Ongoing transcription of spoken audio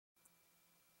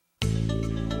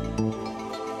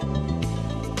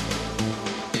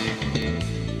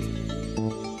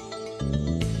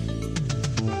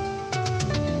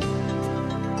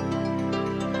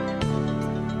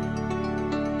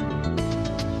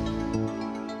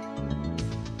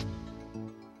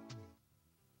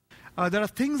There are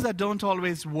things that don't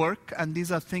always work, and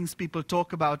these are things people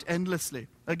talk about endlessly.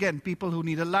 Again, people who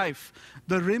need a life.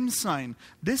 The rim sign.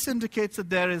 This indicates that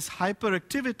there is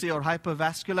hyperactivity or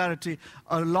hypervascularity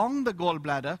along the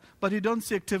gallbladder, but you don't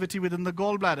see activity within the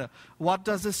gallbladder. What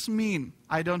does this mean?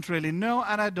 I don't really know,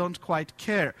 and I don't quite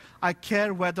care. I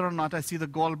care whether or not I see the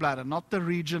gallbladder, not the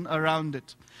region around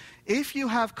it. If you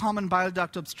have common bile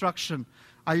duct obstruction,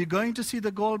 are you going to see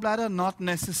the gallbladder? Not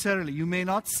necessarily. You may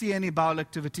not see any bowel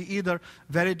activity either.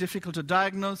 Very difficult to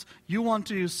diagnose. You want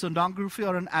to use sonography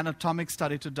or an anatomic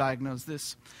study to diagnose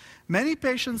this. Many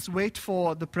patients wait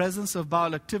for the presence of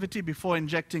bowel activity before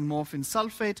injecting morphine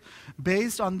sulfate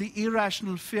based on the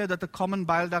irrational fear that the common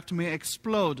bile duct may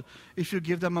explode if you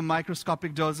give them a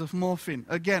microscopic dose of morphine.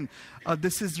 Again,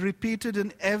 this is repeated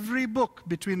in every book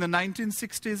between the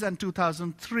 1960s and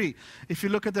 2003. If you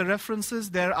look at the references,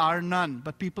 there are none,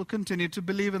 but people continue to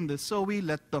believe in this, so we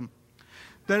let them.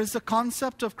 There is the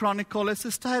concept of chronic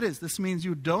cholecystitis. This means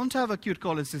you don't have acute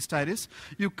cholecystitis,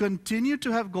 you continue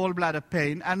to have gallbladder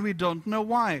pain, and we don't know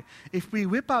why. If we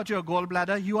whip out your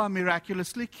gallbladder, you are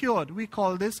miraculously cured. We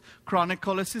call this chronic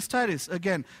cholecystitis.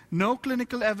 Again, no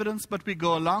clinical evidence, but we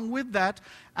go along with that,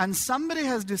 and somebody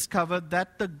has discovered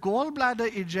that the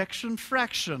gallbladder ejection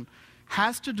fraction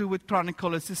has to do with chronic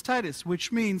cholecystitis,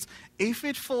 which means if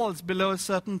it falls below a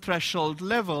certain threshold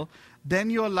level,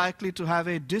 then you're likely to have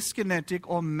a dyskinetic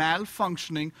or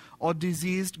malfunctioning or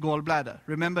diseased gallbladder.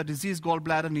 Remember, diseased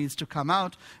gallbladder needs to come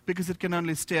out because it can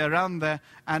only stay around there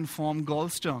and form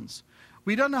gallstones.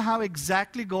 We don't know how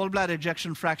exactly gallbladder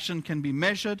ejection fraction can be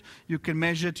measured. You can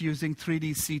measure it using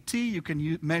 3D CT. You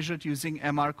can measure it using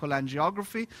MR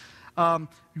cholangiography.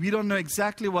 We don't know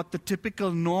exactly what the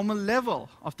typical normal level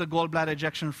of the gallbladder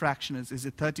ejection fraction is. Is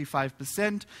it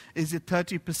 35%? Is it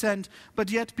 30%?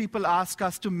 But yet people ask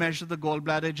us to measure the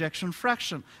gallbladder ejection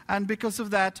fraction. And because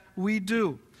of that, we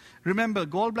do. Remember,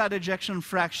 gallbladder ejection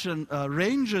fraction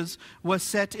ranges were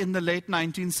set in the late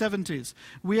 1970s.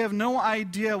 We have no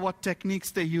idea what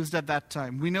techniques they used at that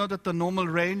time. We know that the normal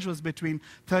range was between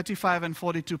 35 and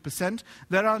 42%.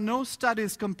 There are no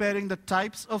studies comparing the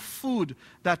types of food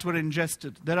that were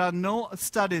ingested. There are no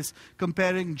studies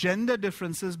comparing gender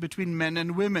differences between men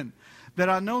and women. There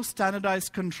are no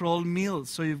standardized control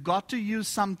meals, so you've got to use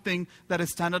something that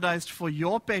is standardized for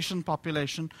your patient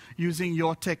population using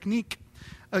your technique.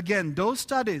 Again, those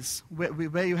studies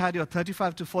where you had your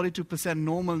 35 to 42%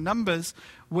 normal numbers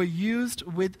were used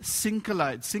with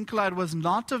Syncalide. Syncalide was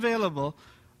not available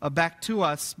back to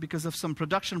us because of some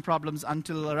production problems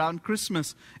until around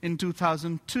Christmas in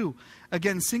 2002.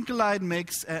 Again, Syncalide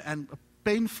makes a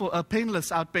painless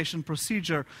outpatient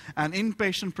procedure, an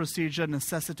inpatient procedure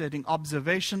necessitating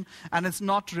observation, and it's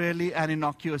not really an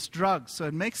innocuous drug, so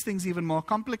it makes things even more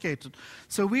complicated.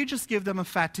 So we just give them a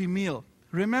fatty meal.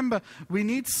 Remember, we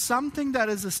need something that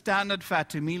is a standard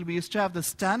fatty meal. We used to have the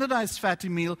standardized fatty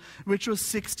meal, which was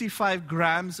 65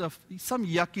 grams of some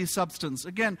yucky substance.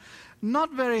 Again,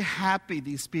 not very happy,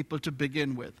 these people, to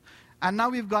begin with. And now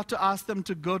we've got to ask them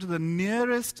to go to the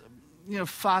nearest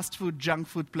fast food, junk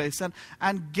food place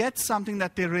and get something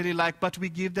that they really like, but we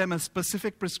give them a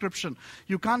specific prescription.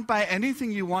 You can't buy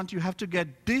anything you want. You have to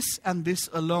get this and this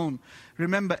alone.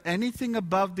 Remember, anything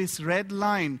above this red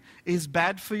line is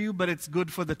bad for you, but it's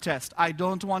good for the test. I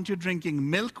don't want you drinking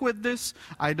milk with this.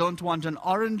 I don't want an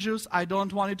orange juice. I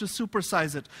don't want you to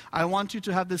supersize it. I want you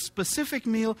to have this specific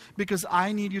meal because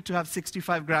I need you to have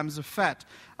 65 grams of fat.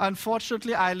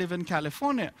 Unfortunately, I live in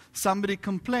California. Somebody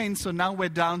complained, so now we're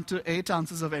down to 8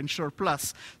 ounces of Ensure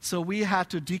Plus. So we had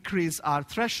to decrease our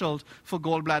threshold for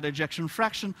gallbladder ejection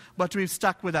fraction, but we've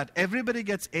stuck with that. Everybody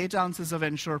gets 8 ounces of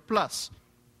Ensure Plus.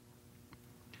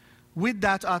 With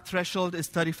that, our threshold is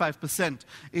 35%.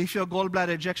 If your gallbladder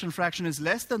ejection fraction is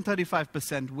less than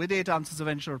 35%, with 8 ounces of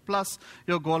Ensure Plus,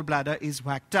 your gallbladder is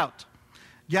whacked out.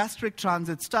 Gastric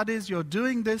transit studies, you're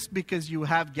doing this because you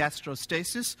have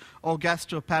gastrostasis or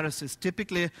gastroparesis.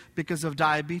 Typically, because of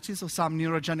diabetes or some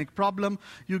neurogenic problem,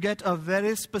 you get a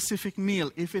very specific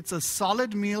meal. If it's a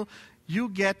solid meal, you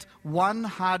get one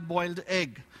hard-boiled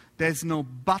egg. There's no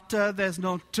butter, there's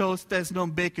no toast, there's no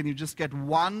bacon. You just get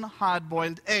one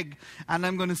hard-boiled egg, and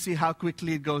I'm going to see how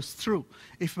quickly it goes through.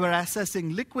 If we're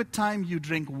assessing liquid time, you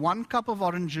drink 1 cup of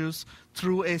orange juice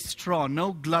through a straw,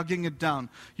 no glugging it down.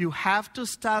 You have to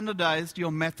standardize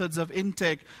your methods of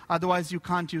intake, otherwise you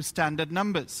can't use standard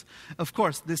numbers. Of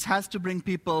course, this has to bring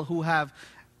people who have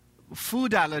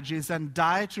food allergies and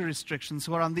dietary restrictions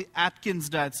who are on the Atkins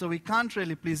diet, so we can't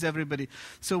really please everybody.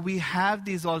 So we have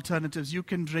these alternatives. You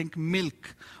can drink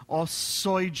milk or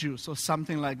soy juice or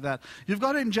something like that. You've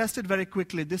got to ingest it very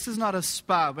quickly. This is not a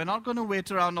spa. We're not going to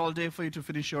wait around all day for you to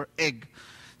finish your egg.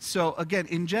 So again,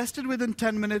 ingested within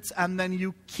 10 minutes, and then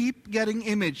you keep getting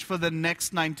imaged for the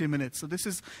next 90 minutes. So this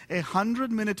is a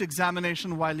 100-minute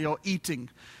examination while you're eating.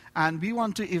 And we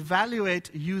want to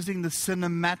evaluate using the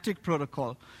cinematic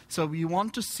protocol. So we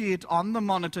want to see it on the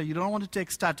monitor. You don't want to take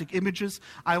static images.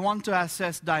 I want to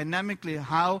assess dynamically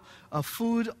how a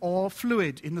food or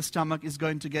fluid in the stomach is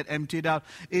going to get emptied out.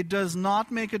 It does not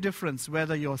make a difference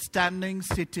whether you're standing,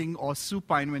 sitting, or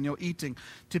supine when you're eating.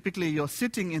 Typically, you're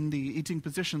sitting in the eating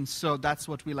position, so that's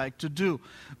what we like to do.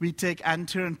 We take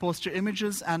anterior and posterior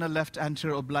images and a left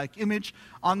anterior oblique image.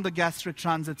 On the gastric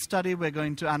transit study, we're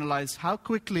going to analyze how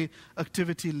quickly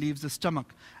activity leaves the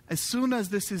stomach. As soon as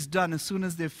this is done, as soon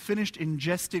as they've finished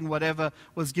ingesting whatever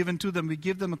was given to them, we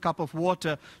give them a cup of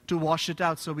water to wash it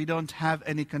out so we don't have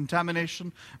any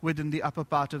contamination within the upper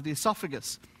part of the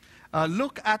esophagus.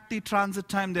 Look at the transit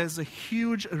time. There's a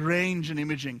huge range in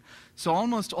imaging. So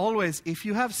almost always, if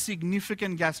you have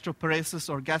significant gastroparesis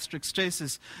or gastric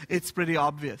stasis, it's pretty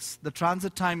obvious. The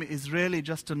transit time is really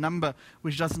just a number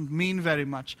which doesn't mean very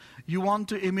much. You want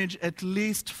to image at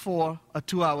least for a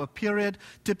 2-hour period.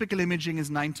 Typical imaging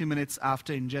is 90 minutes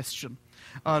after ingestion.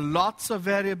 Lots of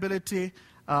variability.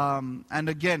 And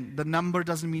again, the number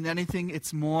doesn't mean anything.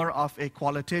 It's more of a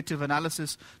qualitative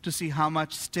analysis to see how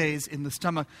much stays in the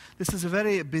stomach. This is a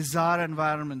very bizarre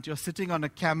environment. You're sitting on a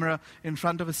camera in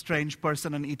front of a strange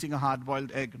person and eating a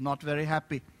hard-boiled egg. Not very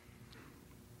happy.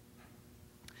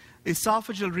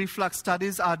 Esophageal reflux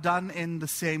studies are done in the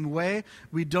same way.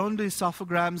 We don't do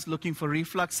esophograms looking for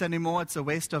reflux anymore. It's a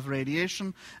waste of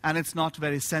radiation, and it's not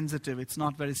very sensitive. It's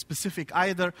not very specific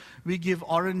either. We give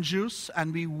orange juice,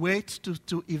 and we wait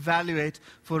to evaluate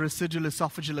for residual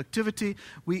esophageal activity.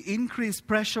 We increase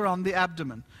pressure on the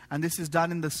abdomen, and this is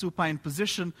done in the supine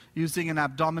position using an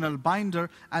abdominal binder,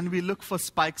 and we look for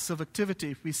spikes of activity.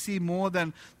 If we see more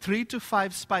than 3 to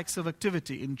 5 spikes of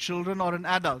activity in children or in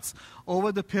adults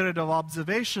over the period of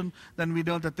observation, then we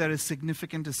know that there is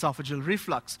significant esophageal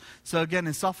reflux. So again,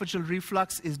 esophageal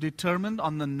reflux is determined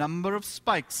on the number of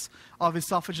spikes of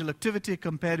esophageal activity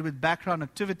compared with background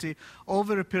activity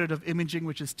over a period of imaging,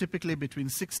 which is typically between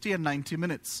 60 and 90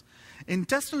 minutes.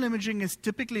 Intestinal imaging is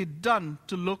typically done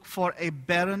to look for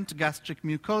aberrant gastric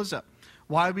mucosa.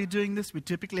 Why are we doing this? We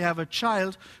typically have a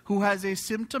child who has a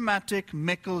symptomatic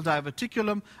mecal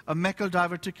diverticulum. A mecal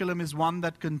diverticulum is one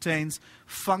that contains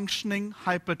functioning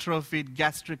hypertrophied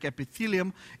gastric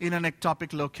epithelium in an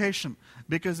ectopic location.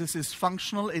 Because this is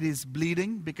functional, it is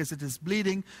bleeding. Because it is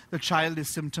bleeding, the child is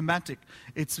symptomatic.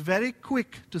 It's very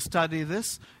quick to study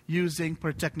this using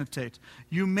pertechnetate.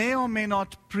 You may or may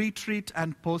not pre-treat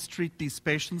and post-treat these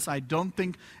patients. I don't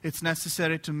think it's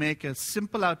necessary to make a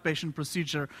simple outpatient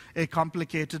procedure a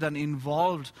complicated and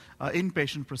involved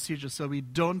inpatient procedure, so we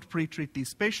don't pre-treat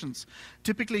these patients.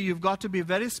 Typically, you've got to be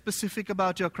very specific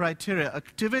about your criteria.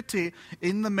 Activity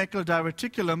in the mecal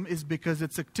diverticulum is because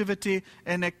it's activity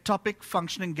in ectopic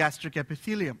functioning gastric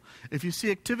epithelium. If you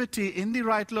see activity in the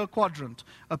right lower quadrant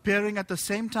appearing at the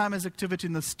same time as activity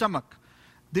in the stomach,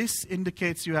 this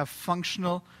indicates you have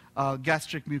functional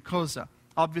gastric mucosa.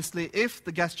 Obviously, if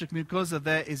the gastric mucosa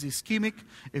there is ischemic,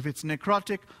 if it's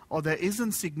necrotic, or there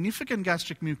isn't significant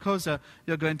gastric mucosa,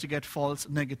 you're going to get false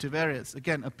negative areas.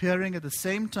 Again, appearing at the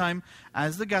same time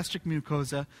as the gastric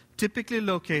mucosa, typically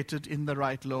located in the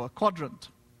right lower quadrant.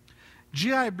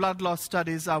 GI blood loss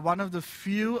studies are one of the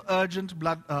few urgent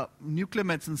nuclear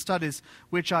medicine studies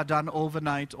which are done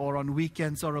overnight or on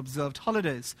weekends or observed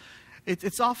holidays.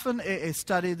 It's often a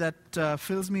study that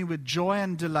fills me with joy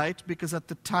and delight because at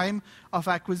the time of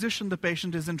acquisition, the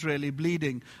patient isn't really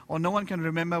bleeding, or no one can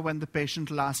remember when the patient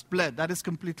last bled. That is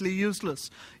completely useless.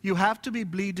 You have to be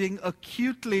bleeding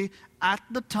acutely at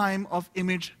the time of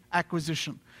image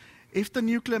acquisition. If the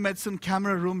nuclear medicine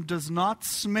camera room does not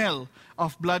smell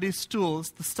of bloody stools,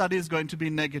 the study is going to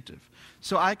be negative.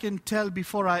 So I can tell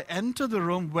before I enter the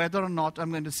room whether or not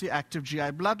I'm going to see active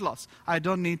GI blood loss. I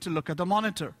don't need to look at the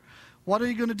monitor. What are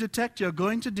you going to detect? You're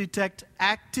going to detect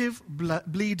active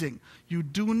bleeding. You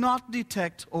do not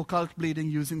detect occult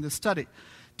bleeding using the study.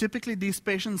 Typically, these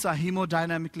patients are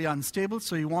hemodynamically unstable,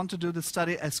 so you want to do the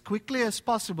study as quickly as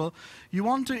possible. You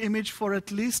want to image for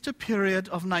at least a period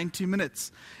of 90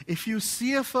 minutes. If you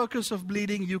see a focus of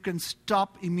bleeding, you can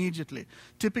stop immediately.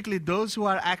 Typically, those who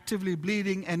are actively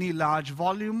bleeding any large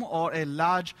volume or a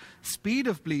large speed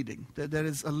of bleeding, there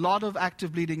is a lot of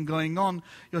active bleeding going on,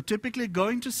 you're typically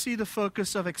going to see the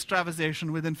focus of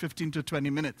extravasation within 15 to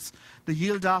 20 minutes. The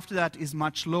yield after that is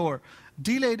much lower.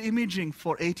 Delayed imaging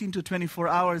for 18 to 24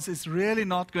 hours is really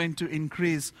not going to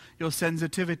increase your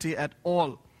sensitivity at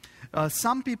all.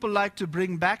 Some people like to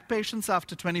bring back patients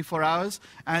after 24 hours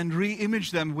and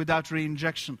re-image them without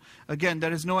re-injection. Again,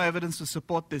 there is no evidence to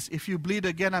support this. If you bleed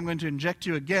again, I'm going to inject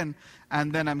you again,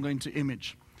 and then I'm going to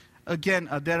image. Again,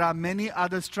 there are many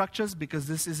other structures, because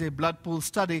this is a blood pool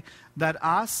study, that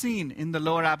are seen in the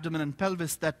lower abdomen and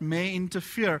pelvis that may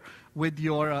interfere with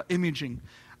your imaging.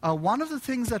 One of the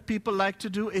things that people like to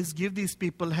do is give these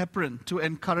people heparin to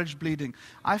encourage bleeding.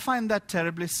 I find that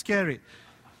terribly scary.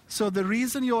 So the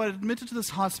reason you're admitted to this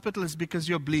hospital is because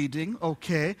you're bleeding.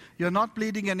 Okay, you're not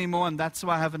bleeding anymore, and that's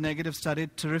why I have a negative study.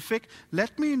 Terrific.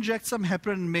 Let me inject some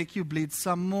heparin and make you bleed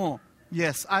some more.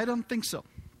 Yes, I don't think so.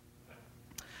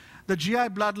 The GI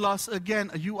blood loss,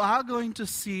 again, you are going to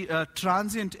see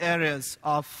transient areas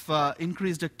of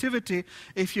increased activity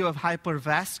if you have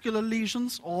hypervascular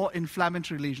lesions or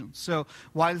inflammatory lesions. So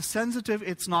while sensitive,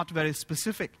 it's not very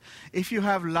specific. If you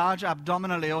have large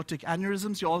abdominal aortic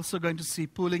aneurysms, you're also going to see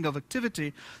pooling of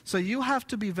activity. So you have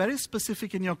to be very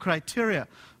specific in your criteria.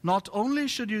 Not only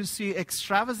should you see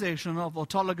extravasation of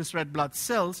autologous red blood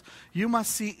cells, you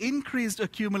must see increased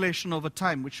accumulation over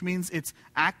time, which means it's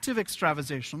active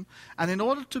extravasation. And in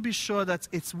order to be sure that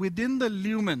it's within the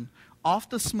lumen of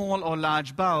the small or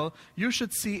large bowel, you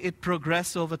should see it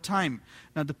progress over time.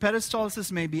 Now, the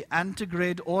peristalsis may be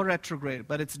antegrade or retrograde,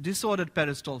 but it's disordered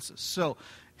peristalsis. So,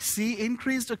 see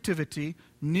increased activity,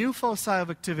 new foci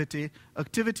of activity,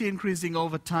 activity increasing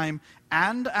over time,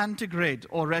 and antegrade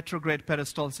or retrograde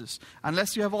peristalsis.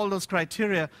 Unless you have all those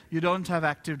criteria, you don't have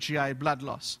active GI blood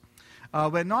loss.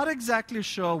 We're not exactly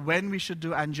sure when we should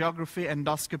do angiography,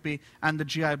 endoscopy, and the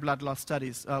GI blood loss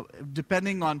studies.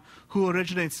 Depending on who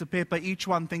originates the paper, each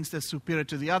one thinks they're superior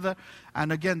to the other.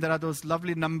 And again, there are those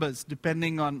lovely numbers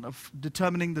depending on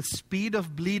determining the speed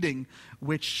of bleeding,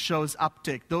 which shows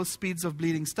uptake. Those speeds of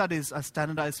bleeding studies are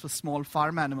standardized for small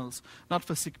farm animals, not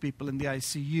for sick people in the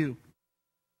ICU.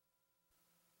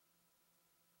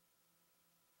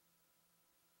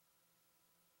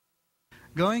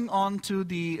 Going on to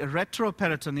the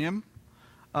retroperitoneum,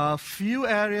 a few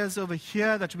areas over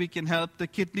here that we can help: the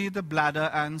kidney, the bladder,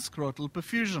 and scrotal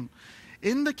perfusion.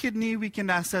 In the kidney, we can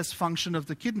assess function of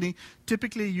the kidney,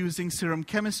 typically using serum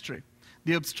chemistry.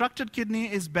 The obstructed kidney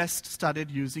is best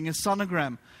studied using a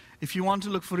sonogram. If you want to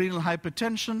look for renal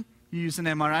hypertension, you use an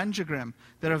MR angiogram.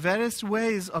 There are various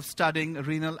ways of studying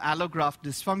renal allograft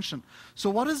dysfunction. So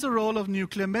what is the role of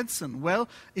nuclear medicine? Well,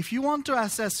 if you want to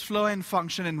assess flow and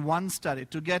function in one study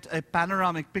to get a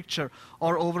panoramic picture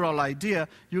or overall idea,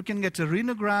 you can get a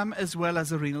renogram as well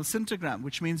as a renal scintigram,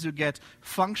 which means you get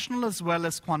functional as well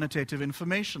as quantitative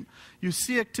information. You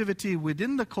see activity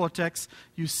within the cortex,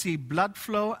 you see blood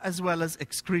flow as well as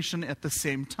excretion at the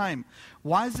same time.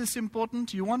 Why is this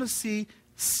important? You want to see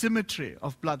symmetry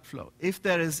of blood flow. If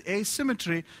there is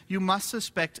asymmetry, you must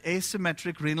suspect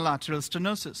asymmetric renal arterial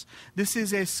stenosis. This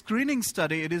is a screening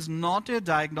study. It is not a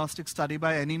diagnostic study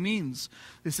by any means.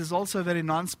 This is also a very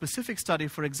non-specific study.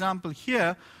 For example,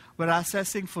 here, we're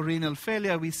assessing for renal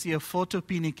failure. We see a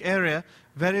photopenic area,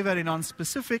 very, very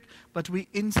non-specific, but we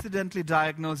incidentally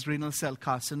diagnose renal cell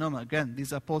carcinoma. Again,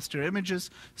 these are posterior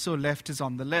images, so left is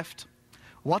on the left.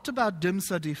 What about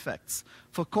DIMSA defects?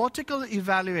 For cortical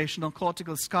evaluation or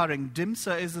cortical scarring,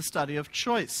 DIMSA is the study of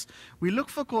choice. We look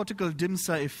for cortical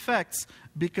DIMSA effects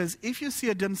because if you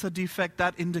see a DIMSA defect,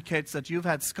 that indicates that you've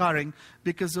had scarring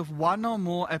because of one or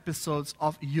more episodes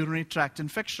of urinary tract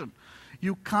infection.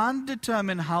 You can't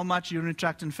determine how much urinary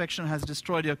tract infection has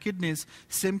destroyed your kidneys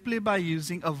simply by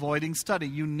using a voiding study.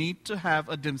 You need to have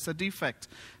a DIMSA defect.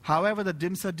 However, the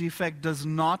DIMSA defect does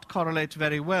not correlate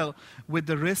very well with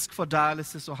the risk for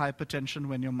dialysis or hypertension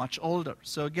when you're much older.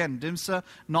 So again, DIMSA,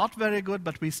 not very good,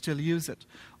 but we still use it.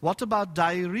 What about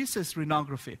diuresis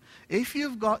renography? If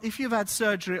you've had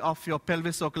surgery of your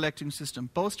pelvis or collecting system,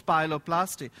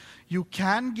 post-pyeloplasty, you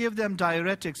can give them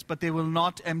diuretics, but they will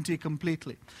not empty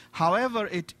completely. However,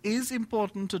 it is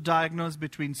important to diagnose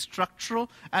between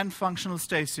structural and functional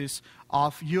stasis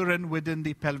of urine within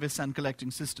the pelvis and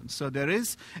collecting system. So there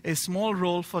is a small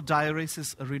role for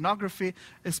diuresis renography,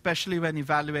 especially when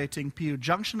evaluating PU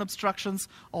junction obstructions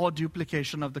or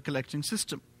duplication of the collecting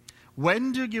system.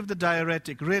 When do you give the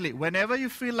diuretic? Really, whenever you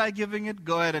feel like giving it,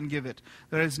 go ahead and give it.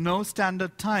 There is no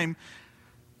standard time.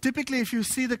 Typically, if you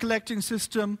see the collecting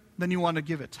system, then you want to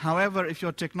give it. However, if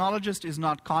your technologist is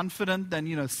not confident,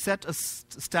 then set a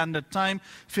standard time.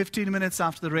 15 minutes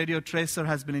after the radio tracer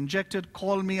has been injected,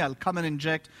 call me, I'll come and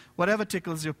inject. Whatever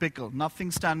tickles your pickle. Nothing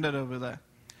standard over there.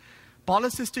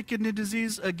 Polycystic kidney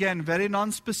disease, again, very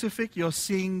non-specific. You're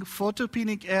seeing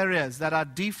photopenic areas that are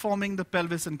deforming the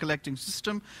pelvis and collecting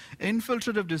system.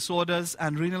 Infiltrative disorders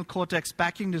and renal cortex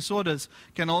packing disorders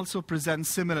can also present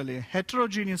similarly, a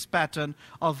heterogeneous pattern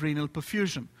of renal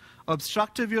perfusion.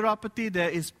 Obstructive uropathy, there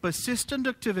is persistent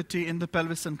activity in the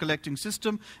pelvis and collecting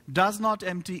system, does not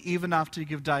empty even after you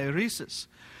give diuresis.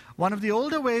 One of the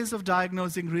older ways of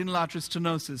diagnosing renal artery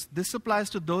stenosis, this applies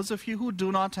to those of you who do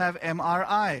not have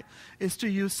MRI, is to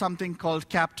use something called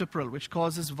captopril, which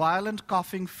causes violent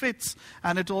coughing fits,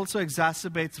 and it also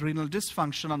exacerbates renal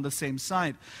dysfunction on the same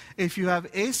side. If you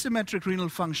have asymmetric renal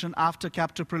function after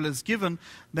captopril is given,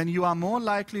 then you are more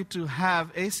likely to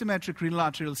have asymmetric renal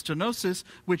arterial stenosis,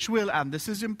 which will, and this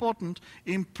is important,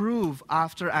 improve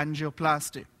after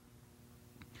angioplasty.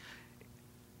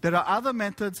 There are other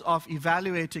methods of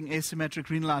evaluating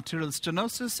asymmetric renal arterial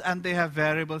stenosis, and they have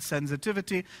variable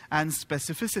sensitivity and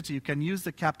specificity. You can use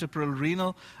the captopril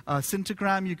renal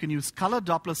scintigram. You can use color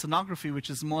Doppler sonography, which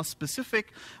is more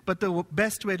specific, but the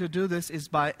best way to do this is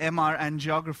by MR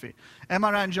angiography.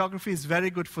 MR angiography is very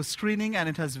good for screening, and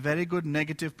it has very good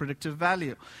negative predictive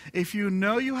value. If you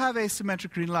know you have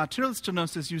asymmetric renal arterial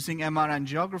stenosis using MR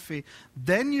angiography,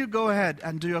 then you go ahead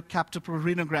and do your captopril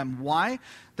renogram. Why?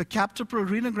 The captopril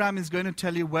renogram is going to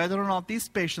tell you whether or not these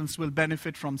patients will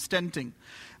benefit from stenting.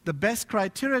 The best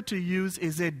criteria to use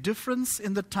is a difference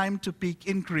in the time to peak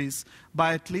increase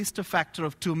by at least a factor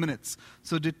of 2 minutes.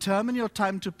 So determine your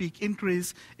time to peak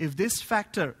increase. If this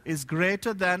factor is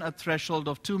greater than a threshold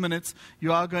of 2 minutes,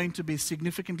 you are going to be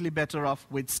significantly better off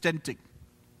with stenting.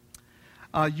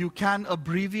 You can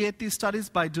abbreviate these studies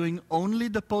by doing only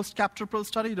the post-captopril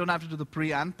study. You don't have to do the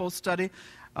pre and post study.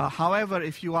 However,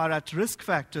 if you are at risk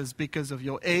factors because of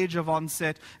your age of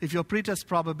onset, if your pretest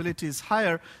probability is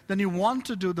higher, then you want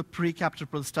to do the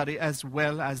pre-captopril study as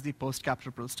well as the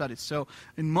post-captopril study. So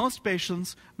in most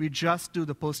patients, we just do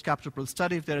the post-captopril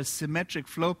study. If there is symmetric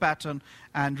flow pattern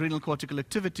and renal cortical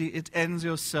activity, it ends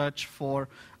your search for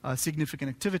significant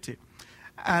activity.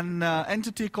 An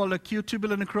entity called acute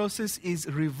tubular necrosis is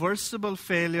reversible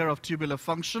failure of tubular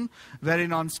function, very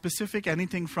non-specific.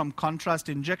 Anything from contrast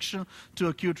injection to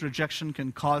acute rejection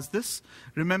can cause this.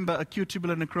 Remember, acute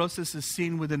tubular necrosis is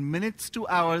seen within minutes to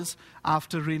hours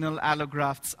after renal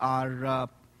allografts are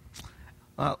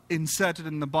inserted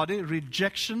in the body.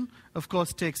 Rejection, of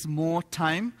course, takes more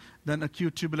time than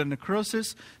acute tubular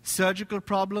necrosis. Surgical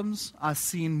problems are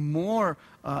seen more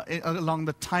along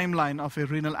the timeline of a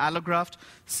renal allograft.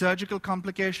 Surgical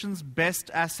complications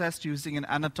best assessed using an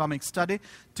anatomic study,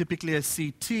 typically a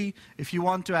CT. If you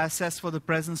want to assess for the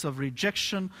presence of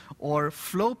rejection or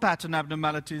flow pattern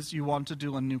abnormalities, you want to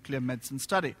do a nuclear medicine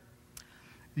study.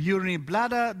 Urinary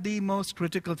bladder, the most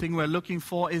critical thing we're looking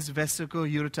for is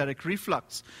vesicoureteric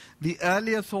reflux. The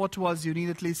earlier thought was you need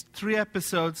at least 3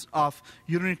 episodes of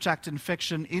urinary tract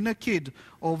infection in a kid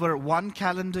over 1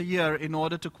 calendar year in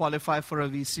order to qualify for a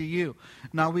VCU.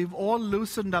 Now, we've all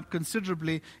loosened up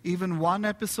considerably. Even 1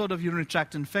 episode of urinary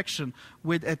tract infection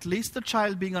with at least the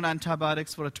child being on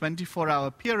antibiotics for a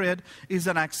 24-hour period is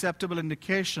an acceptable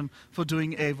indication for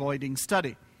doing a voiding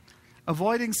study. A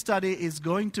voiding study is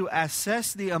going to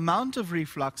assess the amount of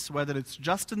reflux, whether it's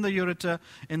just in the ureter,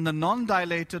 in the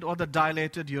non-dilated or the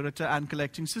dilated ureter and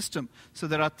collecting system. So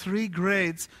there are 3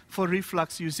 grades for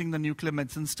reflux using the nuclear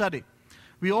medicine study.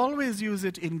 We always use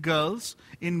it in girls.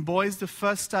 In boys, the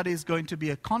first study is going to be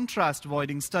a contrast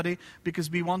voiding study because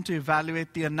we want to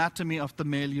evaluate the anatomy of the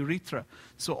male urethra.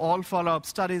 So all follow-up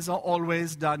studies are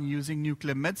always done using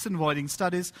nuclear medicine voiding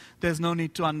studies. There's no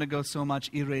need to undergo so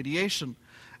much irradiation.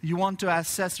 You want to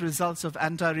assess results of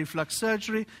anti-reflux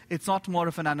surgery. It's not more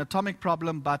of an anatomic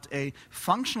problem, but a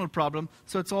functional problem.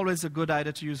 So it's always a good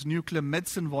idea to use nuclear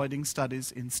medicine voiding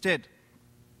studies instead.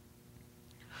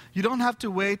 You don't have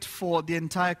to wait for the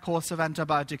entire course of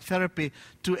antibiotic therapy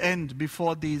to end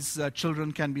before these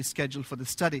children can be scheduled for the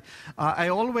study. I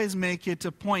always make it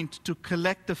a point to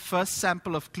collect the first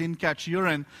sample of clean catch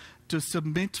urine to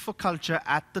submit for culture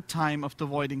at the time of the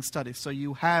voiding study. So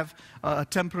you have a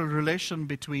temporal relation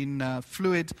between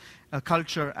fluid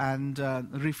culture and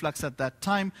reflux at that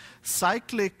time.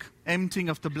 Cyclic emptying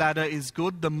of the bladder is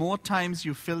good. The more times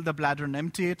you fill the bladder and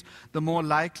empty it, the more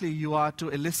likely you are to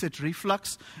elicit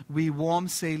reflux. We warm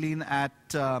saline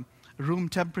at room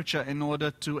temperature in order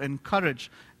to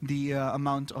encourage the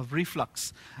amount of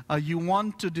reflux. You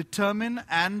want to determine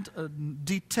and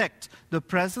detect the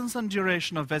presence and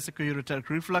duration of vesicoureteric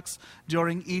reflux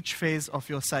during each phase of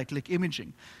your cyclic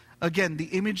imaging. Again, the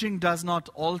imaging does not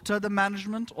alter the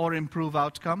management or improve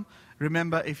outcome.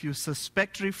 Remember, if you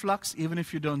suspect reflux, even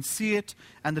if you don't see it,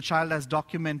 and the child has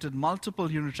documented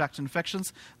multiple urinary tract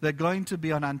infections, they're going to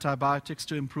be on antibiotics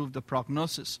to improve the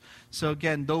prognosis. So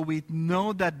again, though we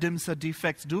know that DIMSA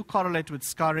defects do correlate with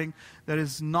scarring, there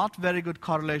is not very good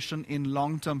correlation in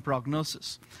long-term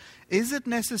prognosis. Is it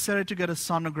necessary to get a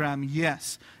sonogram?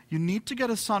 Yes. You need to get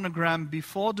a sonogram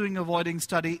before doing a voiding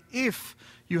study if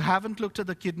you haven't looked at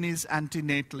the kidneys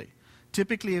antenatally.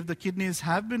 Typically, if the kidneys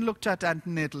have been looked at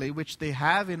antenatally, which they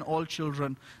have in all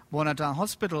children born at our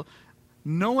hospital,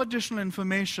 no additional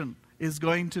information is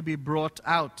going to be brought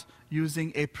out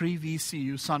using a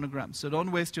pre-VCU sonogram. So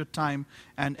don't waste your time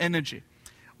and energy.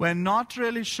 We're not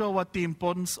really sure what the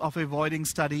importance of a voiding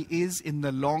study is in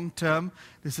the long term.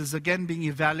 This is again being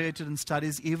evaluated in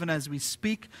studies even as we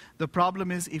speak. The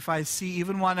problem is if I see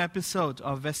even one episode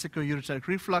of vesicoureteric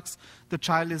reflux, the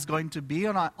child is going to be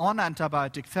on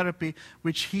antibiotic therapy,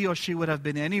 which he or she would have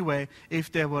been anyway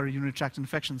if there were urinary tract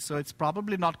infections. So it's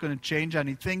probably not going to change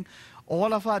anything.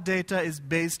 All of our data is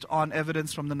based on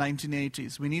evidence from the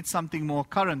 1980s. We need something more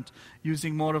current,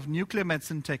 using more of nuclear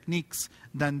medicine techniques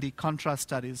than the contrast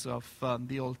studies of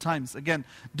the old times. Again,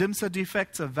 DIMSA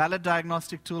defects are a valid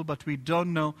diagnostic tool, but we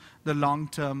don't know the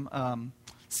long-term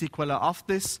sequelae of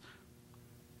this.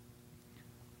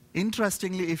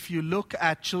 Interestingly, if you look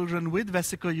at children with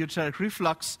vesicoureteric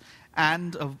reflux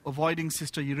and avoiding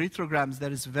cystourethograms,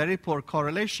 there is very poor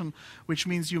correlation, which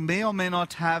means you may or may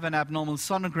not have an abnormal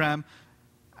sonogram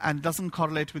and doesn't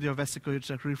correlate with your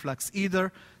vesicoureteric reflux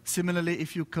either. Similarly,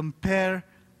 if you compare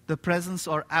the presence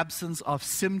or absence of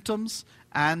symptoms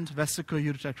and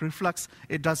vesicoureteric reflux,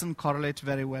 it doesn't correlate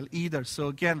very well either. So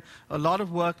again, a lot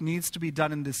of work needs to be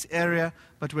done in this area,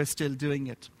 but we're still doing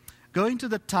it. Going to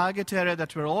the target area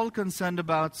that we're all concerned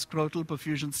about, scrotal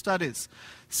perfusion studies.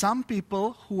 Some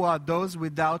people who are those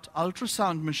without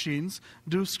ultrasound machines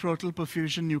do scrotal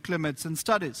perfusion nuclear medicine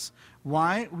studies.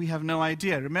 Why? We have no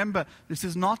idea. Remember, this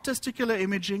is not testicular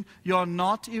imaging. You're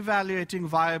not evaluating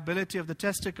viability of the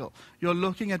testicle. You're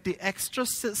looking at the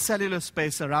extracellular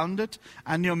space around it,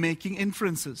 and you're making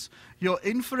inferences. You're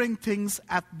inferring things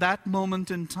at that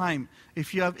moment in time.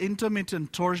 If you have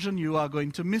intermittent torsion, you are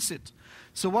going to miss it.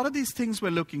 So what are these things we're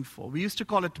looking for? We used to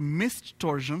call it missed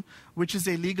torsion, which is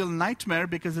a legal nightmare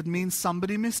because it means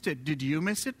somebody missed it. Did you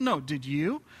miss it? No. Did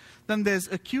you? Then there's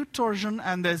acute torsion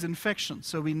and there's infection.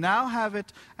 So we now have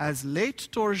it as late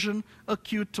torsion,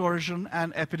 acute torsion,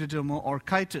 and epididymal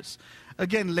orchitis.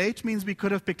 Again, late means we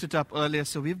could have picked it up earlier,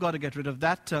 so we've got to get rid of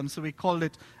that term. So we call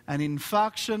it an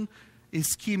infarction,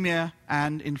 ischemia,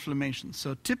 and inflammation.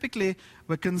 So typically,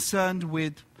 we're concerned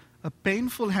with a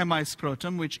painful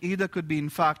hemiscrotum, which either could be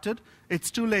infarcted,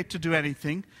 it's too late to do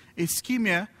anything,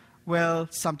 ischemia, well,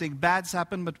 something bad's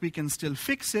happened, but we can still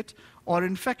fix it, or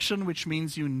infection, which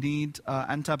means you need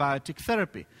antibiotic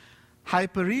therapy.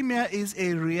 Hyperemia is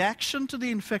a reaction to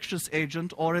the infectious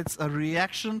agent, or it's a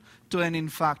reaction to an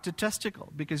infarcted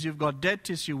testicle. Because you've got dead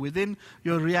tissue within,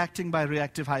 you're reacting by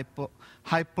reactive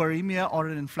hyperemia or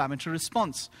an inflammatory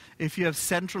response. If you have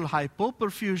central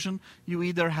hypoperfusion, you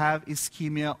either have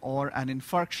ischemia or an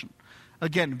infarction.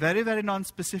 Again, very, very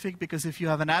non-specific, because if you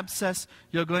have an abscess,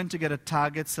 you're going to get a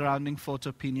target surrounding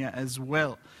photopenia as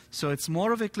well. So it's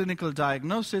more of a clinical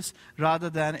diagnosis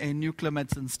rather than a nuclear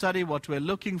medicine study. What we're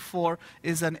looking for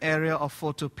is an area of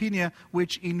photopenia,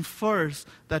 which infers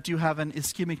that you have an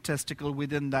ischemic testicle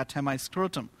within that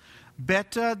hemiscrotum.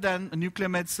 Better than nuclear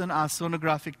medicine are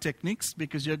sonographic techniques,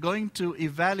 because you're going to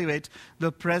evaluate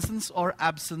the presence or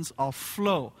absence of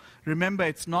flow. Remember,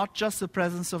 it's not just the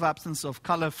presence of absence of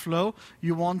color flow.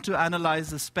 You want to analyze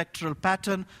the spectral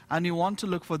pattern, and you want to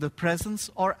look for the presence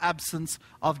or absence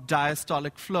of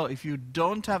diastolic flow. If you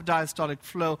don't have diastolic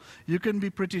flow, you can be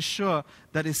pretty sure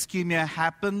that ischemia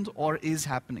happened or is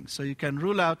happening. So you can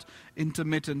rule out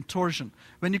intermittent torsion.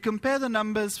 When you compare the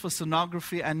numbers for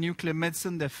sonography and nuclear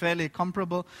medicine, they're fairly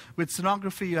comparable. With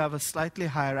sonography, you have a slightly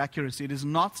higher accuracy. It is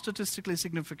not statistically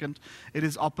significant. It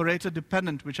is operator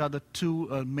dependent, which are the two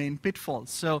main pitfalls.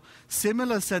 So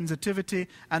similar sensitivity,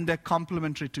 and they're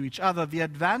complementary to each other. The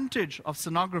advantage of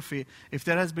sonography, if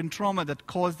there has been trauma that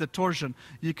caused the torsion,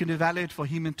 you can evaluate for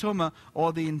hematoma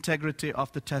or the integrity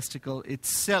of the testicle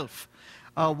itself.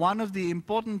 One of the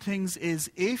important things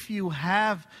is if you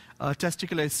have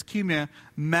testicular ischemia,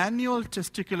 manual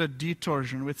testicular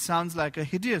detorsion, which sounds like a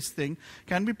hideous thing,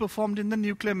 can be performed in the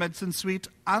nuclear medicine suite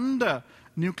under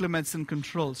nuclear medicine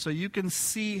control. So you can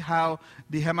see how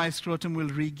the hemiscrotum will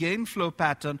regain flow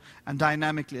pattern and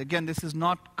dynamically. Again, this is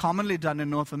not commonly done in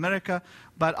North America,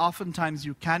 but oftentimes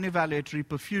you can evaluate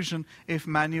reperfusion if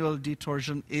manual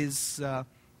detorsion is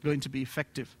going to be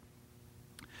effective.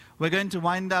 We're going to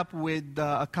wind up with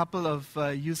a couple of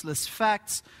useless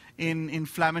facts in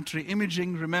inflammatory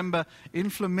imaging. Remember,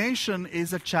 inflammation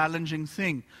is a challenging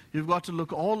thing. You've got to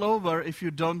look all over if you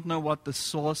don't know what the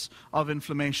source of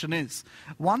inflammation is.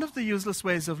 One of the useless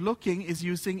ways of looking is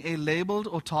using a labeled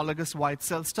autologous white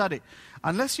cell study.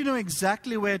 Unless you know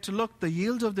exactly where to look, the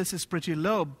yield of this is pretty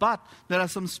low, but there are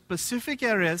some specific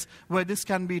areas where this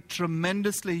can be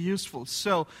tremendously useful.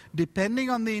 So,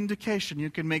 depending on the indication, you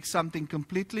can make something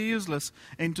completely useless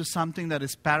into something that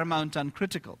is paramount and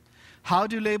critical. How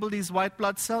do you label these white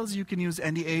blood cells? You can use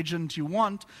any agent you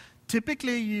want.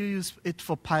 Typically, you use it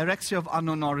for pyrexia of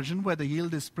unknown origin, where the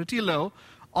yield is pretty low,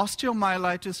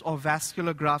 osteomyelitis or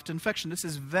vascular graft infection. This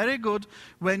is very good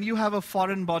when you have a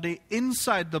foreign body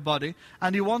inside the body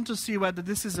and you want to see whether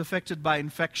this is affected by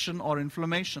infection or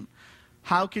inflammation.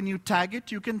 How can you tag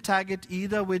it? You can tag it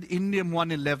either with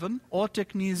indium-111 or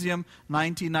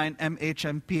technetium-99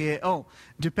 MHMPAO.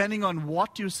 Depending on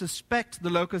what you suspect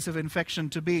the locus of infection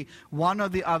to be, one or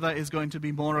the other is going to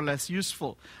be more or less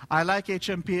useful. I like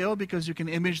HMPAO because you can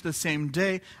image the same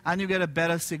day and you get a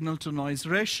better signal-to-noise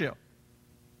ratio.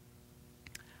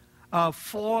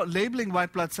 For labeling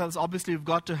white blood cells, obviously you've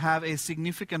got to have a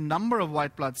significant number of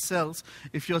white blood cells.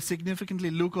 If you're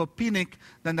significantly leukopenic,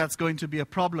 then that's going to be a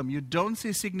problem. You don't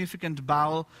see significant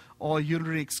bowel or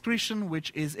urinary excretion,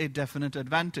 which is a definite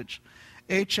advantage.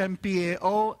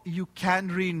 HMPAO, you can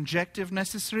re-inject if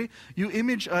necessary. You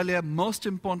image earlier. Most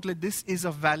importantly, this is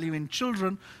of value in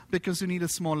children because you need a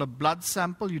smaller blood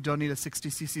sample. You don't need a 60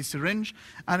 cc syringe,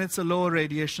 and it's a lower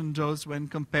radiation dose when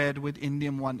compared with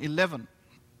indium-111.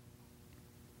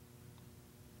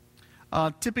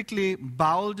 Typically,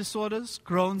 bowel disorders,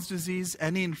 Crohn's disease,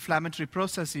 any inflammatory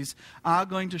processes are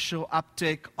going to show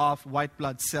uptake of white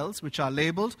blood cells, which are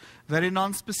labeled, very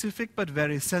non-specific but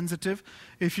very sensitive.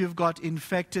 If you've got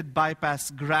infected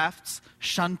bypass grafts,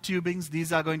 shunt tubings,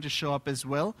 these are going to show up as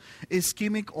well.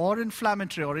 Ischemic or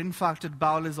inflammatory or infarcted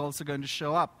bowel is also going to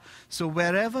show up. So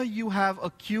wherever you have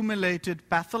accumulated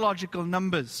pathological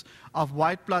numbers of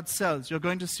white blood cells, you're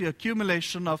going to see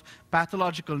accumulation of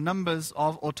pathological numbers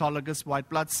of autologous white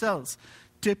blood cells.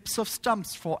 Tips of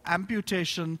stumps for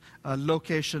amputation,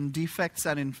 location defects,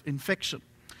 and infection.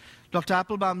 Dr.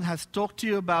 Applebaum has talked to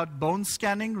you about bone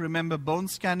scanning. Remember, bone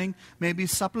scanning may be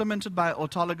supplemented by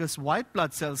autologous white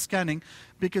blood cell scanning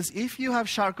because if you have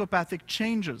sarcopathic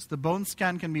changes, the bone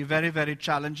scan can be very, very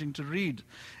challenging to read.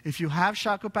 If you have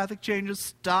sarcopathic changes,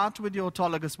 start with your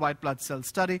autologous white blood cell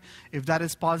study. If that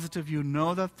is positive, you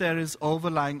know that there is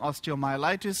overlying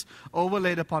osteomyelitis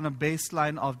overlaid upon a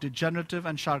baseline of degenerative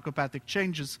and sarcopathic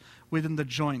changes within the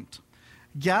joint.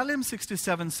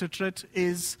 Gallium-67 citrate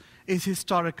is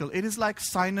historical. It is like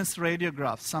sinus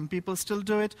radiographs. Some people still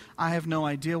do it. I have no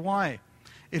idea why.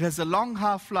 It has a long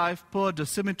half-life, poor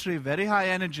dosimetry, very high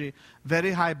energy,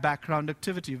 very high background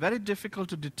activity. Very difficult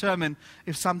to determine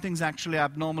if something's actually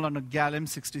abnormal on a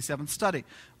gallium-67 study.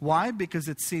 Why? Because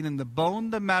it's seen in the bone,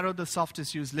 the marrow, the soft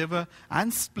tissues, liver,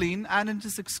 and spleen, and it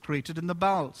is excreted in the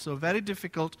bowel. So very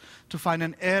difficult to find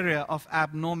an area of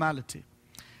abnormality.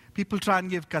 People try and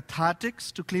give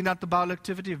cathartics to clean out the bowel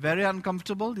activity. Very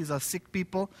uncomfortable. These are sick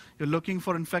people. You're looking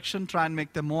for infection. Try and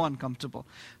make them more uncomfortable.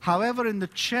 However, in the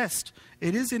chest,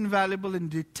 it is invaluable in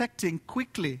detecting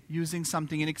quickly using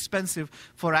something inexpensive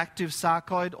for active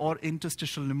sarcoid or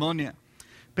interstitial pneumonia.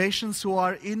 Patients who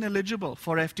are ineligible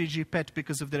for FTG PET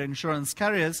because of their insurance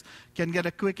carriers can get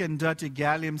a quick and dirty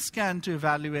gallium scan to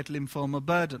evaluate lymphoma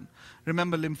burden.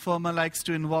 Remember, lymphoma likes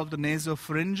to involve the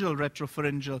nasopharyngeal,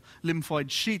 retropharyngeal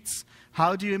lymphoid sheaths.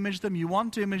 How do you image them? You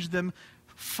want to image them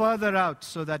further out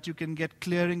so that you can get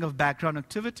clearing of background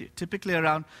activity, typically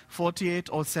around 48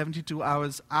 or 72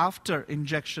 hours after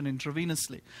injection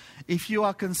intravenously. If you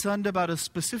are concerned about a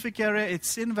specific area,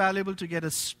 it's invaluable to get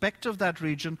a SPECT of that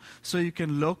region so you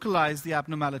can localize the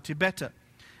abnormality better.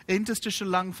 Interstitial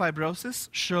lung fibrosis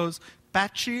shows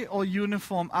patchy or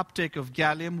uniform uptake of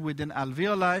gallium within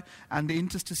alveoli and the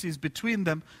interstices between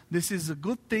them. This is a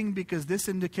good thing because this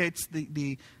indicates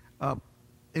the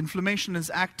inflammation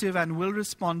is active and will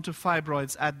respond to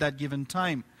fibroids at that given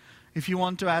time. If you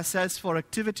want to assess for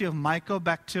activity of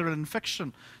mycobacterial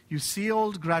infection, you see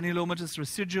old granulomatous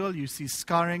residual, you see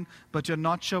scarring, but you're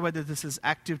not sure whether this is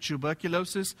active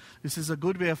tuberculosis. This is a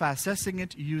good way of assessing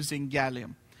it using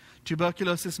gallium.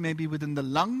 Tuberculosis may be within the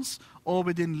lungs or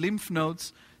within lymph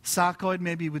nodes. Sarcoid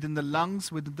may be within the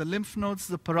lungs, within the lymph nodes,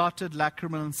 the parotid,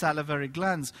 lacrimal, and salivary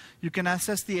glands. You can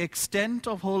assess the extent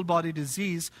of whole body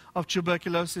disease of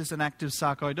tuberculosis and active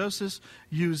sarcoidosis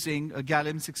using a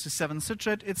gallium-67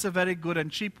 citrate. It's a very good and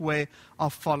cheap way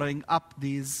of following up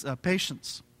these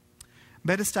patients.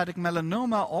 Metastatic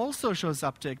melanoma also shows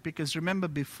uptake because remember,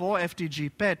 before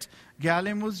FDG PET,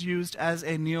 gallium was used as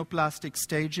a neoplastic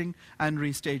staging and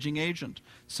restaging agent.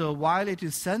 So while it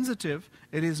is sensitive,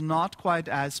 it is not quite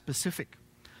as specific.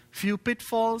 Few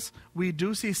pitfalls. We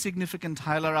do see significant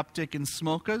hilar uptake in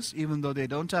smokers, even though they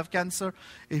don't have cancer.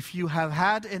 If you have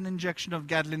had an injection of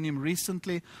gadolinium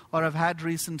recently or have had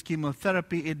recent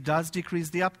chemotherapy, it does decrease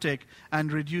the uptake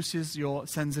and reduces your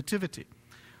sensitivity.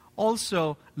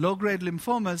 Also, low-grade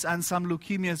lymphomas and some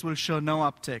leukemias will show no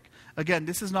uptake. Again,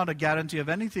 this is not a guarantee of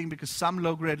anything because some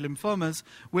low-grade lymphomas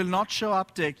will not show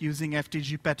uptake using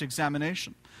FDG PET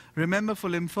examination. Remember, for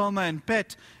lymphoma and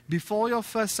PET, before your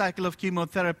first cycle of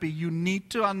chemotherapy, you need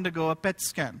to undergo a PET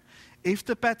scan. If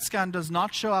the PET scan does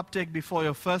not show uptake before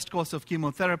your first course of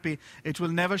chemotherapy, it will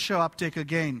never show uptake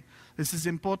again. This is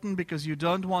important because you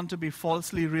don't want to be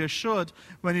falsely reassured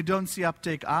when you don't see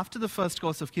uptake after the first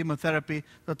course of chemotherapy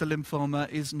that the lymphoma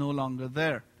is no longer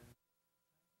there.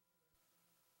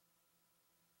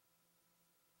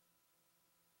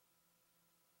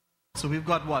 So we've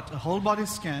got what? A whole body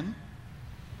scan.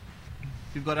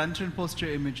 We've got anterior and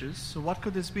posterior images. So what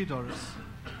could this be, Doris?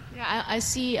 Yeah, I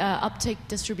see uptake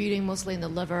distributing mostly in the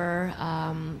liver,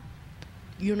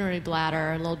 urinary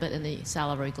bladder, a little bit in the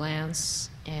salivary glands,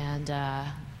 and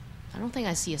I don't think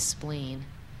I see a spleen.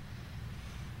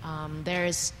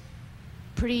 There's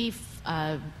pretty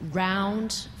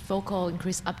round focal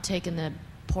increased uptake in the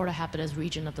porta hepatis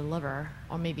region of the liver,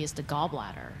 or maybe it's the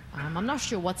gallbladder. I'm not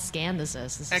sure what scan this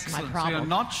is. This Excellent. is my problem. So you're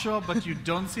not sure, but you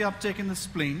don't see uptake in the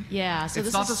spleen. Yeah. So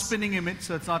it's not a spinning image,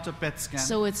 so it's not a PET scan.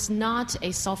 So it's not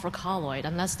a sulfur colloid,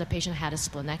 unless the patient had a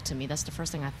splenectomy. That's the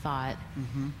first thing I thought.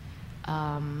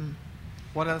 Mm-hmm.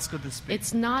 What else could this be?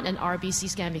 It's not an RBC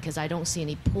scan because I don't see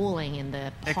any pooling in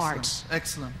the part.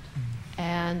 Excellent.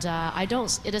 And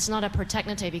it is not a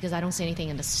pertechnetate because I don't see anything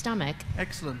in the stomach.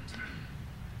 Excellent.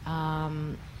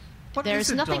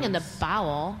 There's nothing in the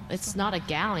bowel. It's not a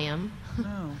gallium.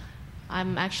 No.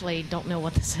 I'm actually don't know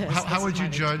what this is. How would you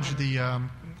judge the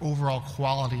overall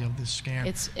quality of this scan?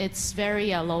 It's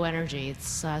very low energy.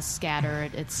 It's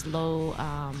scattered. It's low.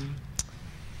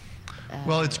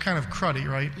 Well, it's kind of cruddy,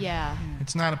 right? Yeah.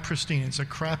 It's not a pristine. It's a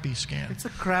crappy scan. It's a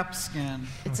crap scan.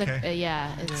 It's okay.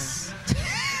 It's.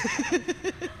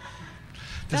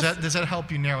 Does that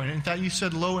help you narrow it? In fact, you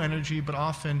said low energy, but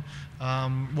often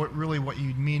what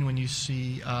you'd mean when you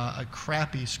see a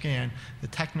crappy scan, the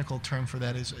technical term for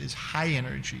that is high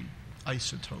energy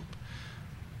isotope,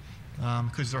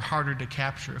 because they're harder to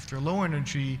capture. If they're low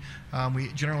energy, we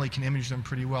generally can image them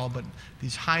pretty well, but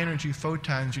these high energy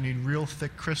photons, you need real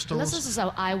thick crystals. Unless this is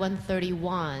an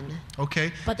I-131.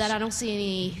 Okay. But then I don't see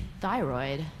any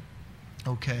thyroid.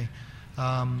 Okay.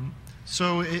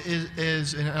 So it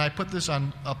is, and I put this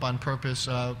up on purpose,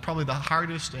 probably the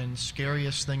hardest and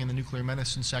scariest thing in the nuclear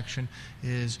medicine section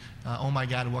is, oh my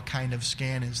God, what kind of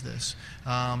scan is this?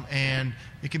 And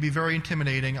it can be very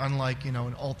intimidating, unlike, an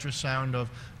ultrasound of,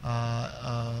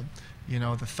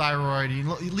 the thyroid.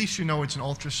 At least you know it's an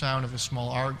ultrasound of a small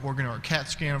organ or a CAT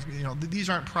scan. These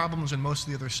aren't problems in most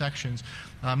of the other sections.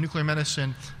 Nuclear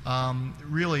medicine,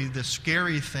 really the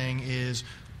scary thing is,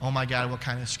 oh my God, what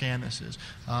kind of scan this is.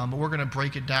 But we're going to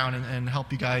break it down and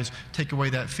help you guys take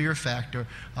away that fear factor.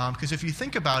 Because if you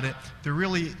think about it, there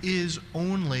really is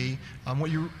only, what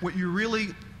you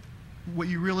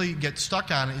really get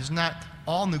stuck on is not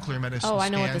all nuclear medicine scans. I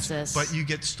know what this is. But you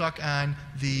get stuck on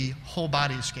the whole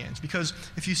body scans. Because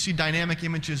if you see dynamic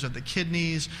images of the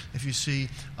kidneys, if you see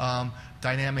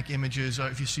dynamic images,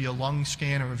 if you see a lung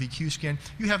scan or a VQ scan,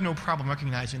 you have no problem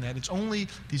recognizing that. It's only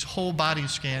these whole body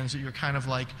scans that you're kind of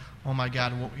like, oh my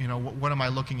God, what am I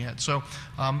looking at? So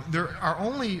there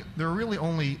are really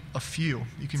only a few.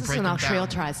 You can break them down. This is an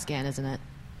ultra scan, isn't it?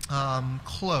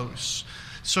 Close.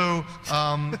 So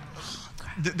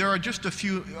there are just a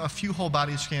few whole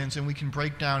body scans, and we can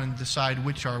break down and decide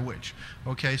which are which.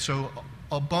 Okay, so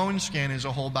a bone scan is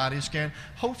a whole body scan.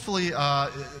 Hopefully,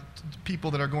 people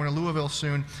that are going to Louisville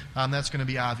soon, that's going to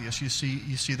be obvious. You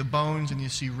see the bones and you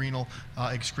see renal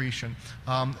excretion.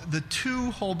 The two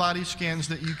whole body scans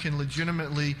that you can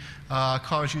legitimately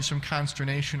cause you some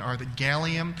consternation are the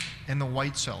gallium and the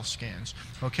white cell scans.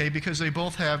 Okay, because they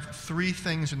both have three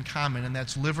things in common, and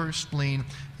that's liver, spleen,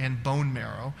 and bone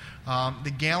marrow.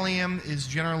 The gallium is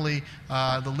generally,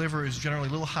 the liver is generally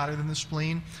a little hotter than the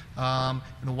spleen. In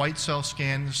the white cell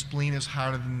scan, the spleen is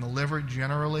hotter than the liver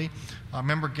generally.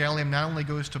 Remember, gallium not only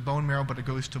goes to bone marrow, but it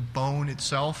goes to bone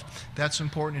itself. That's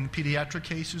important in pediatric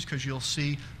cases because you'll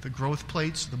see the growth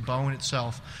plates, the bone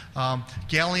itself.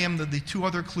 Gallium, the two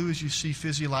other clues, you see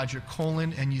physiologic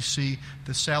colon and you see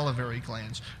the salivary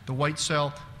glands. The white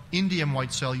cell indium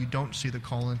white cell, you don't see the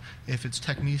colon. If it's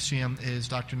technetium, as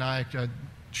Dr. Nayak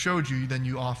showed you, then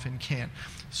you often can.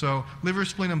 So liver,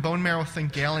 spleen, and bone marrow,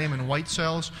 think gallium and white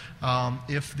cells.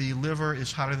 If the liver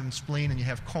is hotter than spleen and you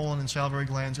have colon and salivary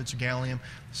glands, it's gallium.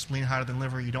 Spleen hotter than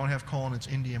liver, you don't have colon, it's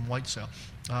indium white cell.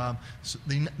 So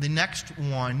the next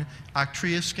one,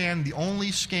 Arctria scan, the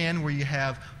only scan where you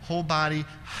have whole body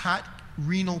hot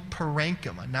renal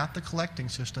parenchyma, not the collecting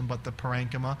system, but the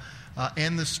parenchyma,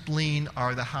 and the spleen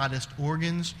are the hottest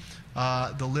organs.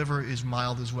 The liver is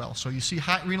mild as well. So you see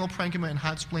hot renal parenchyma and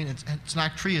hot spleen, it's an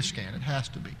Arctria scan, it has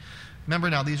to be. Remember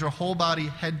now, these are whole body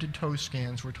head to toe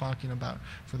scans we're talking about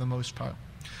for the most part.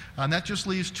 And that just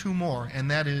leaves two more,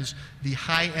 and that is the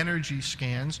high energy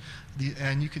scans.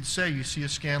 And you could say, you see a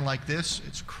scan like this,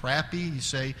 it's crappy, you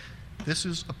say, this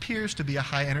appears to be a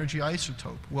high energy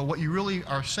isotope. Well, what you really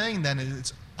are saying then is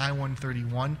it's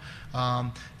I-131,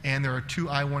 and there are two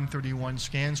I-131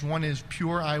 scans. One is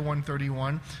pure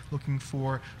I-131, looking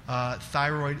for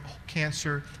thyroid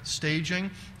cancer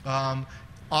staging.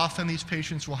 Often these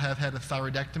patients will have had a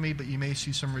thyroidectomy, but you may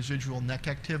see some residual neck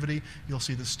activity. You'll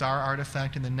see the star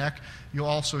artifact in the neck. You'll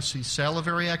also see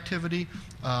salivary activity,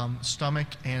 stomach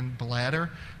and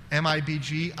bladder.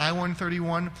 MIBG,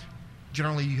 I-131,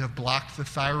 generally you have blocked the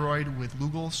thyroid with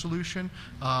Lugol solution.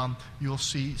 You'll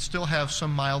still have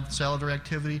some mild salivary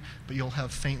activity, but you'll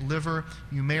have faint liver.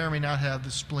 You may or may not have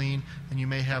the spleen, and you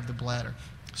may have the bladder.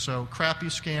 So crappy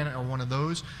scan or one of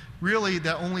those. Really,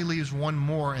 that only leaves one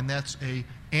more, and that's a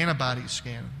antibody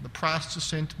scan. The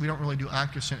prostacint, we don't really do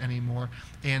oncocint anymore,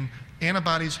 and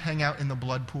antibodies hang out in the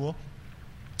blood pool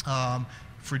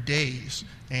for days,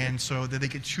 and so that they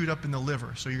get chewed up in the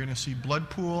liver. So you're going to see blood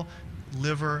pool,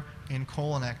 liver, and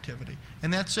colon activity.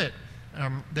 And that's it.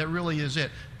 That really is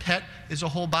it. PET is a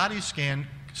whole body scan,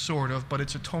 sort of, but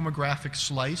it's a tomographic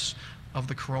slice of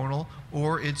the coronal,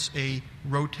 or it's a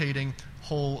rotating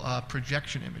whole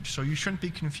projection image. So you shouldn't be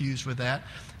confused with that.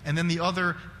 And then the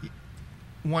other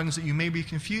ones that you may be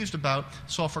confused about,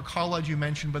 sulfur colloid you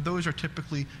mentioned, but those are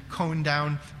typically coned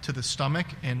down to the stomach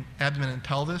and abdomen and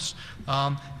pelvis.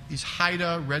 These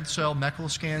HIDA, red cell, Meckel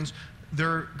scans,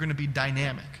 they're going to be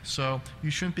dynamic. So you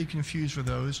shouldn't be confused with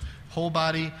those. Whole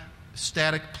body,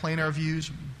 static planar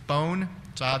views, bone,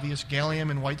 it's obvious. Gallium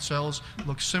and white cells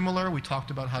look similar. We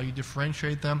talked about how you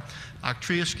differentiate them.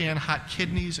 Arctria scan, hot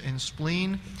kidneys and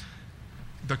spleen.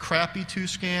 The crappy two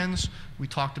scans, we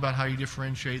talked about how you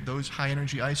differentiate those high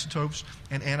energy isotopes,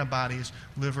 and antibodies,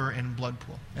 liver and blood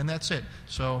pool. And that's it.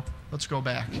 So let's go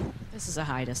back. This is a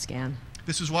HIDA scan.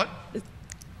 This is what?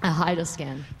 A HIDA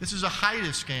scan. This is a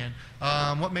HIDA scan.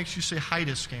 What makes you say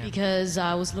HIDA scan? Because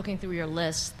I was looking through your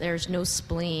list. There's no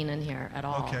spleen in here at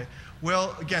all. Okay.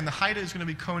 Well, again, the HIDA is going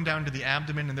to be coned down to the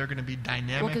abdomen, and they're going to be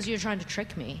dynamic. Well, because you're trying to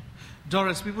trick me.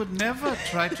 Doris, we would never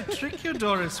try to trick you,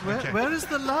 Doris. Where is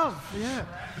the love? Yeah.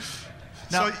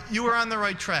 Now, so you were on the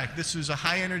right track. This is a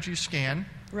high-energy scan,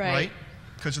 right?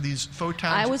 Because of these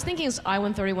photons. I was thinking it's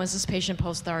I-131 is this patient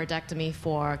post-thyroidectomy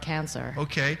for cancer.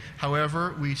 Okay.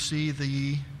 However, we see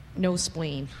the... No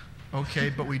spleen. Okay,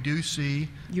 but we do see...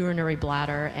 Urinary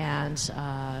bladder and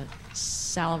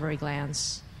salivary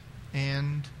glands.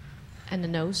 And the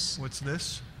nose. What's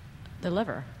this? The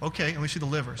liver. Okay, and we see the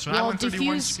liver. So well,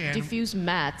 I-131 scan. diffuse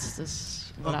METs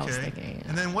is what I was thinking.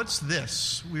 And then what's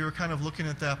this? We were kind of looking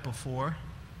at that before.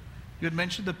 You had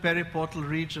mentioned the periportal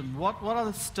region. What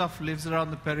other stuff lives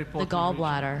around the periportal The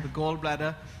gallbladder. Region? The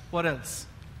gallbladder. What else?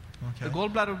 Okay. The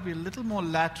gallbladder would be a little more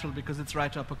lateral because it's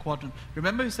right upper quadrant.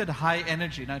 Remember you said high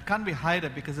energy. Now it can't be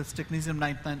HIDA because it's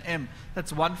technetium-99M.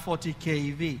 That's 140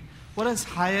 keV. What is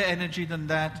higher energy than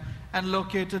that and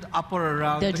located up or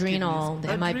around the adrenal,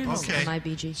 kidneys? the Okay.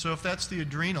 MIBG. So if that's the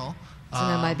adrenal, It's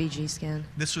an MIBG scan.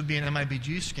 this would be an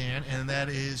MIBG scan, and that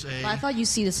is a... Well, I thought you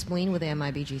see the spleen with the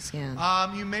MIBG scan.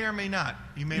 You may or may not.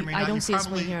 You may or may not. I don't You see a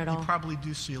spleen probably- here at all. You probably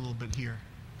do see a little bit here.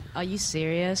 Are you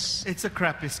serious? It's a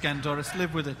crappy scan, Doris.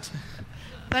 Live with it.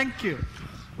 Thank you.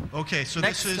 Okay, so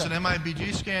Next this is up. an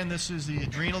MIBG scan. This is the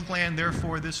adrenal gland.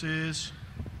 Therefore, this is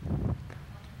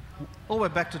Oh, we're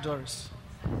back to Doris.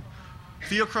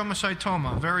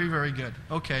 pheochromocytoma. Very, very good.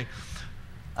 Okay.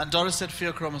 And Doris said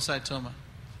pheochromocytoma.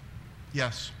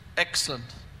 Yes. Excellent.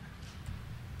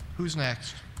 Who's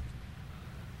next?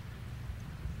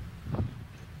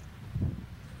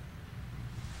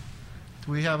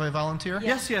 Do we have a volunteer?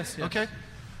 Yes. Okay.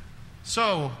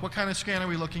 So, what kind of scan are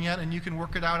we looking at? And you can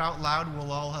work it out loud.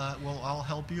 We'll all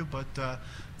help you. But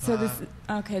so this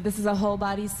is a whole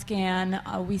body scan.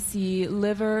 We see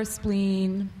liver,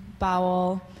 spleen,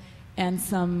 bowel, and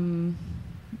some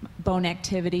bone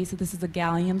activity. So this is a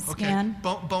gallium scan.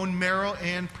 Okay, bone marrow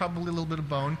and probably a little bit of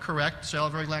bone, correct.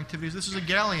 Salivary gland activities. This is a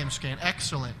gallium scan.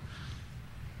 Excellent.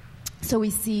 So we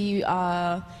see 2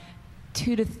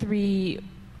 to 3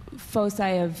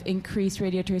 foci of increased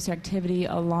radiotracer activity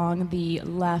along the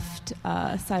left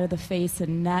side of the face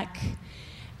and neck.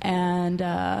 And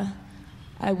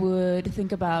I would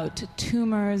think about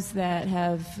tumors that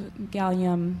have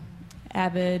gallium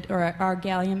avid or are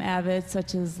gallium avid,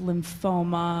 such as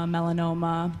lymphoma,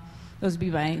 melanoma. Those would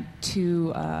be my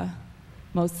 2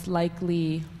 most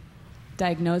likely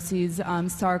diagnoses.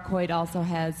 Sarcoid also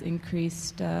has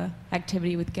increased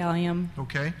activity with gallium.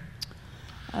 Okay.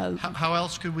 How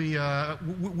else could we?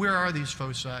 Where are these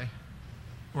foci?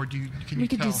 Or can you We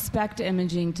could tell? do SPECT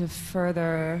imaging to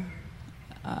further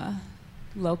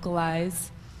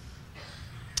localize,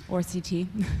 or CT.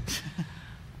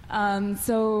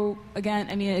 So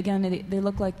again, they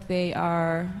look like they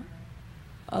are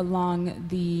along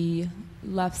the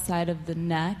left side of the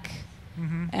neck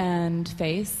and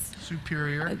face.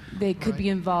 Superior. They could Right. be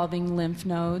involving lymph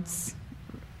nodes,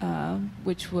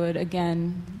 which would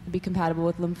again be compatible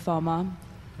with lymphoma.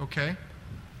 Okay.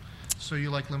 So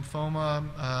you like lymphoma,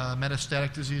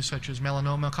 metastatic disease such as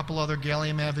melanoma, a couple other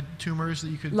gallium-avid tumors that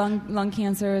you could... Lung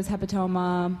cancers,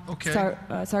 hepatoma, Okay.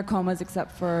 sarcomas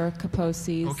except for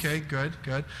Kaposi's. Okay, good.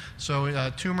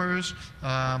 So tumors,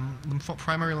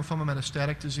 primary lymphoma,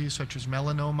 metastatic disease such as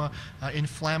melanoma,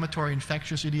 inflammatory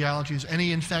infectious etiologies,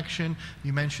 any infection.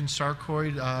 You mentioned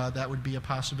sarcoid, that would be a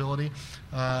possibility.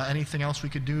 Anything else we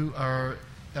could do, or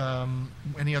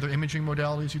any other imaging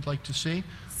modalities you'd like to see?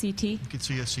 CT. You could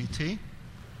see a CT.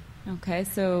 Okay,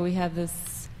 so we have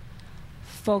this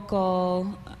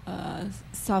focal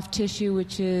soft tissue,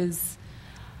 which is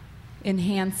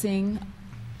enhancing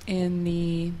in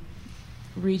the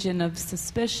region of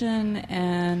suspicion,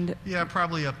 and Yeah,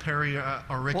 probably a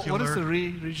peri-auricular. What is the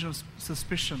region of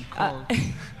suspicion called?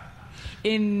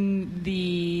 in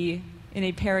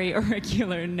a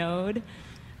peri-auricular node,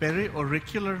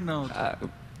 Peri-auricular node.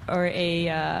 or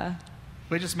a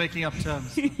We're just making up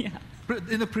terms. yeah.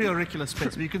 In the pre-auricular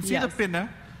space. You can see the Yes. pinna.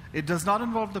 It does not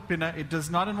involve the pinna. It does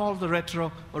not involve the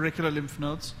retro-auricular lymph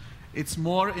nodes. It's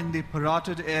more in the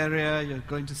parotid area. You're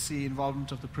going to see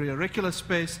involvement of the pre-auricular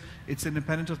space. It's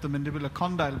independent of the mandibular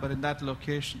condyle, but in that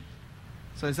location.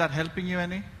 So is that helping you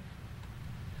any?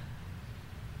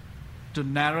 To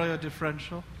narrow your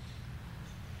differential?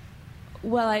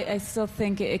 Well, I still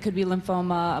think it could be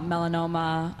lymphoma,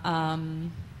 melanoma,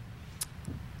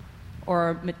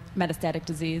 or metastatic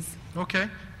disease. Okay,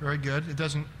 very good. It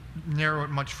doesn't narrow it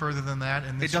much further than that.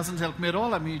 And It doesn't help me at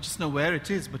all. I mean, you just know where it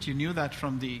is, but you knew that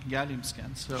from the gallium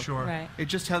scan. So Sure. Right. it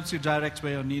just helps you direct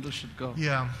where your needle should go.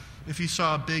 Yeah. If you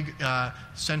saw a big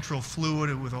central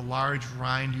fluid with a large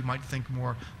rind, you might think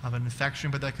more of an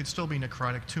infection, but that could still be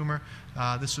necrotic tumor.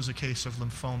 This is a case of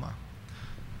lymphoma.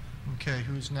 Okay,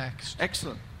 who's next?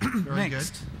 Excellent. Very Next.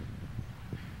 good.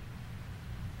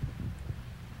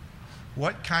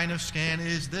 What kind of scan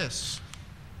is this?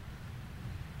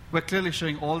 We're clearly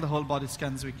showing all the whole body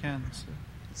scans we can.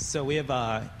 So we have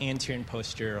anterior and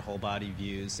posterior whole body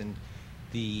views, and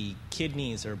the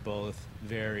kidneys are both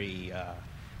very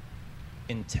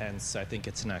intense. I think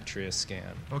it's an X-ray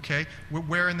scan. Okay,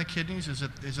 where in the kidneys? Is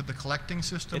it the collecting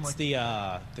system? It's the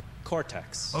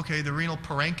cortex. Okay, the renal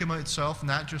parenchyma itself,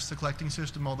 not just the collecting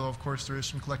system, although of course there is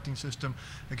some collecting system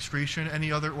excretion.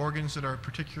 Any other organs that are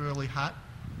particularly hot?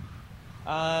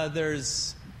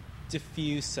 There's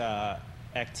diffuse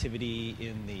activity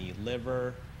in the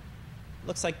liver.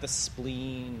 Looks like the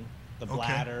spleen, the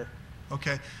bladder.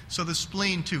 Okay, so the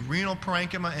spleen too. Renal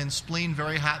parenchyma and spleen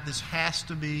very hot. This has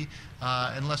to be,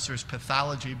 unless there's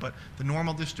pathology, but the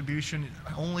normal distribution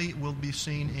only will be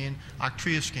seen in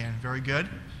octria scan. Very good.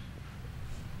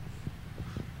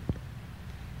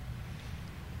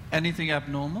 Anything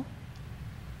abnormal?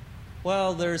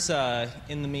 Well, there's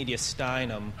in the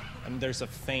mediastinum, there's a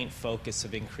faint focus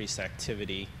of increased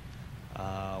activity,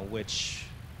 which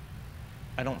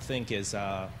I don't think is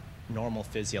normal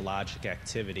physiologic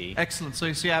activity. Excellent. So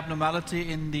you see abnormality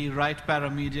in the right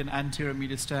paramedian anterior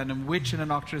mediastinum, which in an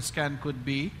octria scan could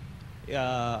be?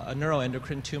 A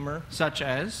neuroendocrine tumor. Such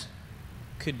as?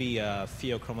 Could be a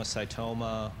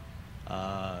pheochromocytoma,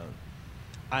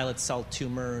 islet cell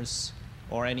tumors,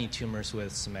 or any tumors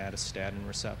with somatostatin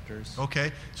receptors.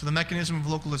 Okay, so the mechanism of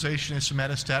localization is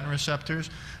somatostatin receptors.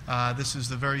 This is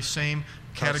the very same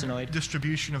Carcinoid.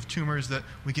 distribution of tumors that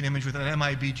we can image with an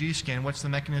MIBG scan. What's the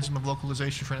mechanism of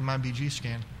localization for an MIBG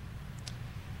scan?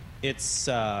 It's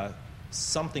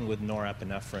something with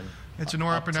norepinephrine. It's a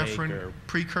uptake norepinephrine or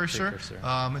precursor. precursor.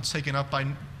 It's taken up by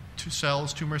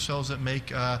tumor cells that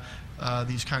make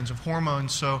these kinds of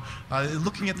hormones. So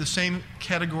looking at the same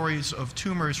categories of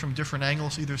tumors from different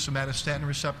angles, either somatostatin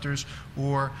receptors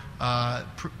or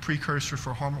precursor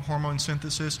for hormone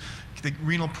synthesis. The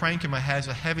renal parenchyma has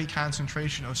a heavy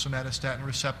concentration of somatostatin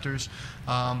receptors.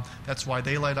 That's why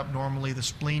they light up normally. The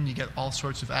spleen, you get all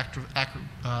sorts of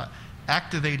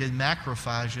activated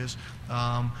macrophages,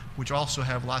 which also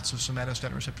have lots of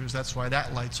somatostatin receptors. That's why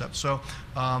that lights up. So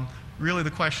really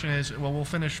the question is, well, we'll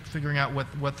finish figuring out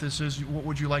what this is. What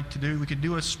would you like to do? We could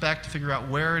do a spec to figure out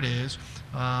where it is,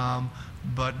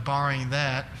 but barring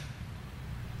that.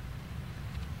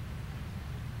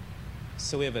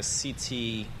 So we have a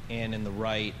CT in the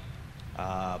right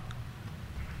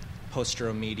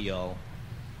posteromedial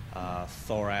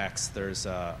thorax. There's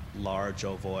a large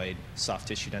ovoid soft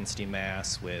tissue density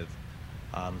mass with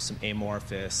some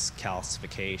amorphous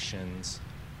calcifications.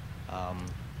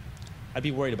 I'd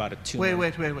be worried about a tumor.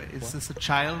 Wait. Is this a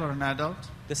child or an adult?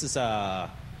 This is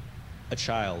a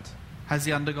child. Has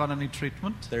he undergone any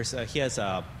treatment? He has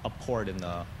a port in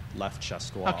the left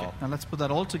chest wall. Okay, now let's put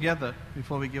that all together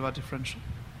before we give our differential.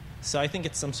 So I think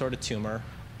it's some sort of tumor.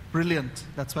 Brilliant.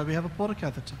 That's why we have a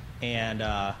portocatheter. And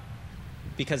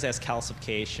because it has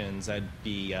calcifications, I'd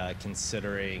be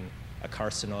considering a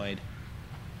carcinoid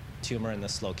tumor in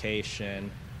this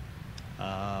location.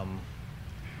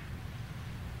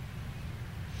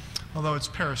 Although it's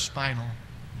paraspinal.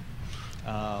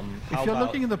 If you're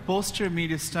looking in the posterior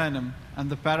mediastinum and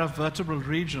the paravertebral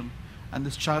region, and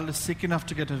this child is sick enough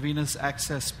to get a venous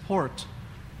access port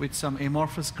with some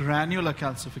amorphous granular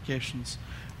calcifications,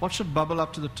 what should bubble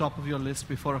up to the top of your list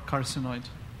before a carcinoid?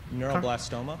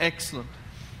 Neuroblastoma. Excellent.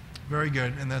 Very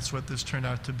good, and that's what this turned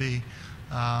out to be.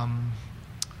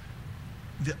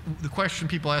 The question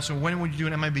people ask, well, when would you do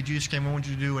an MIBG scan, when would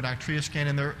you do an Arctria scan,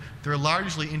 and they're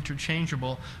largely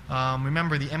interchangeable.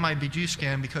 Remember, the MIBG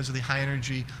scan, because of the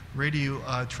high-energy radio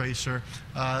tracer,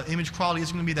 image quality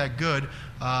isn't going to be that good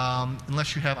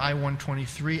unless you have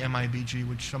I-123 MIBG,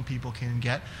 which some people can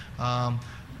get.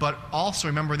 But also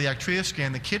remember the Arctria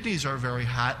scan, the kidneys are very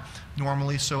hot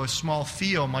normally, so a small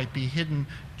pheo might be hidden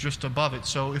just above it.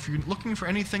 So if you're looking for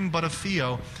anything but a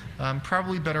pheo,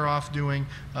 probably better off doing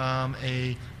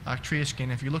a Arctria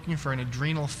scan. If you're looking for an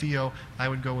adrenal pheo, I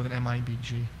would go with an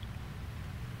MIBG.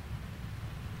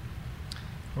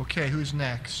 Okay, who's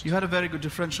next? You had a very good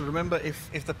differential. Remember,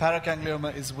 if the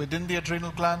paraganglioma is within the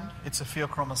adrenal gland, it's a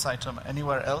pheochromocytoma.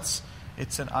 Anywhere else,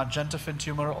 it's an argentophin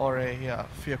tumor or a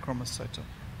pheochromocytoma.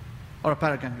 Or a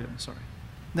paraganglioma, sorry.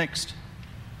 Next.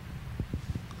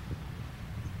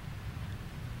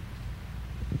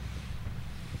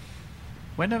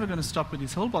 We're never going to stop with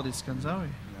these whole body scans, are we?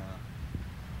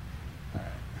 No.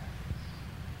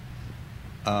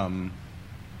 All right.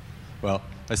 Well,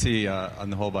 I see on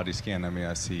the whole body scan,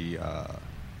 I see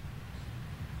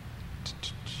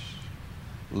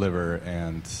liver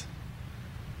and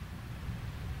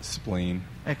spleen.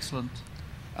 Excellent.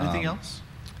 Anything else?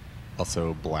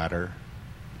 Also bladder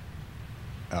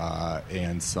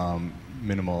and some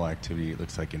minimal activity, it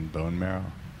looks like, in bone marrow.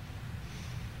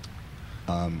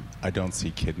 I don't see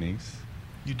kidneys.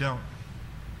 You don't.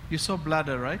 You saw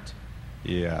bladder, right?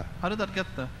 Yeah. How did that get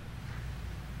there?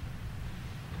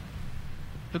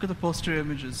 Look at the posterior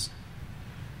images.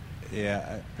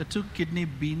 Yeah. The two kidney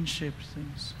bean-shaped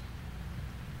things.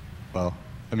 Well,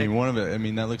 I mean, one of it. I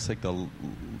mean, that looks like the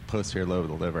posterior lobe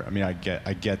of the liver. I mean, I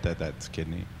get that that's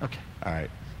kidney. Okay. All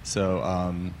right.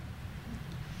 So.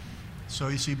 So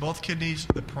you see both kidneys,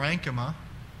 the parenchyma.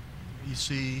 You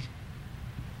see.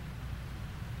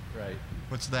 Right.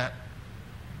 What's that?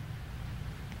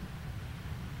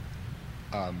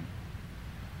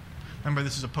 Remember,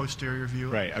 this is a posterior view.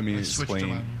 Right. I mean, I switched spleen.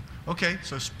 them on you. Okay.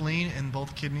 So spleen and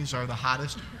both kidneys are the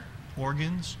hottest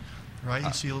organs. Right.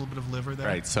 You see a little bit of liver there.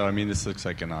 Right. So I mean, this looks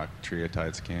like an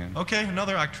octreotide scan. Okay.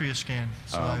 Another Arctria scan.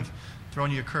 So I've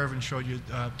thrown you a curve and showed you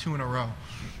 2 in a row.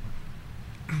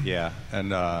 Yeah,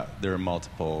 and there are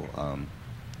multiple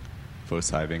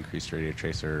foci of increased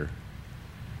radiotracer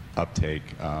uptake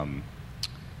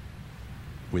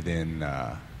within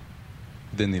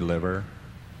the liver.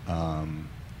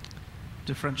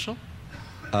 Differential?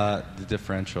 The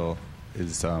differential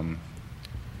is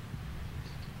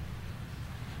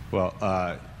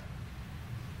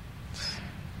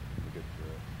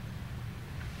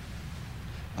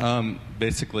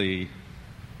basically.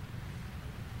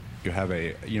 You have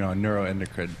a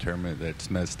neuroendocrine determinant that's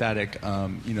metastatic.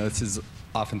 This is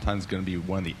oftentimes going to be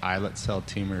one of the islet cell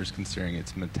tumors, considering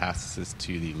its metastasis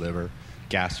to the liver,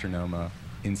 gastrinoma,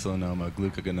 insulinoma,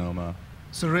 glucagonoma,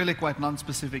 So really quite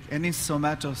non-specific. Any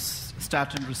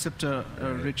somatostatin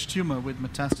receptor-rich tumor with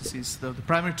metastases. The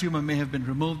primary tumor may have been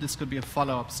removed. This could be a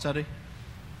follow-up study.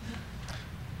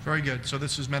 Very good. So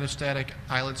this is metastatic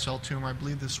islet cell tumor. I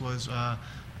believe this was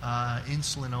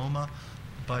insulinoma,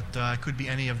 but it could be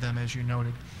any of them, as you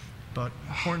noted. But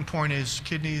important point is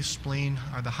kidneys, spleen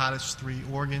are the hottest 3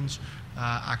 organs.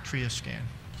 Octria scan.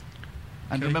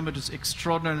 And Okay. remember, it's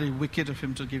extraordinarily wicked of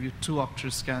him to give you 2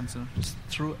 Octria scans and just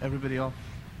threw everybody off.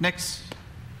 Next.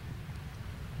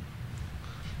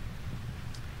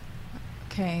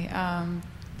 Okay,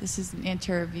 this is an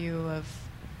anterior view of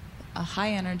a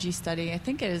high energy study. I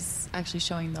think it is actually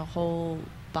showing the whole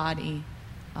body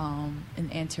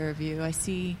in anterior view. I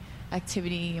see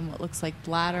activity in what looks like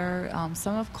bladder,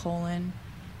 some of colon,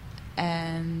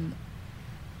 and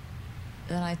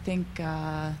then I think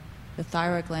the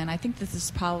thyroid gland. I think this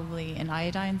is probably an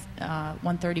iodine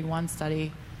 131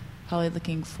 study, probably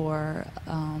looking for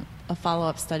a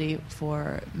follow-up study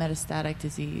for metastatic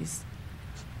disease.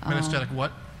 Metastatic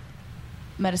what?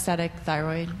 Metastatic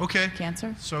thyroid Okay.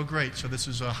 cancer. So great. So this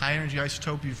is a high energy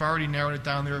isotope. You've already narrowed it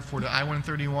down there for the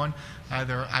I-131,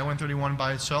 either I-131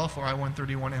 by itself or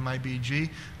I-131 MIBG.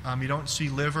 You don't see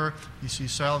liver. You see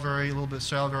salivary, a little bit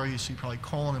salivary. You see probably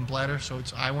colon and bladder. So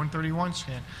it's I-131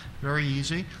 scan. Very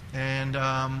easy. And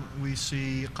we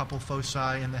see a couple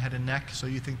foci in the head and neck. So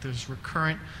you think there's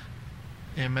recurrent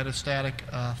and metastatic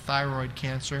thyroid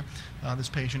cancer. This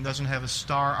patient doesn't have a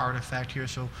star artifact here,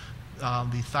 so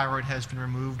the thyroid has been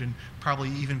removed and probably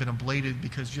even been ablated,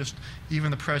 because just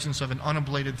even the presence of an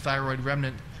unablated thyroid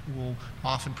remnant will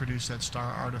often produce that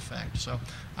star artifact. So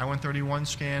I-131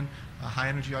 scan, a high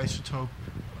energy isotope,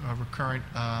 recurrent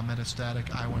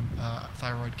metastatic I-1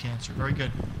 thyroid cancer. Very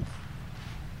good.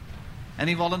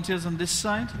 Any volunteers on this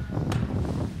side?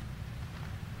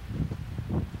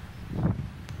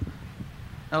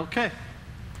 Okay.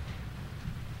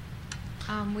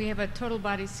 We have a total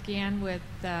body scan with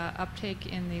uptake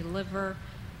in the liver,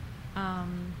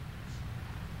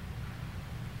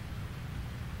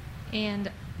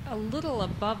 and a little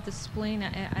above the spleen.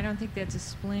 I don't think that's a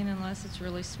spleen unless it's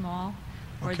really small,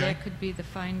 or Okay. that could be the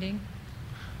finding.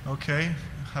 Okay.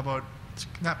 How about, it's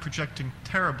not projecting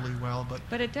terribly well, but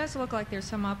But it does look like there's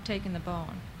some uptake in the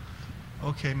bone.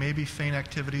 okay, maybe faint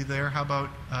activity there. How about,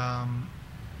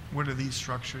 what are these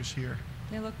structures here?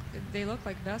 They look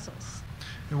like vessels.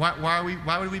 And why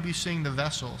would we be seeing the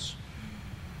vessels?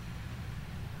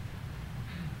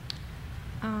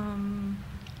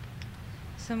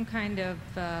 Some kind of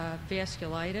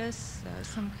vasculitis.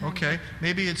 Some kind. Okay,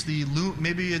 maybe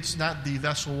it's not the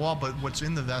vessel wall, but what's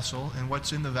in the vessel. And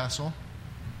what's in the vessel?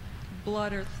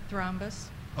 Blood or thrombus.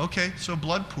 Okay, so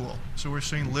blood pool. So we're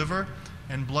seeing liver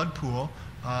and blood pool.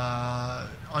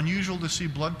 Unusual to see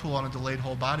blood pool on a delayed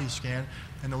whole body scan,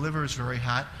 and the liver is very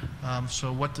hot.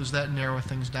 So what does that narrow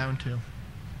things down to?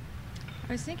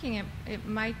 I was thinking it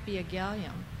might be a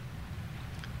gallium.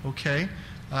 Okay.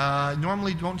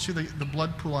 Normally don't see the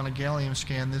blood pool on a gallium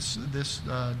scan this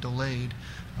delayed.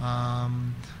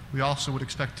 We also would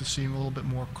expect to see a little bit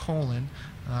more colon,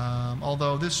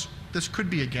 although this could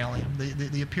be a gallium.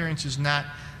 The appearance is not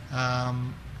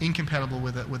incompatible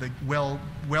with a well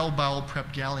bowel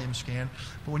prep gallium scan.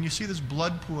 But when you see this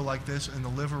blood pool like this and the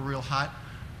liver real hot,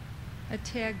 A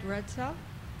tagged red cell?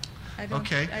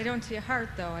 Okay. I don't see a heart,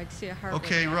 though. I'd see a heart.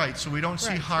 okay, with that. right. So we don't see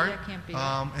Right, so heart, that can't be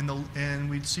right. and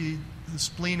we'd see the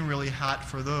spleen really hot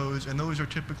for those, and those are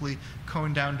typically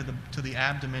coned down to the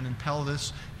abdomen and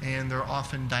pelvis, and they're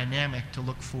often dynamic to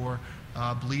look for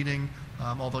bleeding.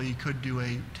 Although you could do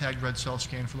a tagged red cell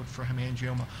scan for look for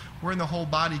hemangioma. We're in the whole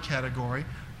body category.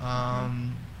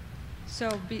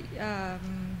 So,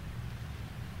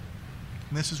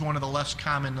 And this is one of the less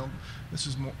common. This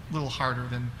is a little harder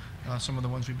than some of the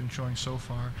ones we've been showing so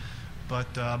far.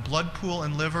 But blood pool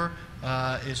and liver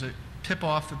is a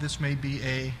tip-off that this may be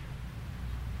a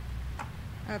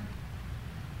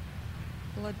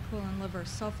blood pool and liver,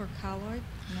 sulfur colloid?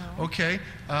 No. Okay.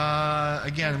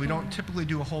 Again, we don't typically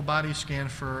do a whole body scan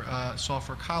for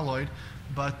sulfur colloid,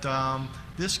 but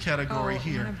this category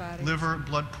here, antibodies. liver,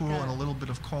 blood pool, Got it. and a little bit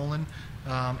of colon,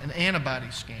 an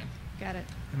antibody scan. Got it.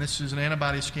 And this is an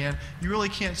antibody scan. You really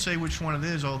can't say which one it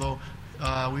is, although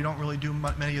we don't really do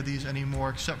many of these anymore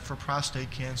except for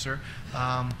prostate cancer.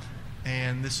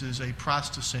 and this is a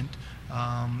prostate.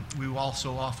 We will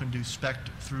also often do SPECT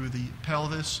through the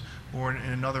pelvis or in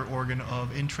another organ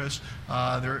of interest.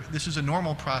 This is a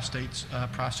normal prostate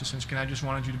scan. I just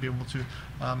wanted you to be able to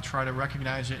try to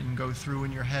recognize it and go through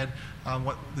in your head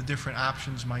what the different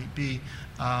options might be.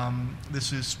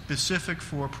 This is specific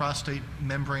for prostate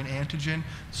membrane antigen,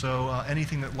 so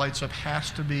anything that lights up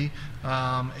has to be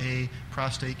a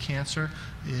prostate cancer.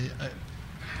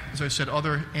 As I said,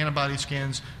 other antibody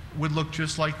scans would look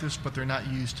just like this, but they're not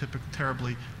used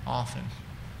terribly often.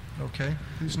 Okay,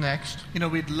 who's next? You know,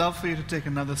 we'd love for you to take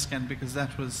another scan because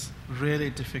that was really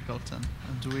difficult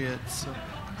and weird.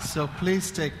 So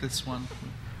please take this one.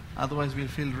 Otherwise, we'll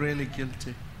feel really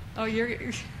guilty. Oh,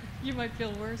 you might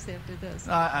feel worse after this.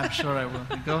 I'm sure I will.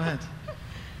 Go ahead.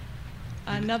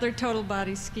 Another total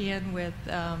body scan with,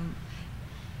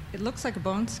 it looks like a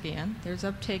bone scan. There's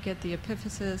uptake at the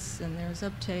epiphysis, and there's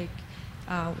uptake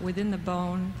within the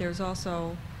bone. There's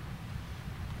also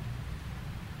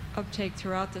uptake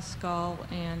throughout the skull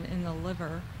and in the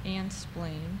liver and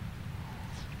spleen.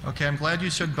 Okay, I'm glad you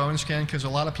said bone scan because a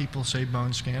lot of people say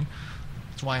bone scan.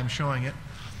 That's why I'm showing it.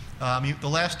 The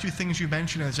last two things you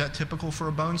mentioned, is that typical for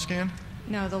a bone scan?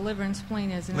 No, the liver and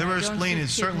spleen is. Liver and spleen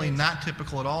is certainly not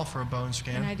typical at all for a bone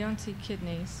scan. And I don't see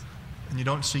kidneys. And you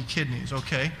don't see kidneys,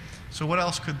 okay. So what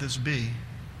else could this be?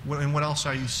 And what else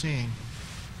are you seeing?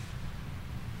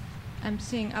 I'm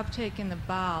seeing uptake in the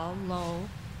bowel, low.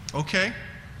 Okay.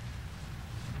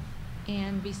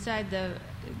 And beside the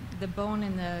bone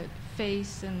in the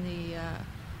face and the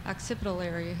occipital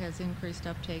area has increased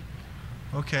uptake.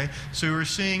 Okay, so we're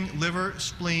seeing liver,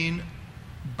 spleen,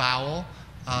 bowel,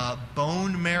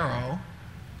 bone marrow,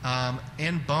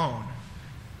 and bone.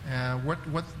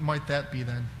 What might that be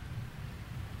then?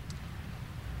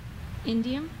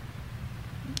 Indium?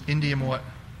 Indium what?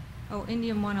 Oh,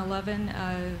 indium 111,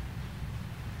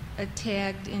 a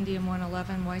tagged indium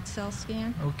 111 white cell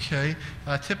scan. Okay.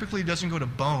 Typically it doesn't go to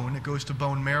bone, it goes to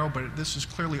bone marrow, but this is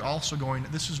clearly also going,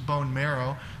 this is bone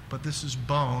marrow, but this is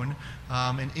bone.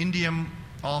 And indium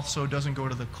also doesn't go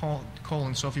to the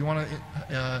colon. So if you want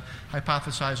to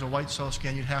hypothesize a white cell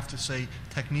scan, you'd have to say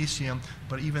technetium,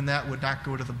 but even that would not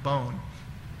go to the bone.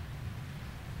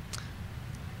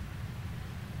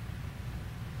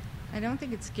 I don't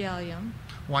think it's gallium.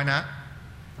 Why not?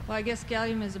 Well, I guess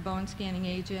gallium is a bone scanning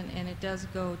agent, and it does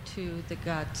go to the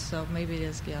gut, so maybe it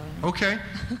is gallium. Okay.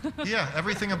 Yeah,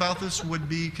 everything about this would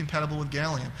be compatible with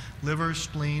gallium. Liver,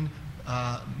 spleen,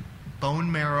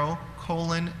 bone marrow,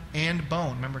 colon, and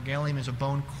bone. Remember, gallium is a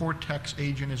bone cortex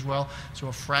agent as well, so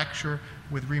a fracture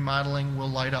with remodeling will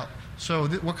light up. So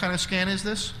what kind of scan is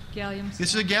this? Gallium scan.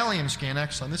 This is a gallium scan,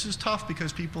 excellent. This is tough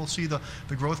because people see the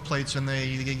growth plates and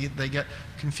they get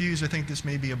confused. I think this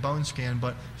may be a bone scan,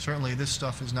 but certainly this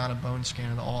stuff is not a bone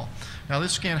scan at all. Now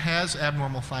this scan has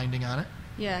abnormal finding on it.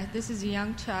 Yeah, this is a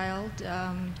young child,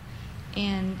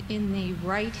 and in the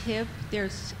right hip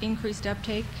there's increased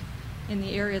uptake in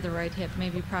the area of the right hip,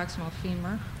 maybe proximal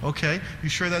femur. Okay, you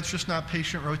sure that's just not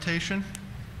patient rotation?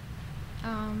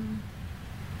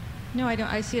 No, I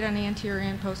don't. I see it on the anterior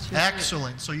and posterior.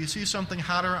 Excellent. So you see something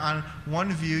hotter on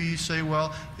one view, you say,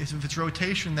 well, if it's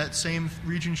rotation, that same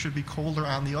region should be colder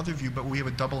on the other view, but we have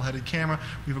a double-headed camera.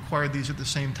 We've acquired these at the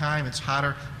same time. It's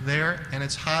hotter there, and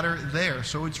it's hotter there.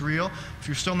 So it's real. If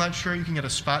you're still not sure, you can get a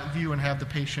spot view and have the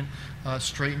patient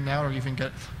straighten out, or even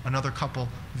get another couple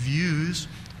views.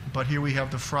 But here we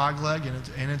have the frog leg,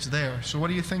 and it's there. So what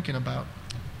are you thinking about?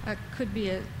 Could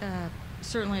be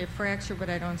certainly a fracture,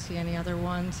 but I don't see any other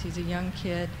ones. He's a young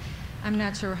kid. I'm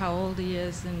not sure how old he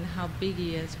is and how big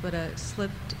he is, but a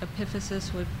slipped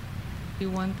epiphysis would be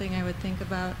one thing I would think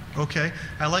about. Okay.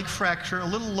 I like fracture. A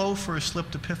little low for a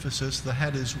slipped epiphysis. The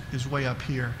head is way up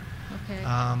here. Okay.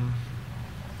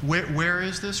 Where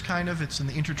is this kind of? It's in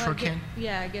the intertrochanteric?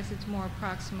 Yeah, I guess it's more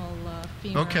proximal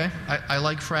femur. Okay. I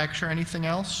like fracture. Anything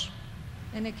else?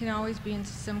 And it can always be in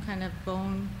some kind of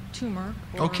bone tumor.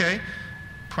 Okay.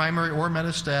 Primary or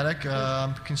metastatic,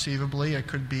 conceivably. It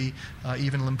could be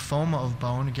even lymphoma of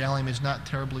bone. Gallium is not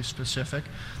terribly specific.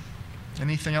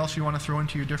 Anything else you want to throw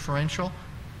into your differential?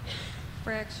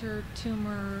 Fracture,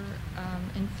 tumor,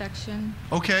 infection.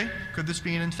 Okay. Could this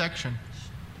be an infection?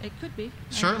 It could be.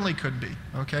 Certainly could be.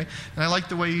 Okay. And I like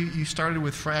the way you started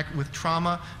with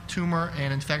trauma, tumor,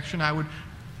 and infection. I would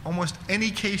almost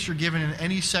any case you're given in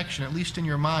any section, at least in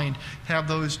your mind, have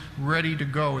those ready to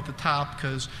go at the top,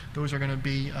 because those are going to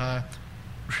be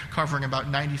covering about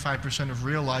 95% of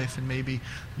real life and maybe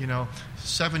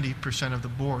 70% of the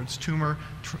boards: tumor,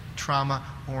 trauma,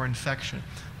 or infection.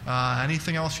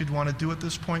 Anything else you'd want to do at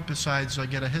this point besides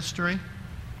get a history?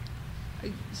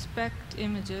 SPECT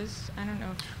images. I don't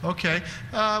know. Okay.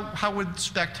 How would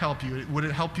SPECT help you? Would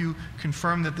it help you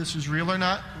confirm that this is real or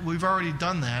not? We've already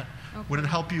done that. Okay. Would it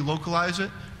help you localize it?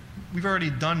 We've already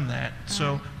done that.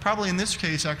 So right. probably in this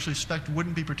case, actually, SPECT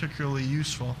wouldn't be particularly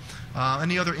useful.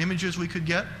 Any other images we could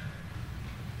get?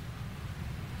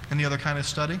 Any other kind of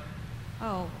study?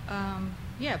 Oh,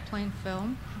 yeah, plain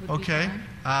film would be Okay.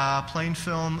 fine. Plain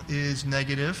film is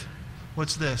negative.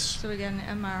 What's this? So we get an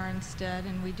MR instead,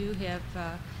 and we do have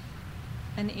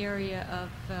an area of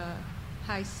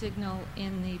high signal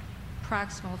in the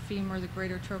proximal femur, the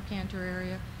greater trochanter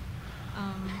area.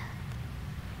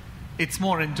 It's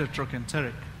more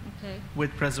intertrochanteric Okay.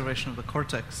 with preservation of the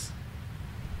cortex.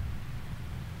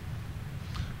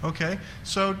 Okay.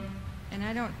 So And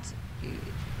I don't.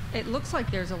 It looks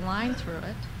like there's a line through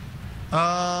it.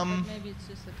 But maybe it's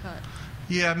just a cut.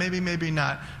 yeah, maybe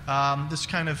not. This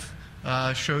kind of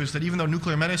shows that even though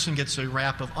nuclear medicine gets a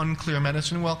rap of unclear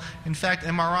medicine, well, in fact,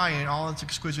 MRI in all its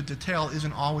exquisite detail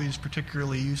isn't always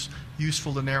particularly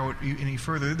useful to narrow it any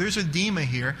further. There's edema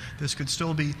here. This could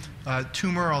still be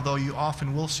tumor, although you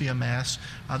often will see a mass.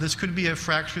 This could be a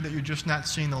fracture that you're just not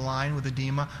seeing the line with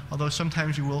edema, although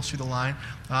sometimes you will see the line.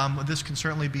 This can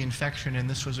certainly be infection, and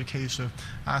this was a case of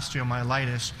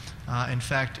osteomyelitis. In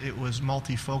fact, it was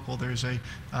multifocal. There's a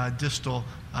distal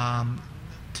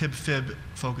tib-fib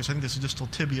focus. I think this is distal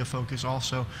tibia focus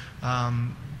also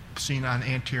seen on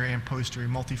anterior and posterior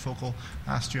multifocal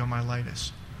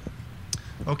osteomyelitis.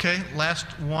 Okay, last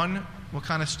one. What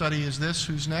kind of study is this?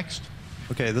 Who's next?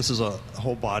 Okay, this is a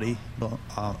whole body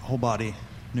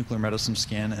nuclear medicine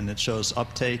scan, and it shows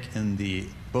uptake in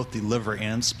both the liver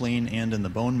and spleen and in the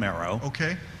bone marrow.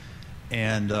 Okay.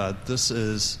 And this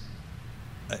is,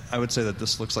 I would say that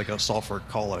this looks like a sulfur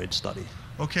colloid study.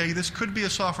 Okay, this could be a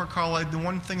sulfur colloid. The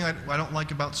one thing that I don't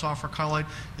like about sulfur colloid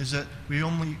is that we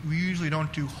usually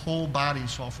don't do whole body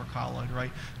sulfur colloid,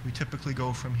 right? We typically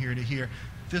go from here to here.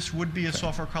 This would be a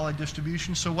sulfur colloid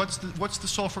distribution. So what's the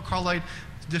sulfur colloid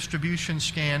distribution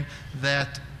scan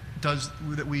that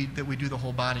we do the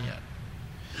whole body at?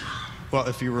 Well,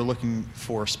 if you were looking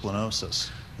for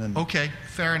splenosis, then okay,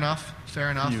 fair enough.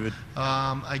 You would,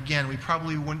 again, we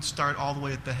probably wouldn't start all the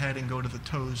way at the head and go to the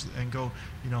toes and go,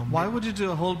 Why would you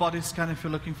do a whole body scan if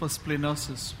you're looking for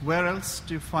splenosis? Where else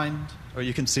do you find? or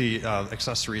you can see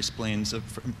accessory spleens,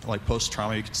 like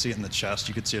post-trauma. You can see it in the chest.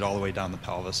 You could see it all the way down the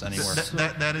pelvis, anywhere.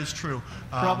 That is true.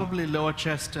 Probably lower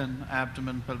chest and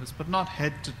abdomen, pelvis, but not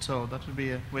head to toe. That would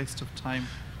be a waste of time.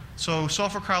 So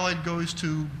sulfur colloid goes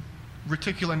to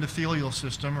reticuloendothelial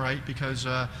system, right? Because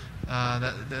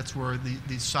that's where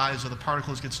the size of the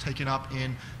particles gets taken up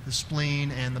in the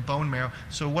spleen and the bone marrow.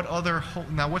 So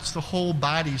what's the whole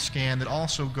body scan that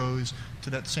also goes to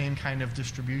that same kind of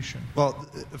distribution? Well,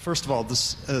 first of all,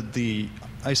 the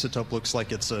isotope looks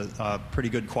like it's a pretty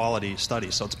good quality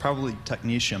study, so it's probably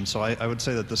technetium. So I would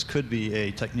say that this could be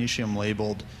a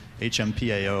technetium-labeled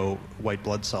HMPAO white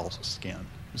blood cell scan.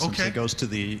 Since Okay. it goes to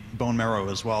the bone marrow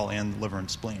as well and liver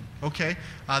and spleen. Okay,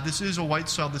 this is a white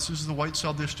cell. This is the white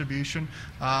cell distribution,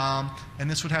 and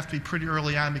this would have to be pretty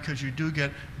early on because you do get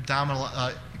abdominal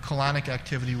colonic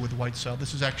activity with white cell.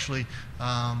 This is actually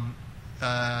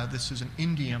this is an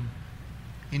indium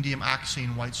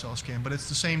oxine white cell scan, but it's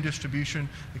the same distribution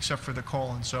except for the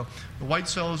colon. So the white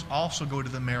cells also go to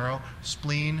the marrow,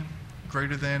 spleen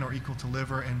greater than or equal to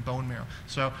liver, and bone marrow.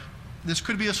 So this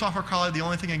could be a sulfur colloid. The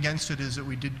only thing against it is that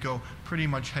we did go pretty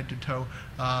much head to toe,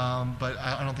 but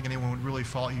I don't think anyone would really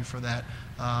fault you for that.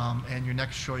 And your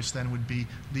next choice then would be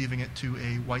leaving it to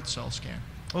a white cell scan.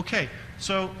 Okay,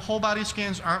 so whole body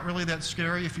scans aren't really that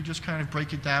scary if you just kind of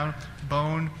break it down.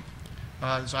 Bone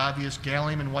is obvious.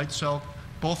 Gallium and white cell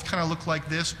both kind of look like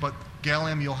this, but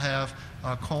gallium you'll have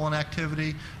colon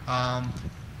activity.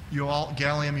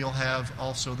 Gallium you'll have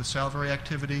also the salivary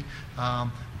activity.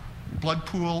 Blood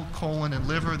pool, colon, and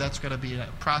liver, that's got to be a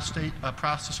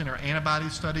prostacin or antibody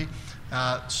study.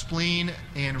 Spleen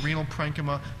and renal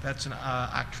parenchyma, that's an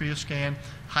Octria scan.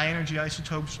 High energy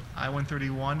isotopes,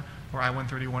 I-131 or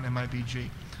I-131 MIBG.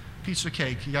 Piece of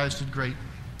cake. You guys did great.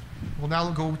 We'll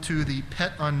now go to the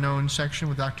PET unknown section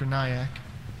with Dr. Nayak.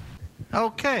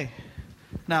 Okay.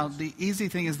 Now, the easy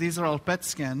thing is these are all PET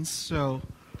scans, so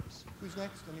Who's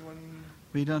next? Anyone?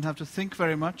 we don't have to think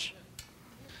very much.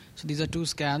 So these are two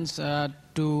scans.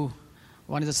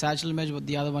 One is a sagittal image, but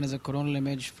the other one is a coronal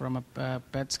image from a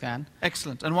PET scan.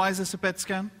 Excellent. And why is this a PET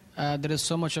scan? There is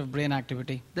so much of brain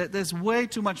activity. There's way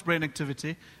too much brain activity.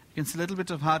 You can see a little bit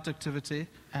of heart activity.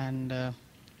 And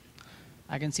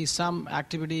I can see some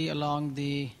activity in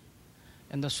the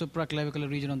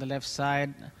supraclavicular region on the left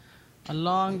side,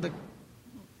 along the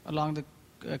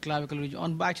clavicle region,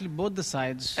 on actually both the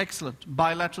sides. Excellent.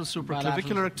 Bilateral supraclavicular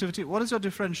Bilateral. activity. What is your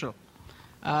differential?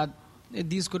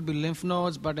 These could be lymph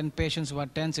nodes, but in patients who are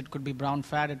tense, it could be brown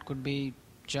fat, it could be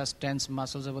just tense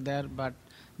muscles over there. But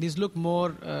these look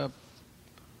more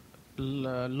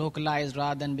localized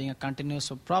rather than being a continuous,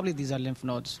 so probably these are lymph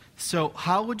nodes. So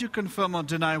how would you confirm or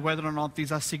deny whether or not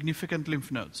these are significant lymph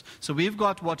nodes? So we've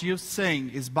got what you're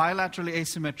saying is bilaterally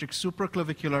asymmetric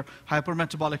supraclavicular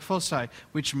hypermetabolic foci,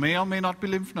 which may or may not be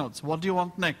lymph nodes. What do you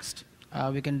want next?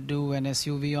 We can do an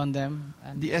SUV on them.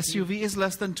 And The SUV is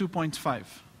less than 2.5.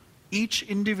 Each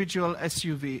individual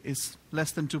SUV is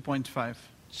less than 2.5.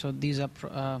 So these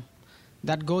are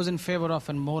that goes in favor of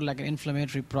a more like an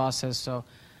inflammatory process. So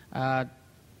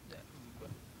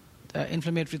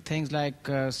inflammatory things like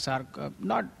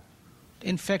not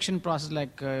infection process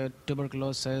like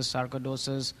tuberculosis,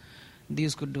 sarcoidosis,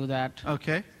 these could do that.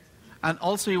 Okay. And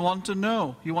also you want to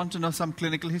know some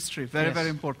clinical history. Very, Yes. very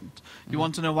important. You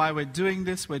want to know why we're doing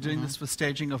this. We're doing this for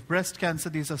staging of breast cancer.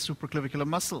 These are supraclavicular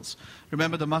muscles.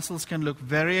 Remember, the muscles can look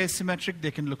very asymmetric. They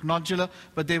can look nodular,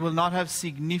 but they will not have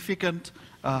significant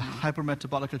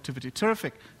hypermetabolic activity.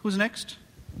 Terrific. Who's next?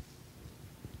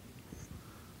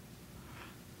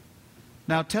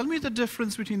 Now, tell me the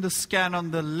difference between the scan on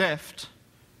the left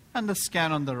and the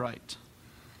scan on the right.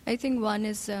 I think one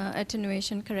is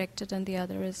attenuation corrected and the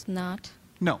other is not.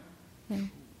 No. No.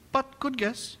 But good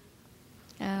guess.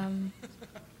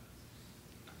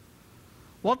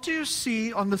 What do you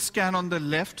see on the scan on the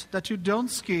left that you don't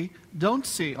see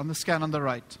on the scan on the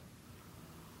right?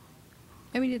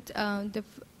 I mean, on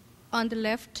the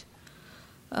left,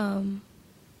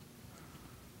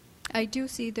 I do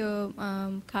see the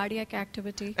cardiac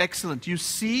activity. Excellent. You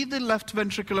see the left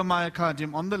ventricular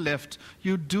myocardium on the left.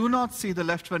 You do not see the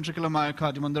left ventricular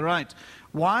myocardium on the right.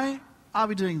 Why are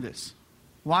we doing this?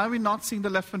 Why are we not seeing the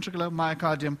left ventricular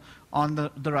myocardium on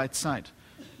the right side?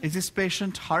 Is this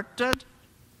patient heart dead?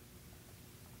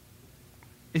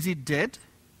 Is he dead?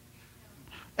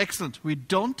 Excellent. We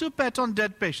don't do PET on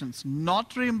dead patients,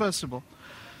 not reimbursable.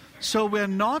 So we're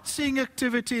not seeing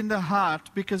activity in the heart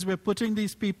because we're putting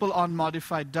these people on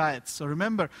modified diets. So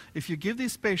remember, if you give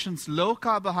these patients low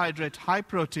carbohydrate, high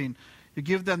protein, you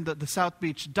give them the South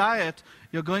Beach diet,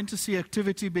 you're going to see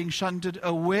activity being shunted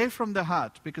away from the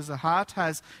heart because the heart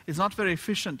is not very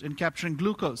efficient in capturing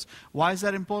glucose. Why is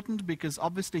that important? Because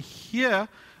obviously here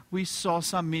we saw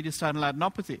some mediastinal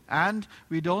adenopathy, and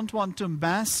we don't want to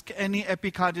mask any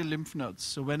epicardial lymph nodes.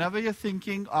 So whenever you're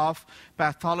thinking of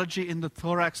pathology in the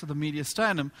thorax or the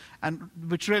mediastinum, and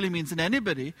which really means in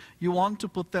anybody, you want to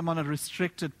put them on a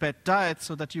restricted PET diet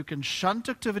so that you can shunt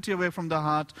activity away from the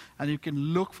heart and you can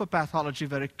look for pathology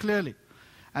very clearly.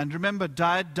 And remember,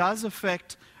 diet does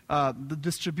affect the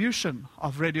distribution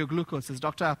of radioglucose, as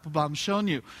Dr. Applebaum shown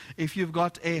you. If you've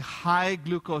got a high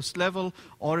glucose level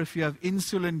or if you have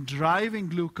insulin driving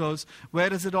glucose, where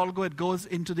does it all go? It goes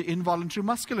into the involuntary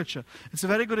musculature. It's a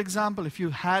very good example. If you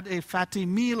had a fatty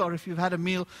meal or if you've had a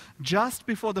meal just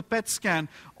before the PET scan,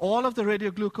 all of the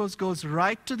radioglucose goes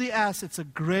right to the ass. It's a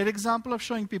great example of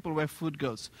showing people where food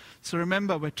goes. So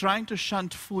remember, we're trying to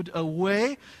shunt food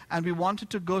away and we want it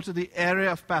to go to the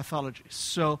area of pathology.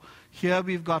 So here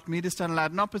we've got mediastinal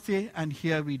adenopathy, and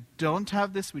here we don't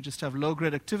have this. We just have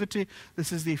low-grade activity.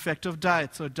 This is the effect of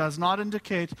diet. So it does not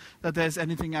indicate that there's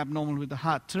anything abnormal with the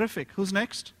heart. Terrific. Who's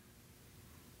next?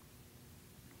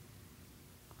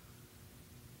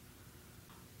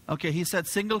 Okay, he said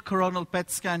single coronal PET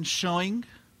scan showing.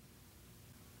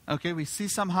 Okay, we see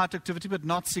some heart activity, but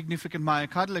not significant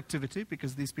myocardial activity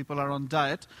because these people are on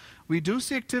diet. We do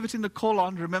see activity in the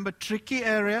colon. Remember, tricky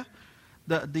area.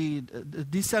 The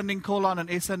descending colon and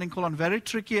ascending colon, very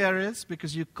tricky areas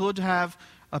because you could have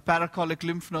a paracolic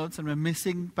lymph nodes and we're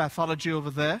missing pathology over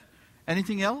there.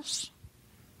 Anything else?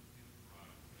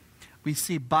 We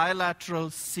see bilateral,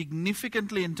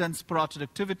 significantly intense parotid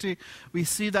activity. We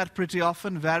see that pretty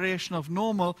often, variation of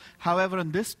normal. However,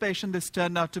 in this patient, this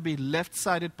turned out to be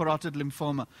left-sided parotid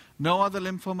lymphoma. No other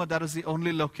lymphoma, that is the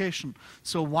only location.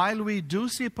 So while we do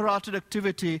see parotid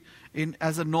activity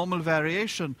as a normal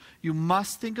variation, you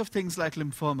must think of things like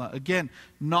lymphoma. Again,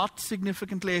 not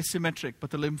significantly asymmetric,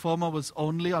 but the lymphoma was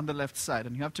only on the left side.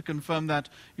 And you have to confirm that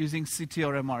using CT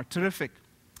or MR. Terrific.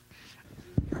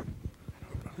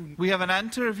 We have an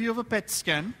anterior view of a PET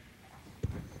scan.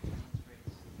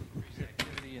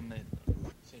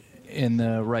 In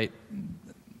the right.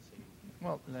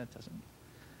 Well, that doesn't.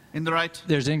 In the right.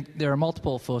 There are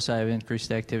multiple foci of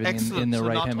increased activity in the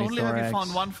right not hemithorax. Not only have you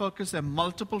found one focus, there are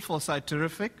multiple foci.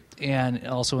 Terrific. And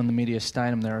also in the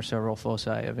mediastinum, there are several foci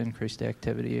of increased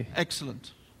activity.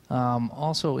 Excellent.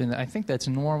 Also, I think that's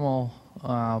normal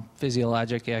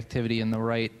physiologic activity in the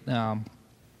right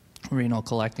renal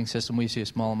collecting system. We see a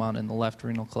small amount in the left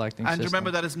renal collecting system. And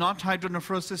remember, that is not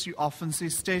hydronephrosis. You often see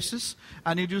stasis,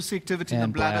 and you do see activity in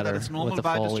And the bladder. bladder That is normal with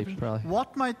a foliage, biodistribution. probably.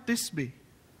 What might this be?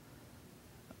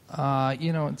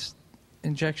 It's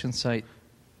injection site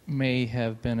may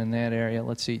have been in that area.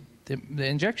 Let's see. The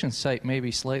injection site may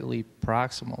be slightly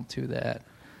proximal to that.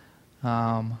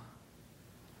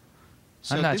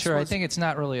 So I'm not this sure. I was- think it's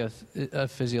not really a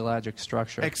physiologic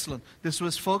structure. Excellent. This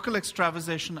was focal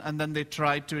extravasation, and then they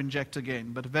tried to inject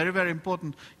again. But very, very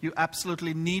important, you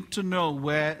absolutely need to know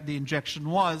where the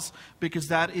injection was, because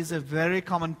that is a very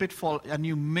common pitfall, and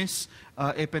you miss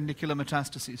appendicular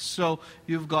metastases. So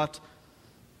you've got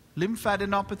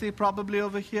lymphadenopathy probably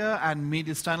over here, and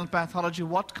mediastinal pathology.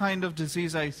 What kind of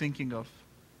disease are you thinking of?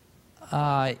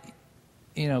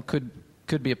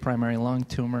 Could be a primary lung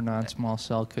tumor, non-small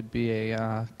cell. Could be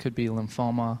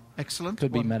lymphoma. Excellent.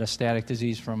 Could be Wonderful. metastatic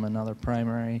disease from another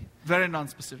primary. Very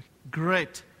non-specific.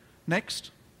 Great.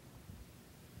 Next.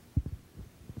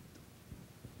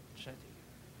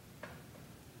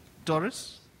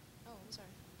 Doris?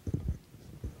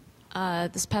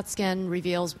 This PET scan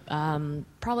reveals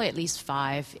probably at least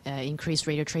 5 increased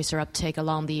radiotracer uptake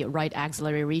along the right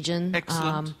axillary region.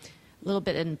 Excellent. A little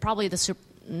bit in probably the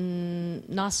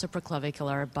not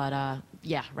supraclavicular, but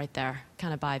yeah, right there,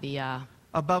 kind of by the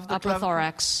Above the upper clavicle?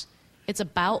 thorax. It's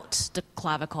about the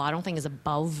clavicle. I don't think it's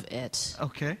above it.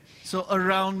 Okay. So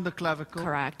around the clavicle.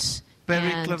 Correct.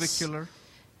 And- Periclavicular.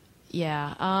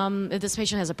 Yeah. If this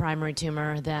patient has a primary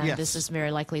tumor, then Yes. this is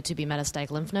very likely to be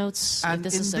metastatic lymph nodes. And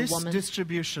if this in is this a woman,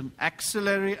 distribution,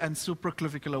 axillary and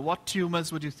supraclavicular, what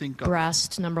tumors would you think of?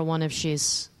 breast, number one, if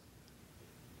she's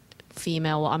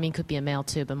female. Well, I mean, could be a male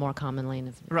too, but more commonly.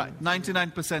 Right.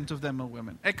 99% of them are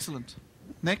women. Excellent.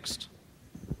 Next.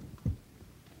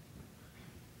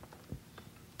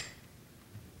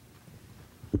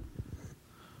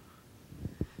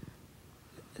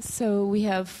 So we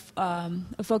have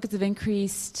a focus of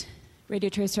increased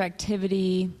radiotracer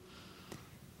activity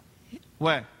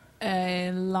Where?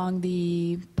 along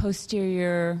the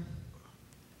posterior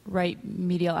right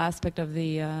medial aspect of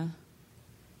the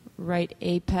right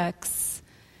apex.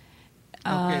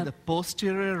 Okay, the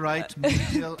posterior right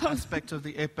medial aspect of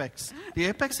the apex. The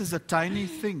apex is a tiny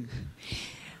thing.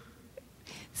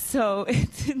 So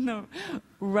it's in the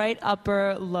right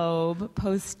upper lobe,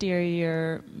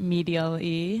 posterior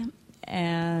medially,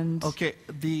 and Okay,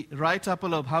 the right upper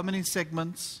lobe, how many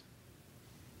segments?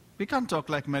 We can't talk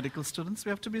like medical students. We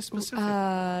have to be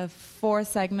specific. 4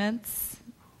 segments.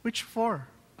 Which 4?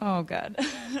 Oh, God.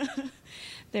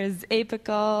 There's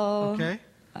apical. Okay.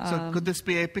 So could this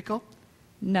be apical?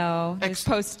 No, there's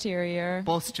Excellent. posterior.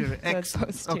 Posterior. So it's Excellent.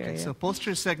 posterior. Okay, so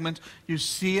posterior segment, you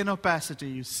see an opacity,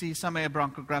 you see some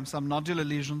bronchogram, some nodular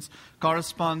lesions,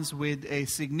 corresponds with a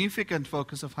significant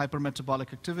focus of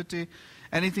hypermetabolic activity.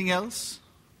 Anything else?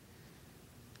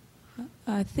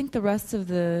 I think the rest of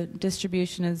the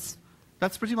distribution is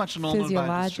That's pretty much a normal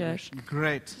physiologic. biodistribution.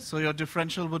 Great. So your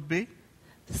differential would be?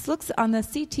 This looks on the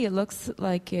CT. It looks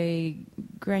like a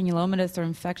granulomatous or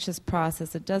infectious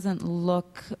process. It doesn't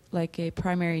look like a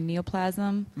primary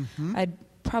neoplasm. Mhm. I'd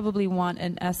probably want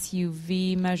an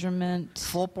SUV measurement.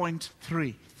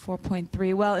 4.3.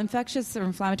 4.3. Well, infectious or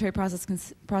inflammatory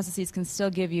processes can still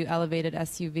give you elevated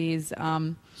SUVs.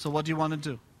 So what do you want to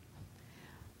do?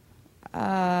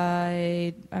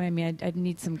 I'd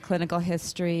need some clinical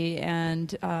history,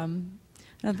 and I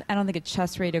don't think a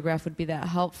chest radiograph would be that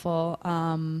helpful.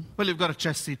 Well, you've got a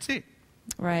chest CT.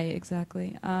 Right,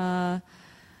 exactly.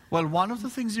 Well, one of the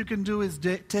things you can do is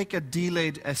take a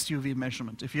delayed SUV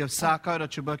measurement. If you have sarcoid or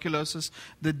tuberculosis,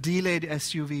 the delayed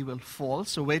SUV will fall.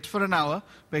 So wait for an hour.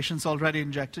 Patient's already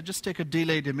injected. Just take a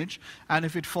delayed image. And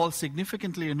if it falls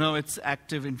significantly, you know it's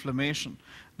active inflammation.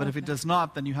 But if it does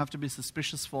not, then you have to be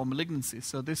suspicious for malignancy.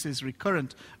 So this is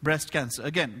recurrent breast cancer.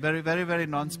 Again, very, very, very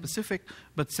non-specific,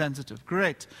 but sensitive.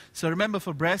 Great. So remember,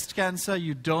 for breast cancer,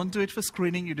 you don't do it for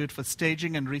screening. You do it for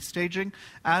staging and restaging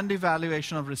and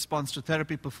evaluation of response to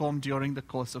therapy performed during the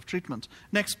course of treatment.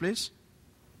 Next, please.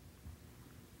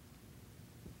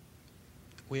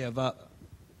 We have a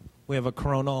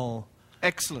coronal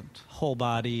Excellent. whole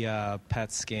body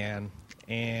PET scan,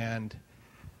 and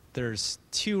there's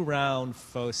 2 round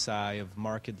foci of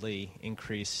markedly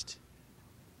increased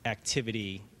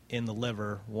activity in the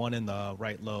liver, one in the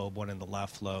right lobe, one in the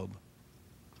left lobe.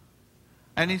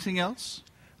 Anything else?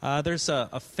 There's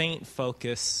a faint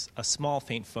focus, a small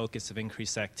faint focus of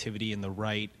increased activity in the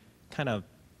right, kind of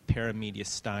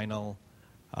paramediastinal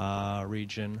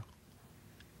region.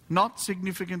 Not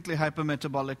significantly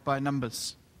hypermetabolic by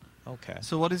numbers. Okay.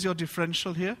 So what is your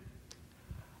differential here?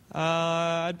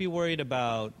 I'd be worried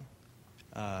about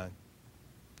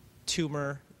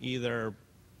tumor, either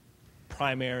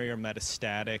primary or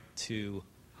metastatic to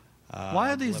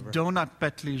Why are these liver. donut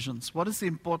PET lesions? What is the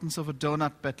importance of a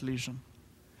donut PET lesion?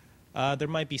 There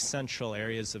might be central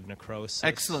areas of necrosis.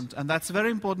 Excellent. And that's very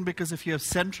important because if you have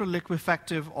central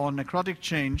liquefactive or necrotic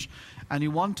change and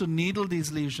you want to needle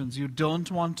these lesions, you don't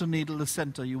want to needle the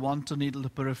center, you want to needle the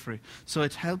periphery. So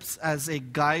it helps as a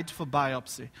guide for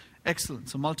biopsy. Excellent.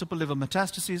 So multiple liver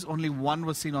metastases, only one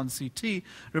was seen on CT.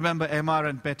 Remember, MR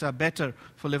and PET are better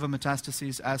for liver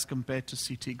metastases as compared to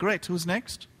CT. Great. Who's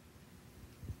next?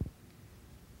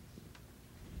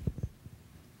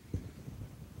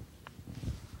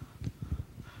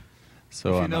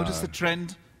 So if you notice the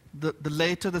trend, the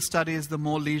later the study is, the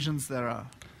more lesions there are.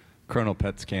 Coronal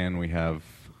PET scan, we have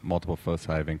multiple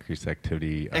foci of increased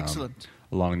activity Excellent.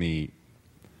 along the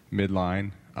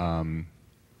midline,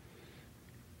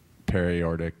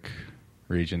 para-aortic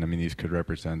region. I mean, these could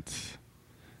represent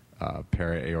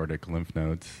para-aortic lymph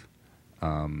nodes.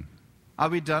 Are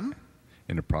we done?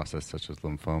 In a process such as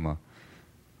lymphoma.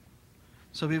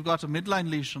 So we've got a midline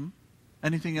lesion.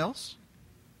 Anything else?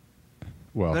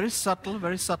 Well, very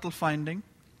subtle finding.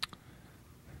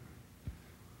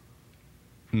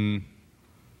 All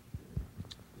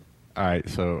right,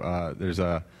 so there's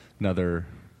another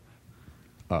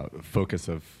focus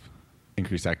of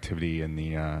increased activity in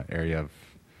the area of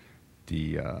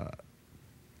the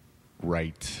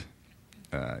right,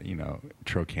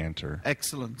 trochanter.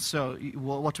 Excellent. So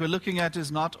what we're looking at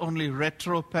is not only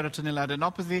retroperitoneal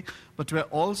adenopathy, but we're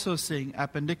also seeing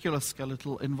appendicular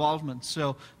skeletal involvement.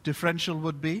 So differential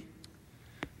would be?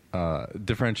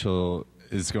 Differential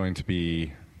is going to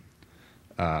be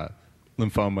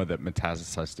lymphoma that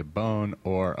metastasized to bone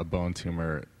or a bone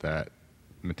tumor that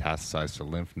metastasized to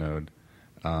lymph node.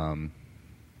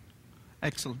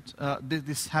 Excellent.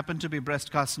 This happened to be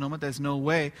breast carcinoma. There's no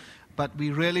way. But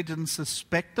we really didn't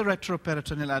suspect the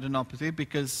retroperitoneal adenopathy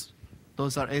because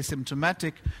those are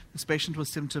asymptomatic. This patient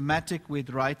was symptomatic with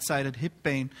right-sided hip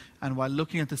pain, and while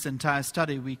looking at this entire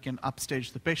study, we can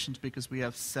upstage the patient because we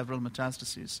have several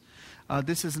metastases.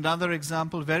 This is another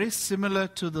example, very similar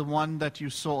to the one that you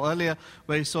saw earlier,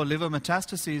 where you saw liver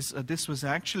metastases. This was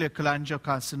actually a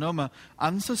cholangiocarcinoma,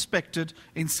 unsuspected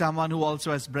in someone who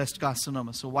also has breast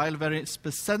carcinoma. So while very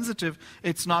sensitive,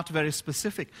 it's not very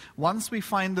specific. Once we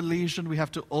find the lesion, we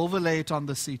have to overlay it on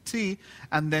the CT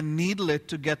and then needle it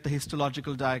to get the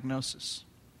histological diagnosis.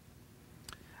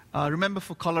 Remember,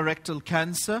 for colorectal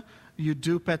cancer, you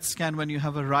do PET scan when you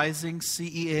have a rising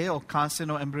CEA or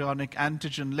carcinoembryonic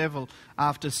antigen level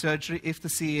after surgery. If the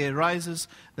CEA rises,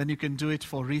 then you can do it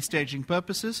for restaging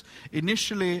purposes.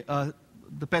 Initially,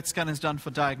 the PET scan is done for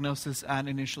diagnosis and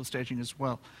initial staging as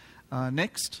well.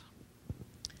 Next.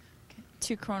 Okay.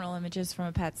 2 coronal images from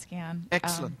a PET scan.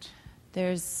 Excellent.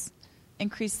 There's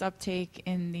increased uptake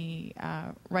in the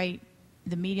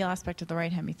the medial aspect of the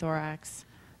right hemithorax.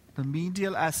 The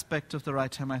medial aspect of the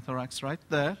right hemithorax, right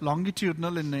there,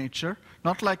 longitudinal in nature,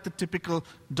 not like the typical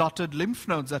dotted lymph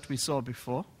nodes that we saw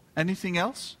before. Anything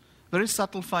else? Very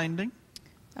subtle finding.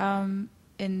 In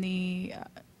the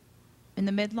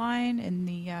midline, in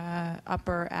the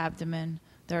upper abdomen,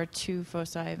 there are 2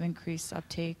 foci of increased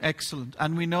uptake. Excellent.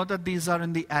 And we know that these are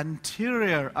in the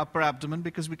anterior upper abdomen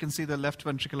because we can see the left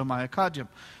ventricular myocardium.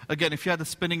 Again, if you had the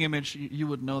spinning image, you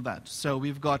would know that. So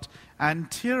we've got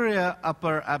anterior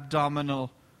upper abdominal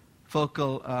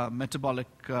focal metabolic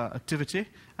activity,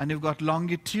 and you've got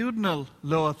longitudinal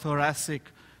lower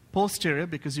thoracic posterior,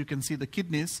 because you can see the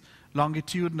kidneys,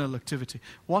 longitudinal activity.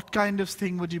 What kind of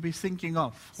thing would you be thinking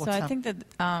of? So I think that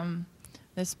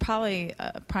there's probably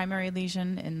a primary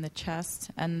lesion in the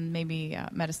chest and maybe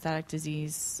metastatic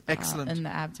disease in the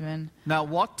abdomen. Now,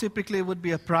 what typically would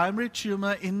be a primary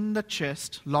tumor in the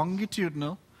chest,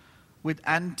 longitudinal, with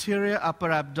anterior upper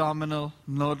abdominal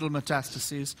nodal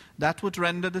metastases, that would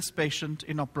render this patient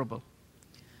inoperable?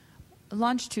 A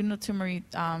longitudinal tumor, you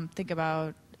think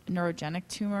about neurogenic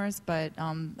tumors, but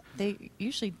they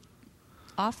usually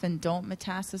often don't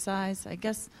metastasize. I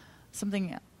guess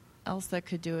something else that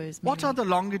could do is what are the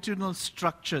longitudinal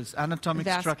structures, anatomic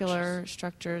vascular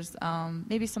structures?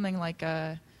 Maybe something like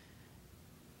a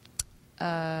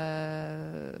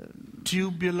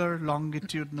tubular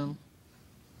longitudinal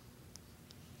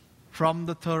from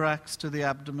the thorax to the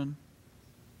abdomen.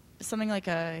 Something like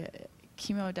a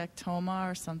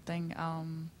chemodectoma or something,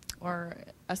 or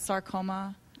a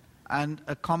sarcoma. And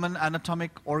a common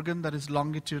anatomic organ that is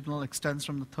longitudinal extends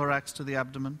from the thorax to the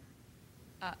abdomen.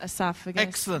 Esophagus.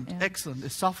 Excellent, yeah. excellent.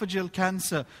 Esophageal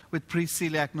cancer with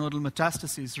pre-celiac nodal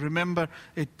metastases. Remember,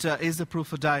 it is approved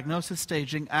for diagnosis,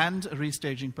 staging, and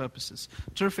restaging purposes.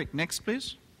 Terrific. Next,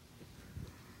 please.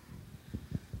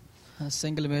 A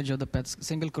single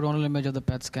coronal image of the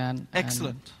PET scan.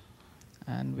 Excellent.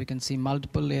 And we can see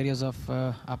multiple areas of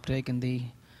uptake in the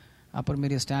upper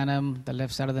mediastinum, the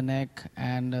left side of the neck,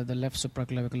 and the left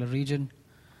supraclavicular region.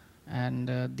 And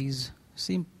these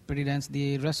seem pretty dense.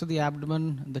 The rest of the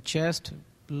abdomen, the chest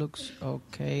looks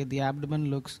okay. The abdomen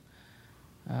looks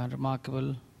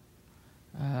remarkable.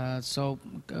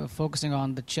 Focusing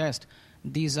on the chest,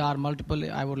 these are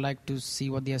multiple. I would like to see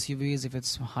what the SUV is if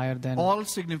it's higher than. All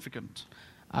significant.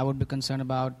 I would be concerned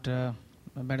about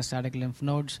metastatic lymph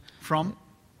nodes. From?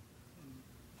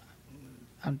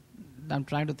 I'm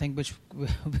trying to think which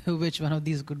one of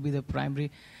these could be the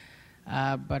primary,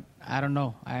 but I don't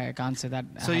know. I can't say that.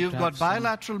 So you've got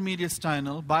bilateral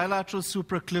mediastinal, bilateral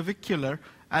supraclavicular,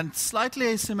 and slightly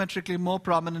asymmetrically more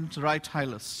prominent right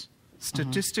hilus.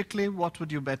 Statistically, what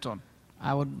would you bet on?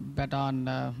 I would bet on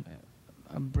a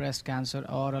breast cancer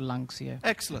or a lung CA.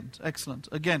 Excellent, excellent.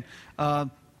 Again,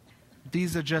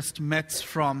 these are just Mets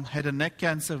from head and neck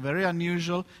cancer, very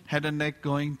unusual, head and neck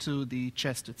going to the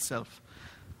chest itself.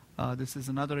 This is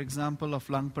another example of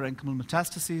lung parenchymal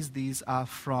metastases. These are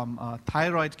from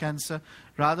thyroid cancer.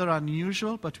 Rather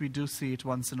unusual, but we do see it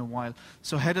once in a while.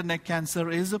 So head and neck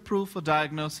cancer is approved for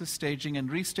diagnosis, staging,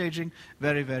 and restaging.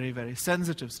 Very, very, very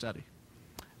sensitive study.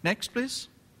 Next, please.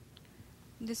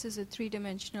 This is a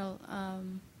three-dimensional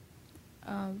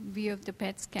view of the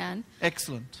PET scan.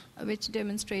 Excellent. Which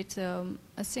demonstrates a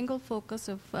single focus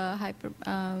of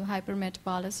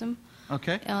hypermetabolism.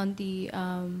 Okay. On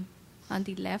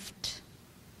the left.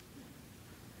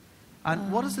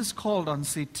 And what is this called on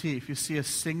CT? If you see a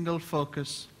single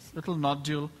focus, little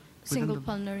nodule. Single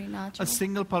pulmonary nodule. A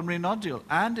single pulmonary nodule.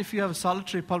 And if you have a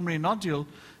solitary pulmonary nodule,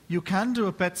 you can do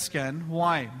a PET scan.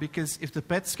 Why? Because if the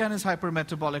PET scan is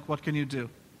hypermetabolic, what can you do?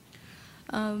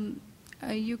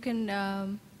 You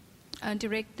can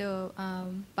direct the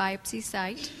biopsy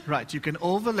site. Right, you can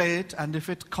overlay it, and if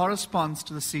it corresponds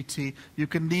to the CT, you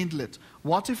can needle it.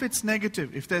 What if it's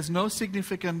negative? If there's no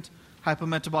significant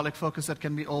hypermetabolic focus that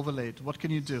can be overlaid, what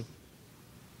can you do?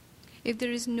 If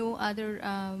there is no other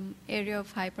area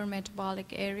of hypermetabolic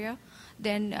area,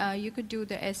 then you could do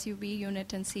the SUV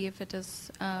unit and see if it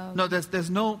is... No,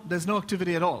 there's no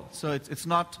activity at all. So it's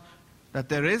not that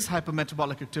there is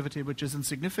hypermetabolic activity, which isn't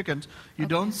significant. You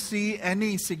don't see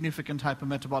any significant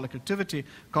hypermetabolic activity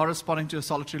corresponding to a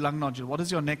solitary lung nodule. What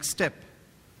is your next step?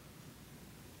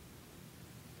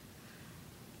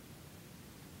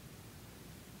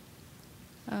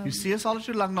 You see a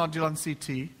solitary lung nodule on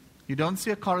CT. You don't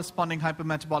see a corresponding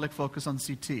hypermetabolic focus on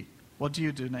CT. What do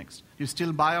you do next? You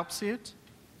still biopsy it?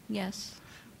 Yes.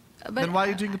 But then why are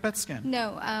you doing the PET scan?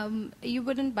 No, you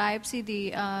wouldn't biopsy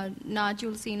the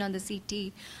nodule seen on the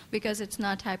CT because it's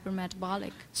not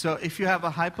hypermetabolic. So if you have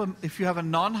a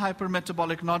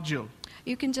non-hypermetabolic nodule,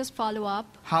 you can just follow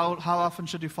up. How often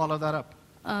should you follow that up?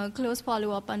 Close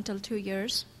follow-up until 2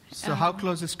 years. So how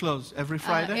close is close? Every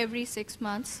Friday? Every 6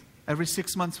 months. Every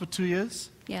 6 months for 2 years?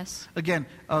 Yes. Again,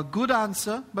 a good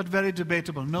answer, but very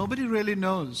debatable. Nobody really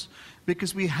knows,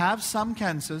 because we have some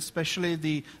cancers, especially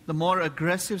the more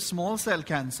aggressive small cell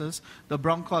cancers, the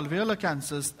bronchoalveolar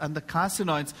cancers, and the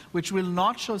carcinoids, which will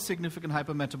not show significant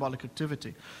hypermetabolic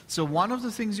activity. So one of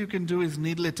the things you can do is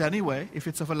needle it anyway, if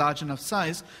it's of a large enough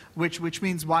size, which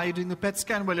means why are you doing the PET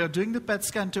scan? Well, you're doing the PET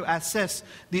scan to assess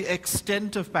the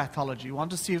extent of pathology. You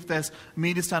want to see if there's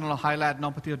mediastinal or hyaline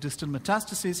or distant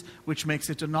metastases, which makes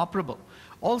it inoperable.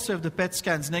 Also, if the PET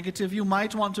scan is negative, you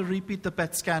might want to repeat the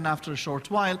PET scan after a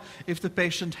short while if the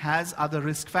patient has other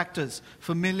risk factors,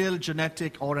 familial,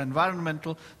 genetic, or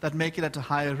environmental, that make it at a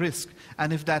higher risk.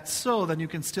 And if that's so, then you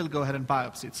can still go ahead and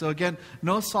biopsy it. So again,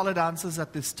 no solid answers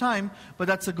at this time, but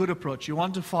that's a good approach. You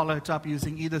want to follow it up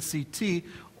using either CT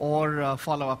or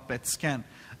follow-up PET scan.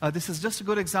 This is just a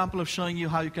good example of showing you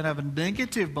how you can have a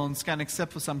negative bone scan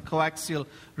except for some coaxial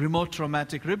remote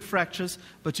traumatic rib fractures,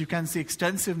 but you can see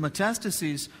extensive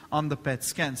metastases on the PET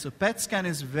scan. So PET scan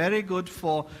is very good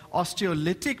for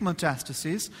osteolytic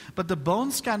metastases, but the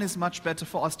bone scan is much better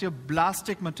for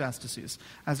osteoblastic metastases,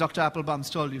 as Dr.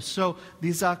 Applebaum's told you. So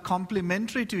these are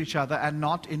complementary to each other and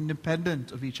not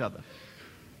independent of each other.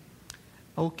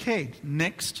 Okay,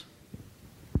 next.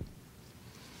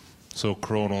 So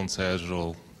coronal and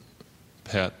sagittal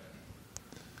PET,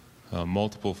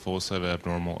 multiple foci of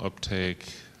abnormal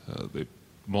uptake,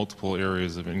 multiple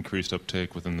areas of increased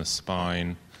uptake within the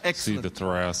spine. Excellent. See the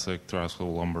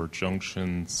thoracic-lumbar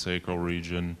junction, sacral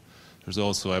region. There's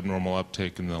also abnormal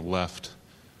uptake in the left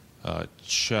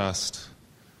chest,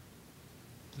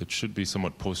 it should be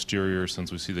somewhat posterior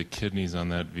since we see the kidneys on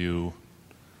that view.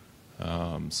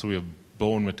 So we have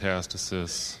bone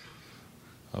metastasis.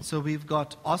 So we've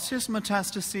got osseous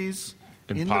metastases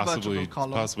and in the vertebral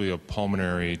column. Possibly a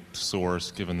pulmonary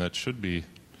source, given that should be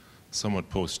somewhat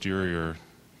posterior.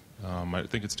 I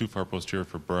think it's too far posterior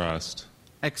for breast.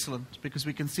 Excellent, because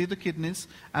we can see the kidneys,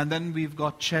 and then we've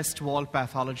got chest wall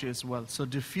pathology as well. So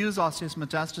diffuse osseous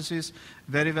metastases,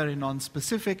 very, very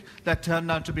non-specific, that turned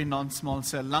out to be non-small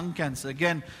cell lung cancer.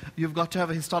 Again, you've got to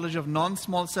have a histology of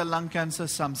non-small cell lung cancer.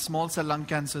 Some small cell lung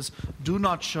cancers do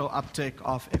not show uptake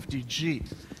of FDG.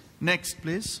 Next,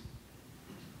 please.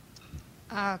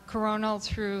 Coronal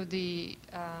through the,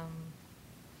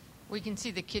 we can see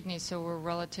the kidneys, so we're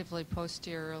relatively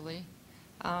posteriorly.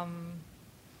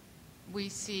 We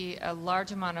see a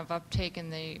large amount of uptake in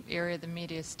the area of the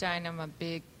mediastinum, a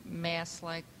big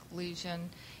mass-like lesion,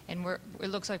 and it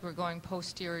looks like we're going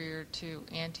posterior to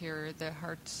anterior, the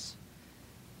heart's.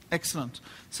 Excellent.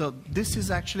 So this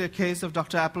is actually a case of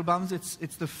Dr. Applebaum's.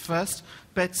 It's the first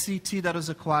PET CT that was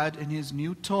acquired in his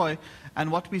new toy,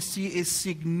 and what we see is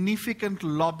significant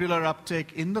lobular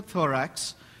uptake in the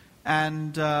thorax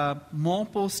and more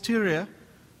posterior.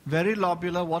 Very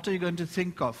lobular. What are you going to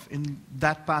think of in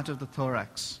that part of the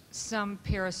thorax? Some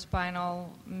paraspinal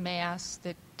mass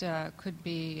that could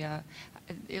be,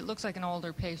 it looks like an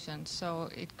older patient,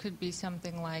 so it could be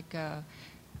something like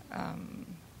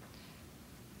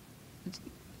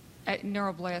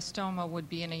neuroblastoma would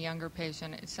be in a younger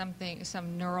patient. It's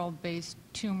some neural-based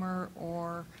tumor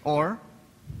or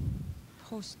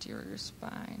posterior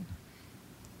spine.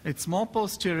 It's more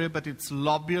posterior, but it's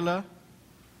lobular,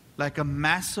 like a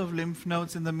mass of lymph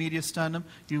nodes in the mediastinum.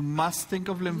 You must think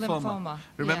of lymphoma.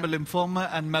 Remember, lymphoma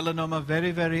and melanoma, very,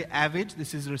 very avid.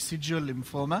 This is residual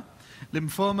lymphoma.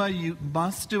 Lymphoma, you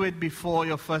must do it before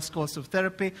your first course of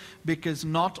therapy because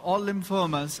not all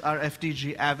lymphomas are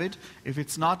FDG avid. If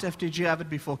it's not FDG avid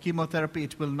before chemotherapy,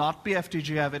 it will not be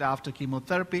FDG avid after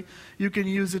chemotherapy. You can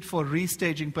use it for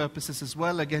restaging purposes as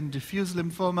well. Again, diffuse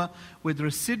lymphoma with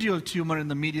residual tumor in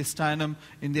the mediastinum,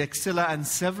 in the axilla, and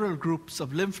several groups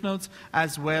of lymph nodes,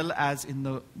 as well as in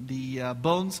the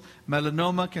bones.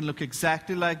 Melanoma can look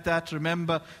exactly like that.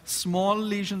 Remember, small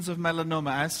lesions of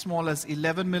melanoma, as small as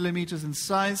 11 millimeters in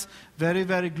size, very,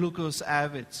 very glucose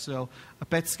avid. So a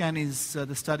PET scan is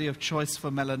the study of choice for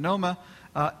melanoma,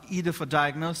 either for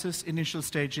diagnosis, initial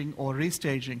staging, or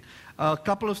restaging. A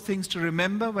couple of things to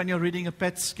remember when you're reading a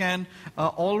PET scan.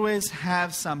 Always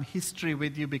have some history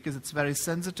with you because it's very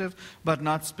sensitive but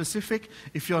not specific.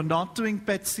 If you're not doing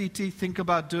PET CT, think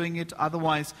about doing it.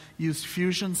 Otherwise, use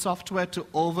fusion software to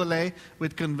overlay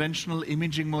with conventional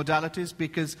imaging modalities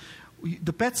because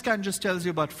the PET scan just tells you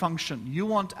about function. You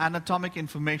want anatomic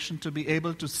information to be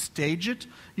able to stage it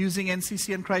using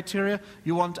NCCN criteria.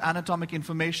 You want anatomic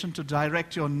information to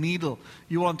direct your needle.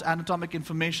 You want anatomic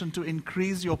information to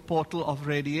increase your portal of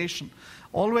radiation.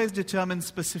 Always determine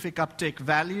specific uptake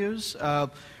values.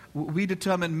 We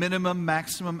determine minimum,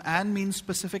 maximum, and mean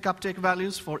specific uptake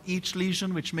values for each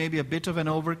lesion, which may be a bit of an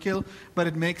overkill, but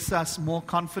it makes us more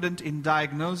confident in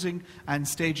diagnosing and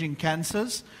staging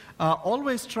cancers.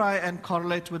 Always try and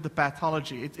correlate with the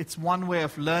pathology. It's one way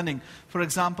of learning. For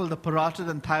example, the parotid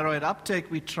and thyroid uptake,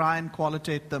 we try and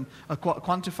quantify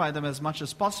them as much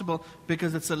as possible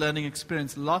because it's a learning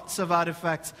experience. Lots of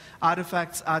artifacts.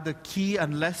 Artifacts are the key.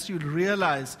 Unless you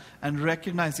realize and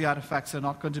recognize the artifacts, you're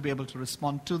not going to be able to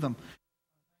respond to them.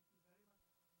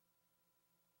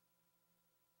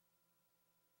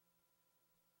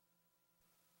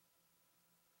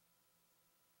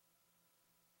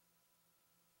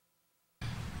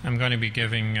 I'm going to be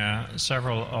giving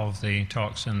several of the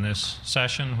talks in this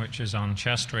session, which is on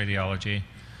chest radiology.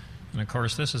 And of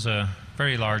course, this is a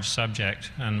very large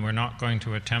subject, and we're not going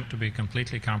to attempt to be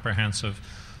completely comprehensive.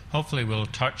 Hopefully, we'll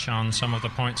touch on some of the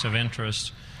points of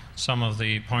interest, some of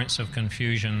the points of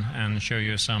confusion, and show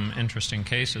you some interesting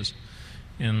cases.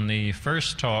 In the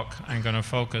first talk, I'm going to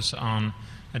focus on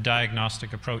a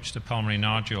diagnostic approach to pulmonary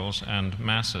nodules and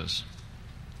masses.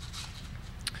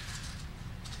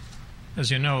 As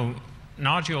you know,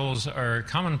 nodules are a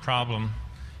common problem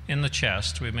in the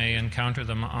chest. We may encounter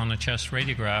them on a chest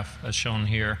radiograph, as shown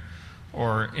here,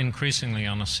 or increasingly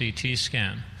on a CT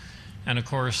scan. And of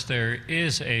course, there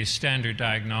is a standard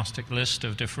diagnostic list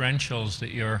of differentials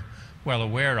that you're well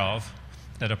aware of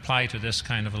that apply to this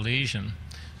kind of a lesion.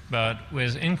 But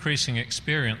with increasing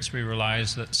experience, we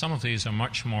realize that some of these are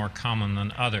much more common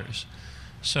than others.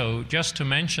 So just to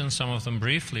mention some of them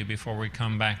briefly before we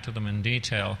come back to them in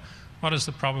detail, what is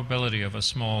the probability of a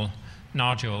small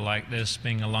nodule like this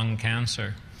being a lung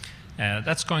cancer?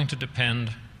 That's going to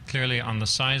depend clearly on the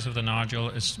size of the nodule,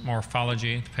 its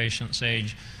morphology, the patient's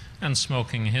age, and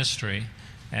smoking history.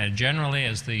 Generally,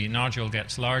 as the nodule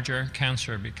gets larger,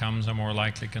 cancer becomes a more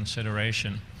likely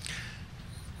consideration.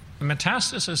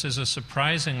 Metastasis is a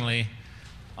surprisingly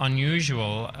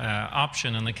unusual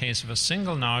option in the case of a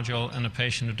single nodule in a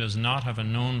patient who does not have a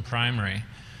known primary.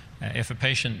 If a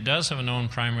patient does have a known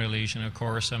primary lesion, of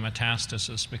course, a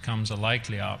metastasis becomes a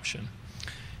likely option.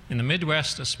 In the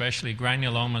Midwest especially,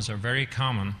 granulomas are very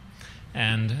common,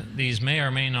 and these may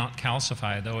or may not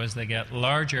calcify, though as they get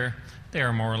larger, they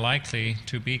are more likely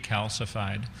to be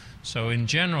calcified. So in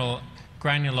general,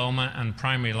 granuloma and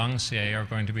primary lung CA are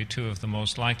going to be two of the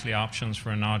most likely options for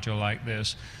a nodule like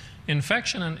this.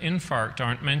 Infection and infarct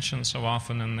aren't mentioned so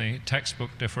often in the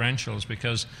textbook differentials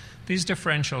because these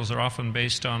differentials are often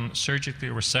based on surgically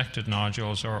resected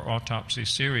nodules or autopsy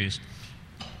series.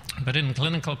 But in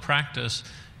clinical practice,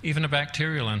 even a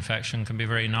bacterial infection can be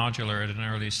very nodular at an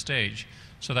early stage,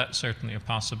 so that's certainly a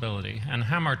possibility. And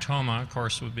hamartoma, of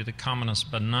course, would be the commonest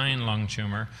benign lung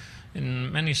tumor.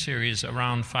 In many series,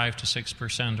 around 5 to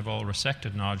 6% of all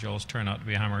resected nodules turn out to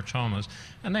be hamartomas,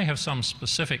 and they have some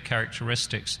specific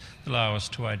characteristics that allow us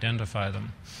to identify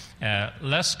them.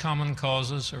 Less common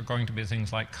causes are going to be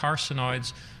things like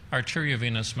carcinoids,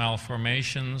 arteriovenous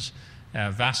malformations,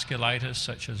 vasculitis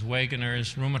such as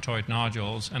Wegener's, rheumatoid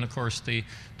nodules, and of course the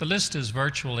list is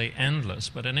virtually endless,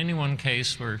 but in any one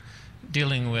case we're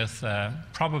dealing with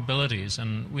probabilities,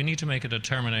 and we need to make a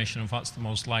determination of what's the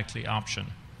most likely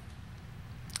option.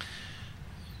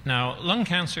 Now, lung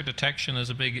cancer detection is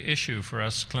a big issue for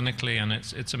us clinically, and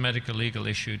it's a medical legal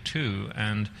issue too.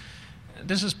 And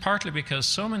this is partly because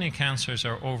so many cancers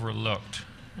are overlooked,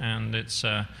 and it's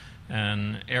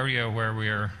an area where we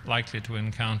are likely to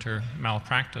encounter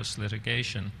malpractice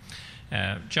litigation.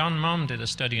 John Mumm did a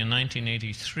study in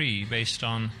 1983 based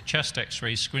on chest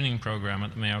X-ray screening program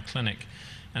at the Mayo Clinic,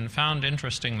 and found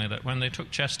interestingly that when they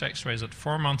took chest X-rays at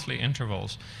 4 monthly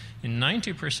intervals, in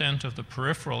 90% of the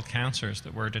peripheral cancers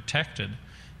that were detected,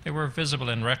 they were visible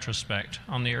in retrospect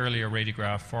on the earlier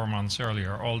radiograph 4 months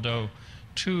earlier, although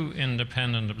 2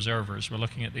 independent observers were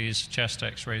looking at these chest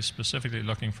X-rays, specifically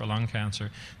looking for lung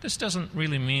cancer. This doesn't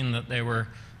really mean that they were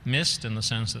missed in the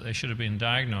sense that they should have been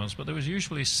diagnosed, but there was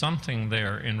usually something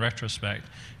there in retrospect,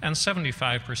 and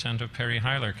 75% of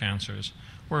perihilar cancers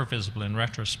were visible in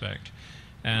retrospect.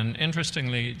 And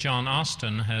interestingly, John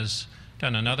Austin has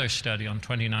done another study on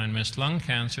 29 missed lung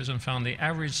cancers and found the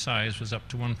average size was up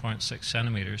to 1.6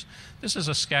 centimeters. This is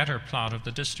a scatter plot of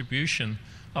the distribution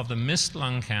of the missed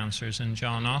lung cancers in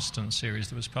John Austin's series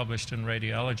that was published in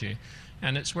Radiology.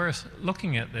 And it's worth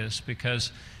looking at this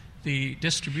because the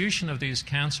distribution of these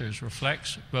cancers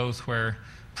reflects both where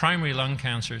primary lung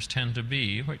cancers tend to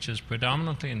be, which is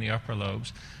predominantly in the upper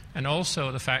lobes, and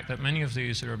also the fact that many of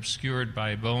these are obscured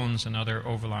by bones and other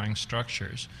overlying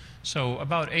structures. So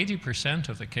about 80%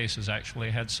 of the cases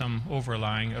actually had some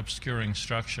overlying obscuring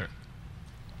structure.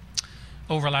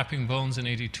 Overlapping bones in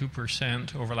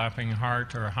 82%, overlapping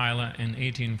heart or hyla in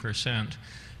 18%.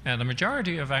 And the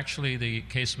majority of actually the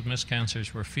cases with missed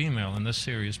cancers were female in this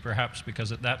series, perhaps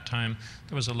because at that time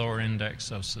there was a lower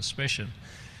index of suspicion.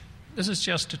 This is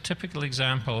just a typical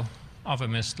example of a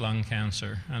missed lung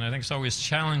cancer, and I think it's always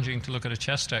challenging to look at a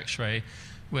chest X-ray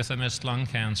with a missed lung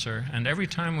cancer, and every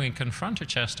time we confront a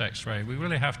chest X-ray, we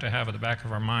really have to have at the back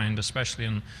of our mind, especially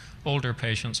in older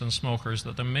patients and smokers,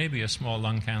 that there may be a small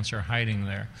lung cancer hiding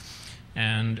there.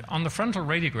 And on the frontal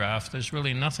radiograph, there's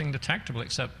really nothing detectable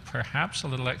except perhaps a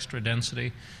little extra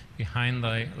density behind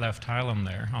the left hilum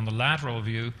there. On the lateral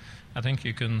view, I think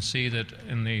you can see that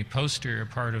in the posterior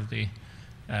part of the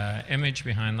image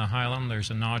behind the hilum, there's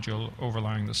a nodule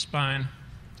overlying the spine.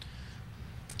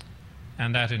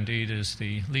 And that indeed is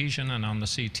the lesion. And on the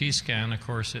CT scan, of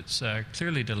course, it's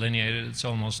clearly delineated. It's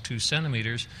almost 2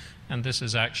 centimeters. And this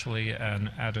is actually an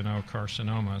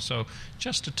adenocarcinoma. So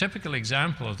just a typical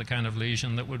example of the kind of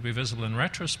lesion that would be visible in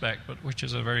retrospect, but which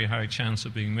is a very high chance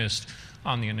of being missed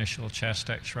on the initial chest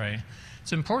X-ray.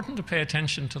 It's important to pay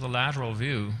attention to the lateral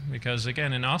view because,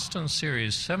 again, in Austin's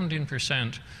series,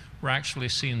 17% were actually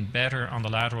seen better on the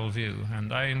lateral view.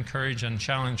 And I encourage and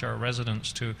challenge our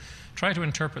residents to try to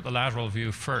interpret the lateral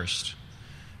view first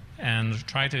and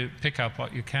try to pick up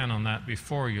what you can on that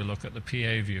before you look at the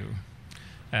PA view.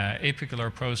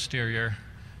 Apical posterior,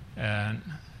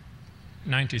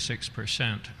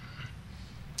 96%.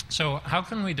 So how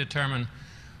can we determine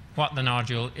what the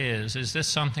nodule is? Is this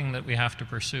something that we have to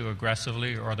pursue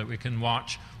aggressively or that we can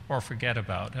watch or forget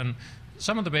about? And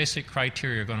some of the basic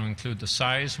criteria are going to include the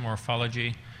size,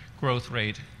 morphology, growth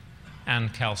rate,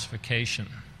 and calcification.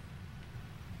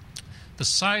 The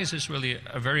size is really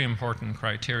a very important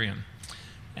criterion.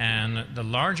 And the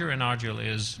larger a nodule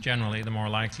is, generally, the more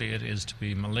likely it is to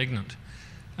be malignant.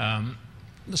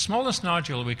 The smallest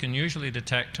nodule we can usually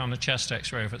detect on a chest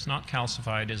X-ray, if it's not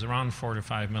calcified, is around 4 to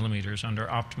 5 millimeters under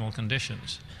optimal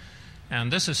conditions.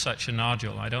 And this is such a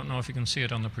nodule. I don't know if you can see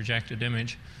it on the projected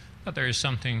image, but there is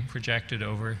something projected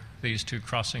over these two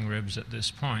crossing ribs at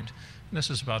this point. This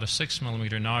is about a 6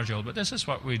 millimeter nodule, but this is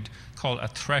what we'd call a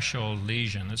threshold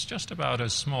lesion. It's just about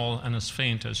as small and as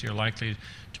faint as you're likely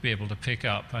to be able to pick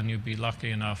up, and you'd be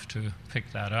lucky enough to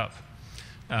pick that up.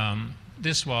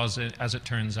 This was, as it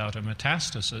turns out, a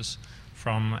metastasis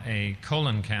from a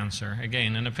colon cancer.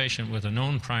 Again, in a patient with a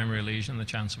known primary lesion, the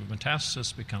chance of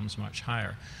metastasis becomes much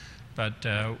higher. But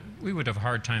we would have a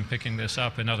hard time picking this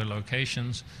up in other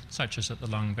locations, such as at the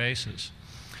lung bases.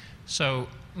 So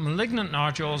malignant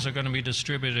nodules are going to be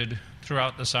distributed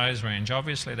throughout the size range.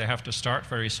 Obviously, they have to start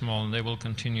very small, and they will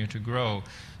continue to grow.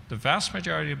 The vast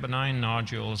majority of benign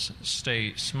nodules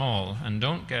stay small and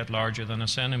don't get larger than a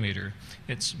centimeter.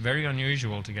 It's very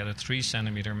unusual to get a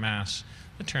 3-centimeter mass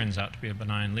that turns out to be a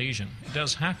benign lesion. It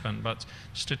does happen, but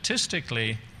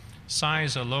statistically,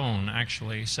 size alone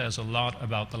actually says a lot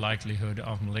about the likelihood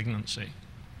of malignancy.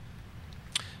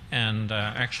 And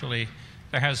actually,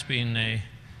 there has been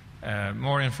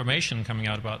more information coming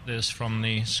out about this from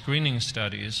the screening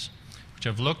studies, which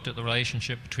have looked at the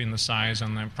relationship between the size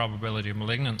and the probability of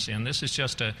malignancy. And this is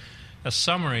just a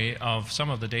summary of some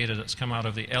of the data that's come out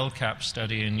of the LCAP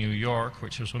study in New York,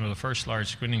 which was one of the first large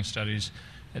screening studies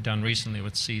done recently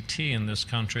with CT in this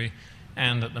country,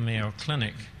 and at the Mayo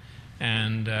Clinic.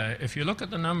 And if you look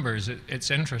at the numbers, it's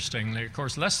interesting. Of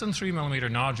course, less than 3 millimeter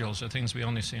nodules are things we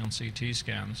only see on CT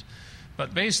scans.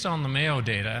 But based on the Mayo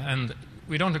data, and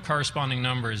we don't have corresponding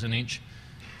numbers in each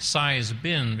size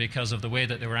bin because of the way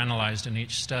that they were analyzed in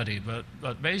each study,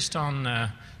 but based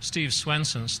on Steve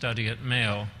Swenson's study at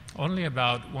Mayo, only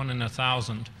about 1 in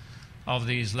 1,000 of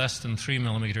these less than 3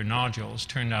 millimeter nodules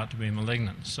turned out to be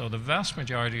malignant. So the vast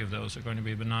majority of those are going to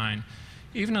be benign.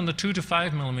 Even in the 2 to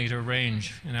 5 millimeter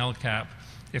range in LCAP,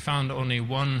 they found only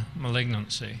 1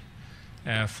 malignancy.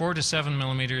 4 to 7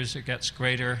 millimeters, it gets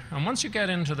greater. And once you get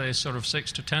into the sort of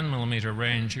 6 to 10 millimeter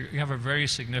range, you have a very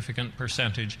significant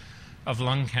percentage of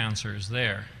lung cancers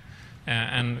there.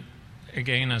 And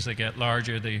again, as they get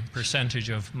larger, the percentage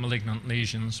of malignant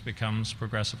lesions becomes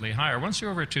progressively higher. Once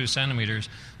you're over 2 centimeters,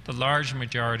 the large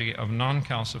majority of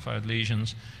non-calcified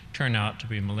lesions turn out to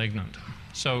be malignant.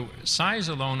 So size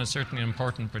alone is certainly an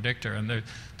important predictor, and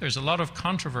there's a lot of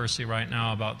controversy right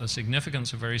now about the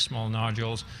significance of very small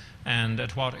nodules and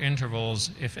at what intervals,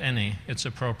 if any, it's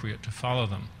appropriate to follow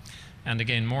them. And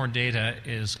again, more data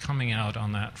is coming out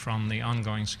on that from the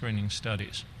ongoing screening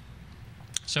studies.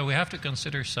 So we have to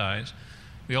consider size.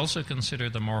 We also consider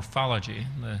the morphology,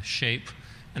 the shape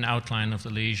and outline of the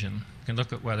lesion. We can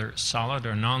look at whether it's solid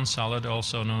or non-solid,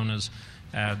 also known as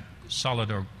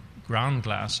solid or ground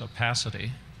glass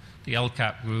opacity. The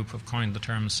LCAP group have coined the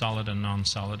terms solid and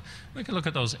non-solid. We can look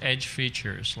at those edge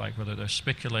features, like whether they're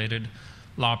spiculated,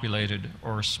 lobulated,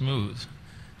 or smooth.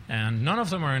 And none of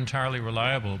them are entirely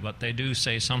reliable, but they do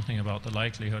say something about the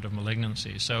likelihood of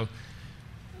malignancy. So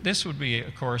this would be,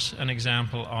 of course, an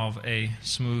example of a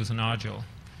smooth nodule,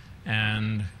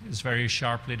 and it's very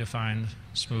sharply defined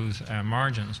smooth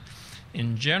margins.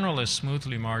 In general, a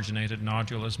smoothly marginated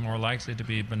nodule is more likely to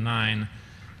be benign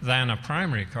than a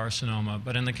primary carcinoma.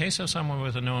 But in the case of someone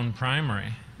with a known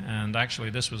primary, and actually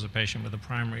this was a patient with a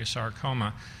primary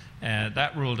sarcoma,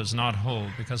 that rule does not hold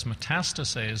because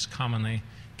metastases commonly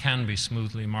can be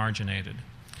smoothly marginated.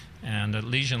 And a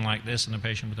lesion like this in a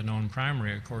patient with a known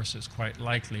primary, of course, is quite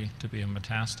likely to be a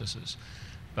metastasis.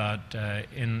 But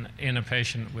in a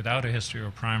patient without a history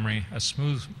of primary, a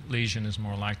smooth lesion is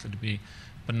more likely to be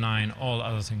benign, all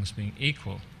other things being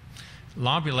equal.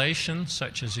 Lobulation,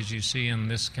 such as you see in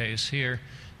this case here,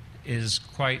 is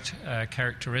quite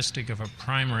characteristic of a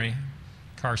primary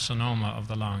carcinoma of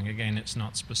the lung. Again, it's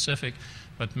not specific,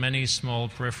 but many small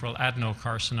peripheral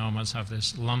adenocarcinomas have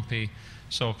this lumpy,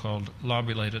 so-called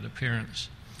lobulated appearance.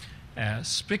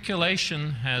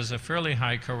 Spiculation has a fairly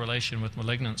high correlation with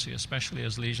malignancy, especially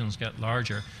as lesions get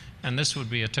larger, and this would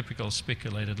be a typical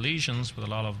spiculated lesions with a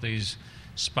lot of these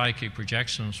spiky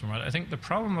projections from it. I think the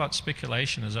problem about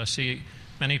spiculation is I see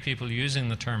many people using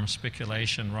the term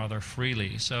spiculation rather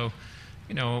freely. So,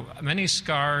 you know, many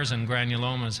scars and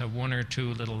granulomas have 1 or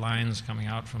 2 little lines coming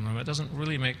out from them. It doesn't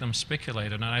really make them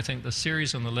spiculated. And I think the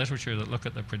series in the literature that look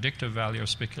at the predictive value of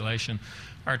spiculation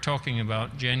are talking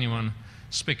about genuine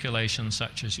spiculation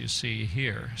such as you see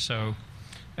here. So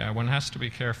one has to be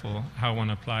careful how one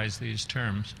applies these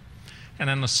terms. And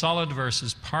then the solid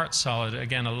versus part solid,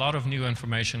 again, a lot of new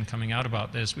information coming out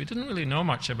about this. We didn't really know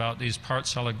much about these part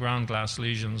solid ground glass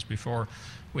lesions before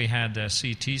we had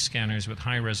CT scanners with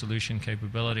high resolution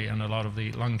capability and a lot of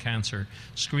the lung cancer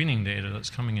screening data that's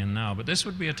coming in now. But this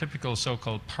would be a typical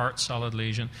so-called part solid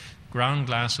lesion, ground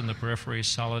glass in the periphery,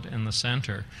 solid in the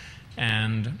center.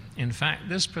 And in fact,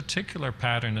 this particular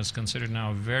pattern is considered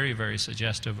now very, very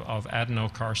suggestive of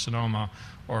adenocarcinoma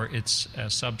or its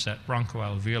subset,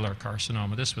 bronchoalveolar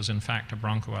carcinoma. This was in fact a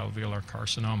bronchoalveolar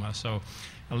carcinoma. So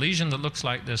a lesion that looks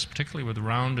like this, particularly with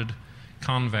rounded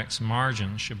convex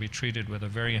margins, should be treated with a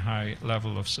very high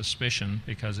level of suspicion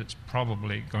because it's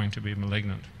probably going to be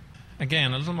malignant.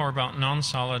 Again, a little more about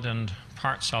non-solid and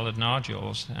part-solid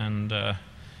nodules. And at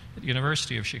the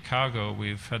University of Chicago,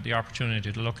 we've had the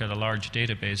opportunity to look at a large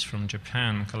database from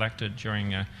Japan collected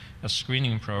during a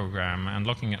screening program and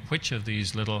looking at which of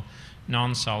these little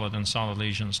non-solid and solid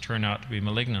lesions turn out to be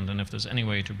malignant and if there's any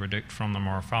way to predict from the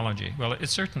morphology. Well,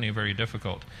 it's certainly very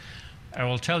difficult. I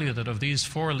will tell you that of these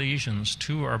 4 lesions,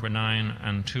 2 are benign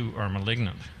and 2 are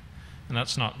malignant. And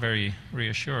that's not very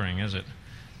reassuring, is it?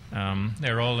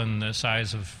 They're all in the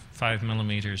size of 5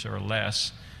 millimeters or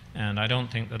less, and I don't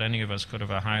think that any of us could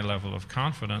have a high level of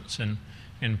confidence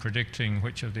in predicting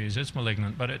which of these is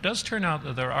malignant. But it does turn out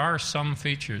that there are some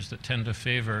features that tend to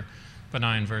favor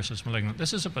benign versus malignant.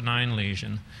 This is a benign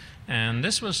lesion, and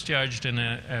this was judged in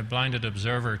a blinded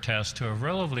observer test to a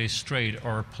relatively straight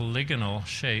or polygonal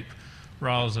shape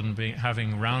rather than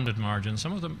having rounded margins.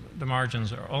 Some of the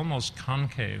margins are almost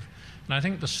concave. And I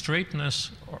think the straightness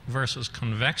versus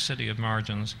convexity of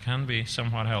margins can be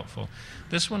somewhat helpful.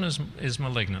 This one is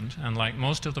malignant, and like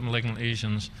most of the malignant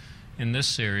lesions in this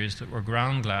series that were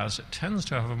ground glass, it tends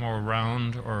to have a more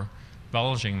round or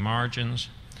bulging margins.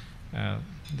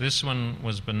 This one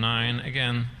was benign,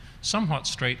 again, somewhat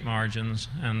straight margins,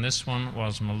 and this one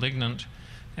was malignant,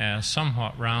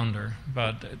 somewhat rounder,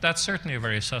 but that's certainly a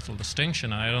very subtle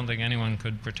distinction. I don't think anyone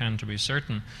could pretend to be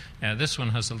certain. This one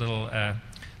has a little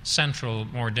central,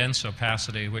 more dense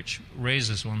opacity, which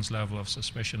raises one's level of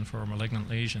suspicion for a malignant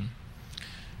lesion.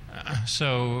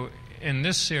 So in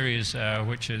this series,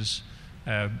 which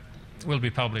will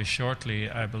be published shortly,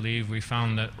 I believe, we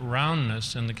found that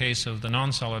roundness in the case of the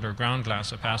non-solid or ground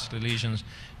glass opacity lesions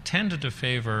tended to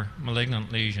favor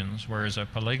malignant lesions, whereas a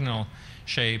polygonal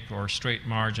shape or straight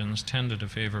margins tended to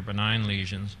favor benign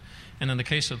lesions. And in the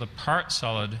case of the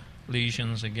part-solid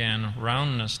lesions, again,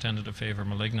 roundness tended to favor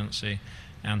malignancy,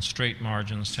 and straight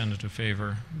margins tended to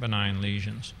favor benign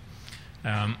lesions.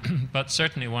 But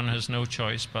certainly one has no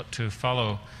choice but to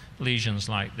follow lesions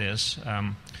like this.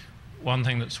 One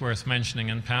thing that's worth mentioning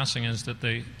in passing is that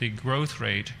the growth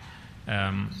rate,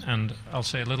 and I'll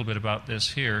say a little bit about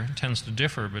this here, tends to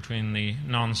differ between the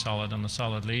non-solid and the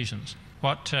solid lesions.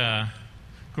 What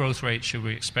growth rate should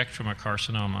we expect from a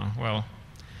carcinoma? Well,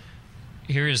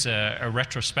 here is a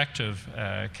retrospective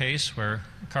case where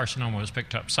carcinoma was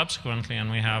picked up subsequently,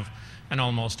 and we have an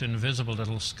almost invisible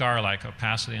little scar-like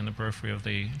opacity in the periphery of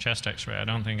the chest X-ray. I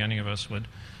don't think any of us would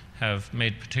have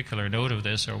made particular note of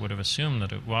this or would have assumed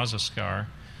that it was a scar.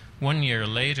 1 year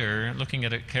later, looking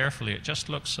at it carefully, it just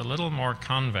looks a little more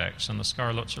convex and the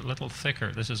scar looks a little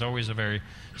thicker. This is always a very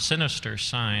sinister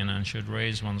sign and should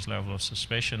raise one's level of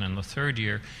suspicion. In the 3rd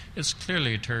year, it's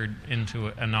clearly turned into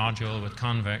a nodule with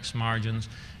convex margins,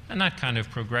 and that kind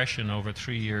of progression over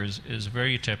 3 years is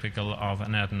very typical of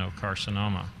an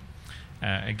adenocarcinoma.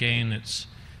 Again, it's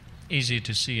easy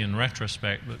to see in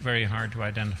retrospect, but very hard to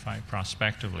identify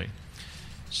prospectively.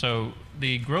 So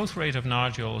the growth rate of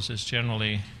nodules is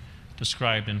generally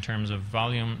described in terms of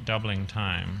volume doubling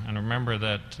time. And remember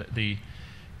that the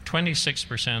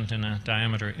 26% in a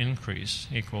diameter increase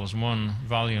equals 1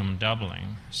 volume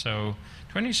doubling. So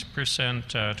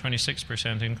 20%,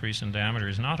 26% increase in diameter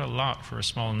is not a lot for a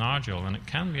small nodule, and it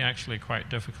can be actually quite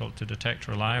difficult to detect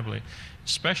reliably,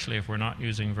 especially if we're not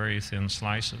using very thin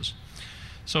slices.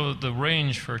 So the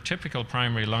range for typical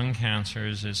primary lung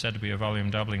cancers is said to be a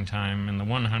volume doubling time in the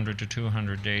 100 to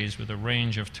 200 days with a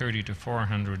range of 30 to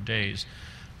 400 days.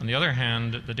 On the other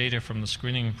hand, the data from the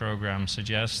screening program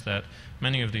suggests that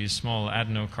many of these small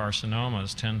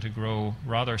adenocarcinomas tend to grow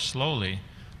rather slowly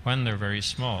when they're very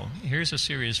small. Here's a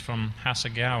series from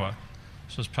Hasegawa.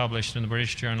 This was published in the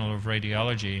British Journal of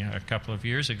Radiology a couple of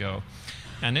years ago,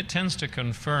 and it tends to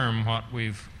confirm what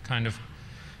we've kind of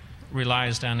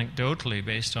realized anecdotally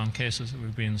based on cases that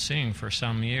we've been seeing for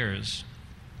some years.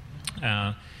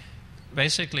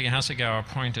 Basically, Hasegawa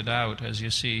pointed out, as you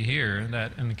see here,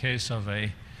 that in the case of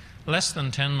a less than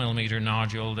 10 millimeter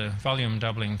nodule, the volume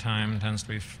doubling time tends to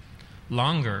be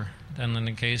longer than in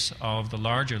the case of the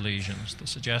larger lesions. The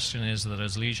suggestion is that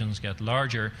as lesions get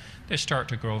larger, they start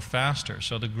to grow faster.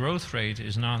 So the growth rate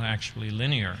is not actually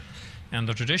linear. And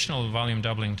the traditional volume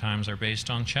doubling times are based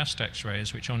on chest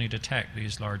X-rays, which only detect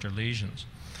these larger lesions.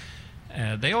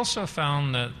 They also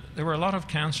found that there were a lot of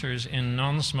cancers in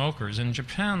non-smokers. In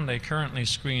Japan, they currently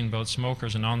screen both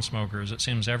smokers and non-smokers. It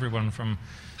seems everyone from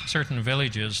certain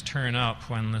villages turn up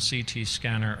when the CT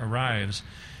scanner arrives.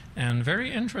 And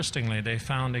very interestingly, they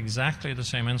found exactly the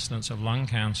same incidence of lung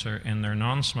cancer in their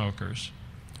non-smokers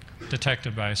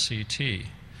detected by CT.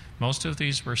 Most of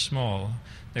these were small.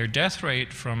 Their death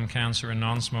rate from cancer in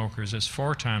non-smokers is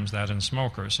 4 times that in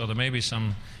smokers, so there may be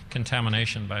some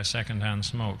contamination by secondhand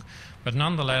smoke. But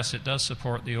nonetheless, it does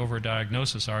support the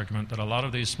overdiagnosis argument that a lot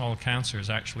of these small cancers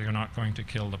actually are not going to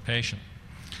kill the patient.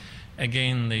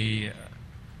 Again, the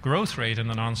growth rate in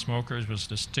the non-smokers was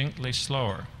distinctly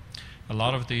slower. A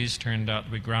lot of these turned out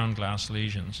to be ground glass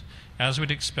lesions. As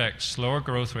we'd expect, slower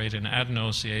growth rate in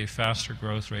adenocea, faster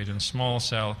growth rate in small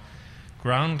cell.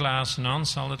 Ground glass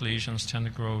non-solid lesions tend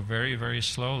to grow very, very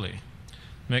slowly.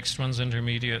 Mixed ones,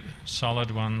 intermediate,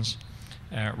 solid ones,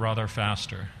 rather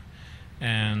faster.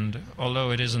 And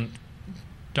although it isn't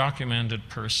documented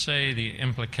per se, the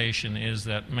implication is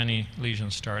that many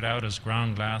lesions start out as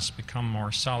ground glass, become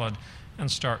more solid, and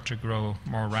start to grow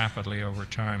more rapidly over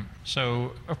time.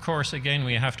 So, of course, again,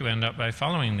 we have to end up by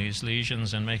following these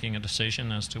lesions and making a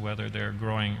decision as to whether they're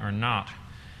growing or not.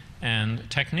 And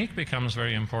technique becomes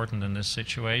very important in this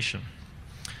situation.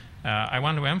 I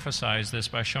want to emphasize this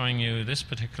by showing you this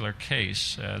particular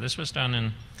case. This was done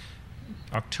in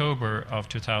October of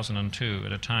 2002,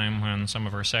 at a time when some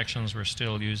of our sections were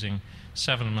still using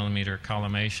 7mm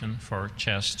collimation for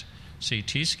chest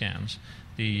CT scans.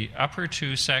 The upper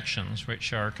 2 sections,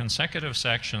 which are consecutive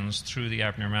sections through the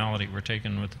abnormality, were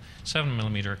taken with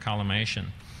 7mm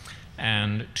collimation.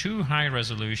 And 2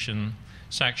 high-resolution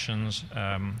sections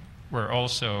were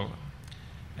also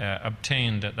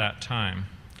obtained at that time.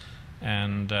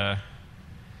 And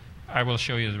I will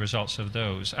show you the results of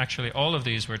those. Actually, all of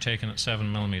these were taken at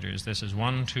 7mm. This is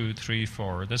 1, 2, 3,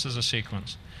 4. This is a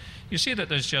sequence. You see that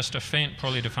there's just a faint,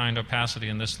 poorly defined opacity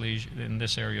in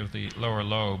this area of the lower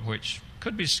lobe, which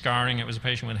could be scarring. It was a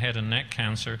patient with head and neck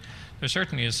cancer. There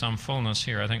certainly is some fullness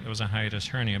here. I think there was a hiatus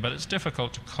hernia, but it's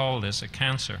difficult to call this a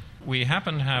cancer. We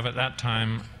happened to have at that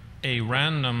time a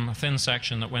random thin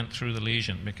section that went through the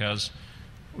lesion, because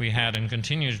we had and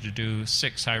continue to do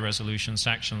 6 high-resolution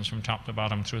sections from top to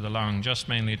bottom through the lung, just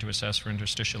mainly to assess for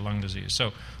interstitial lung disease.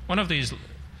 So one of these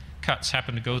cuts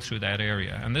happened to go through that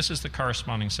area, and this is the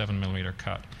corresponding 7mm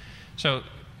cut. So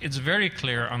it's very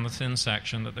clear on the thin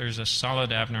section that there's a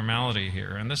solid abnormality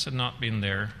here, and this had not been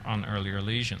there on earlier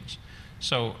lesions.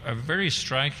 So a very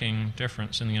striking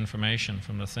difference in the information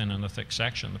from the thin and the thick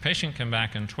section. The patient came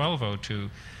back in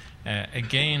 1202.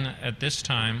 Again, at this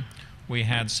time, we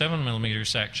had 7mm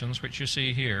sections, which you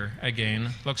see here.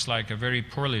 Again, looks like a very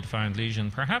poorly defined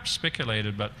lesion, perhaps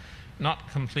spiculated, but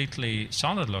not completely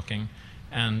solid looking.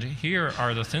 And here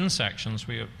are the thin sections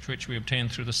which we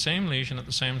obtained through the same lesion at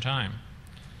the same time.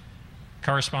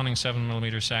 Corresponding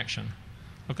 7mm section.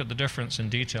 Look at the difference in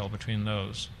detail between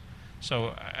those.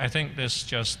 So I think this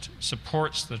just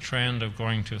supports the trend of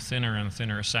going to thinner and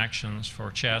thinner sections for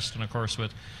chest, and of course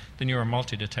with the newer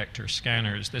multi-detector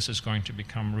scanners, this is going to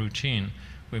become routine.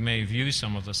 We may view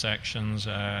some of the sections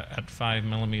at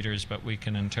 5mm, but we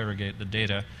can interrogate the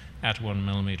data at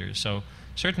 1mm. So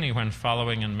certainly when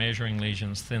following and measuring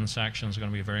lesions, thin sections are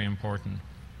going to be very important.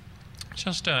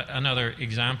 Just another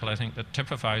example, I think, that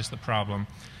typifies the problem.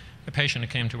 A patient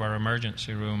who came to our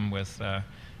emergency room with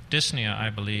dyspnea, I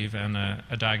believe, and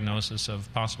a diagnosis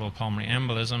of possible pulmonary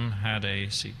embolism, had a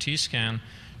CT scan,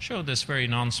 showed this very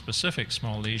non-specific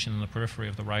small lesion in the periphery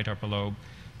of the right upper lobe.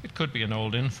 It could be an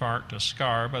old infarct, a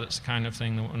scar, but it's the kind of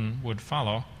thing that one would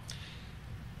follow.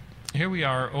 Here we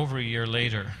are over a year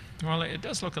later. Well, it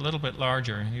does look a little bit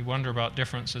larger. You wonder about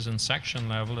differences in section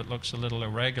level. It looks a little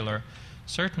irregular.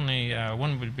 Certainly,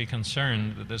 one would be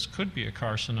concerned that this could be a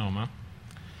carcinoma.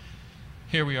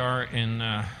 Here we are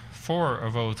in 4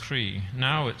 of 03.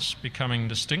 Now it's becoming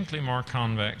distinctly more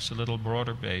convex, a little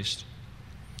broader based.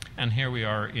 And here we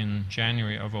are in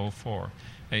January of 04.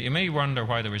 You may wonder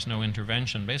why there was no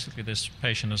intervention. Basically, this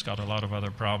patient has got a lot of other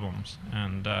problems,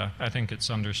 and I think it's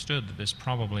understood that this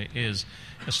probably is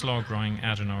a slow-growing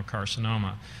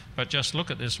adenocarcinoma. But just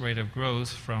look at this rate of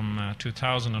growth from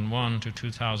 2001 to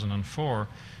 2004,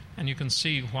 and you can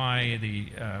see why the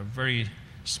very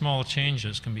small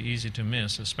changes can be easy to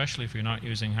miss, especially if you're not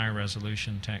using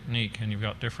high-resolution technique and you've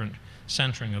got different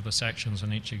centering of the sections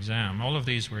in each exam. All of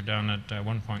these were done at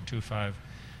 1.25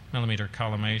 millimeter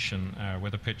collimation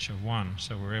with a pitch of 1,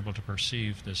 so we're able to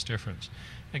perceive this difference.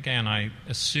 Again, I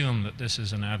assume that this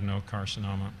is an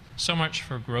adenocarcinoma. So much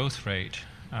for growth rate.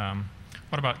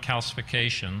 What about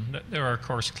calcification? There are, of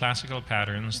course, classical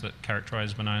patterns that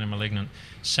characterize benign and malignant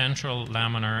central,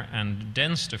 laminar, and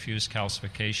dense diffuse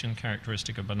calcification,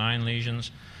 characteristic of benign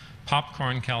lesions.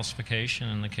 Popcorn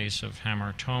calcification in the case of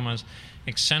hamartomas.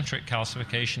 Eccentric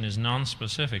calcification is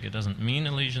nonspecific. It doesn't mean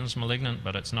a lesion's malignant,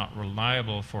 but it's not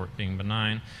reliable for it being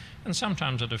benign. And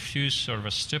sometimes a diffuse, sort of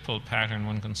a stippled pattern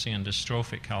one can see in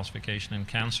dystrophic calcification in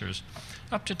cancers.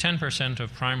 Up to 10%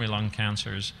 of primary lung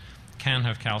cancers can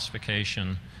have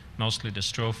calcification, mostly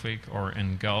dystrophic or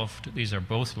engulfed. These are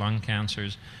both lung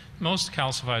cancers. Most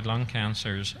calcified lung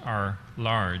cancers are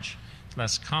large. It's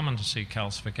less common to see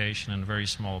calcification in very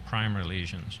small primary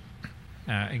lesions.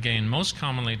 Again, most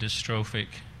commonly dystrophic,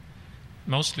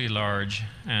 mostly large,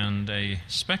 and a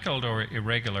speckled or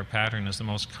irregular pattern is the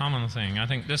most common thing. I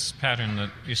think this pattern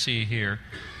that you see here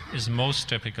is most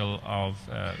typical of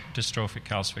dystrophic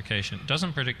calcification. It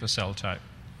doesn't predict the cell type.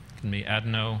 It can be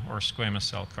adeno or squamous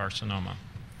cell carcinoma.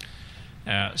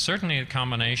 Certainly a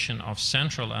combination of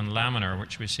central and laminar,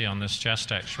 which we see on this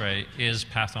chest X-ray, is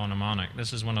pathognomonic.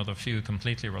 This is one of the few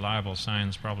completely reliable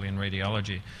signs probably in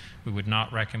radiology. We would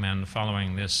not recommend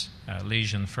following this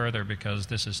lesion further because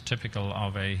this is typical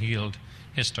of a healed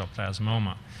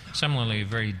histoplasmoma. Similarly,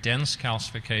 very dense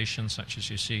calcification, such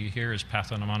as you see here, is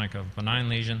pathognomonic of benign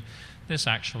lesion. This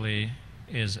actually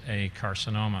is a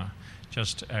carcinoma.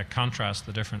 Just contrast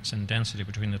the difference in density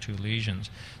between the two lesions.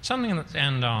 Something that's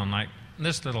end-on, like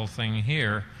this little thing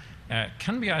here,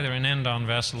 can be either an end-on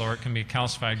vessel or it can be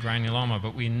calcified granuloma,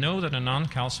 but we know that a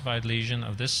non-calcified lesion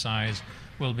of this size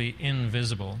will be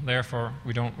invisible. Therefore,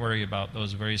 we don't worry about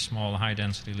those very small,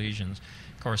 high-density lesions.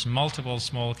 Of course, multiple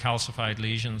small calcified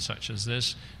lesions such as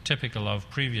this, typical of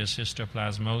previous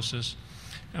histoplasmosis.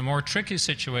 A more tricky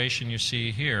situation you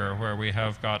see here, where we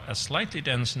have got a slightly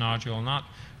dense nodule, not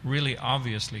really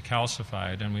obviously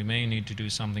calcified, and we may need to do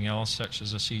something else, such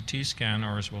as a CT scan,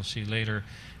 or as we'll see later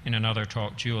in another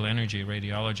talk, dual energy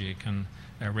radiology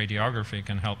radiography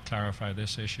can help clarify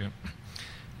this issue.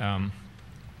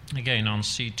 Again, on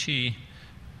CT,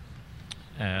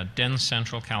 dense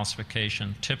central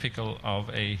calcification, typical of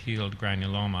a healed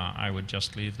granuloma. I would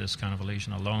just leave this kind of a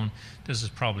lesion alone. This is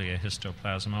probably a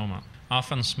histoplasmoma.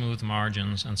 Often smooth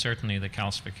margins, and certainly the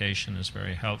calcification is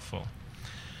very helpful.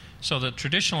 So the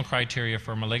traditional criteria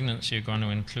for malignancy are going to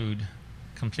include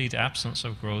complete absence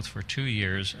of growth for 2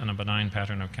 years and a benign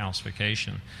pattern of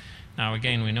calcification. Now,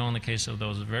 again, we know in the case of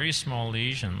those very small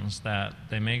lesions that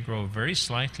they may grow very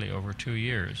slightly over 2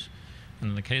 years.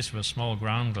 In the case of a small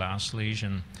ground glass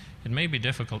lesion, it may be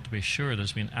difficult to be sure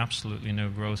there's been absolutely no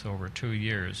growth over 2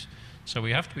 years. So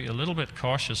we have to be a little bit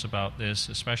cautious about this,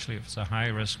 especially if it's a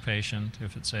high-risk patient,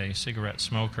 if it's a cigarette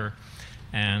smoker,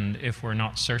 and if we're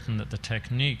not certain that the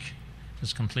technique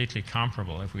is completely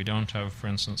comparable. If we don't have, for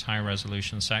instance,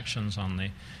 high-resolution sections on the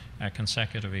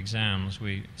consecutive exams,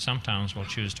 we sometimes will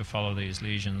choose to follow these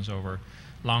lesions over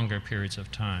longer periods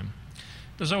of time.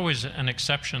 There's always an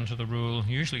exception to the rule.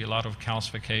 Usually a lot of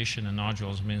calcification in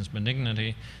nodules means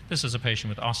benignity. This is a patient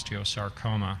with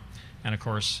osteosarcoma. And of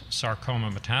course, sarcoma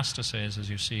metastases, as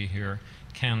you see here,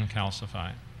 can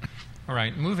calcify. All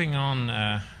right, moving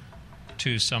on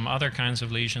to some other kinds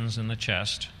of lesions in the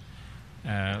chest.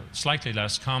 Slightly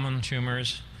less common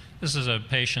tumors. This is a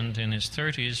patient in his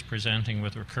 30s presenting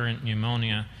with recurrent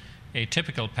pneumonia, a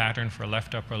typical pattern for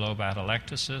left upper lobe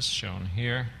atelectasis, shown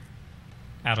here.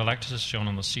 Atelectasis shown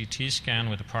on the CT scan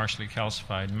with a partially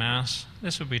calcified mass.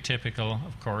 This would be typical,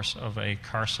 of course, of a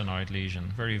carcinoid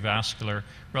lesion, very vascular,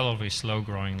 relatively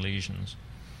slow-growing lesions.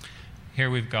 Here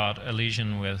we've got a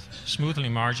lesion with smoothly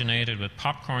marginated with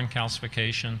popcorn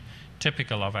calcification,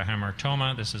 typical of a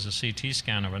hamartoma. This is a CT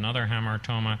scan of another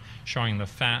hamartoma showing the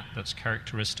fat that's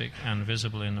characteristic and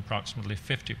visible in approximately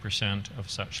 50%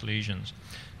 of such lesions.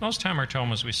 Most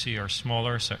hamartomas we see are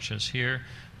smaller, such as here,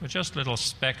 with just little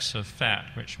specks of fat,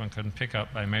 which one can pick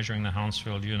up by measuring the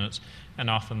Hounsfield units, and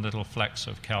often little flecks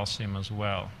of calcium as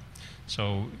well.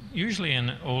 So usually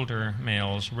in older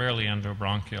males, rarely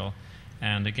endobronchial,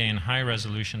 and again,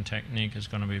 high-resolution technique is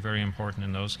going to be very important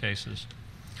in those cases.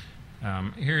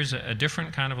 Here's a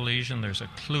different kind of a lesion. There's a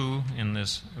clue in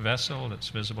this vessel that's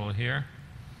visible here.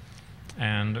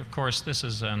 And of course, this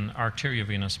is an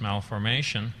arteriovenous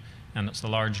malformation, and it's the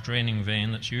large draining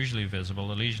vein that's usually visible.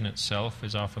 The lesion itself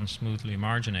is often smoothly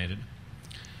marginated.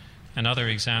 Another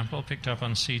example picked up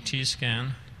on CT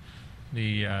scan,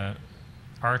 the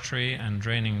artery and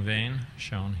draining vein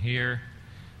shown here.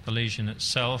 The lesion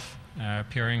itself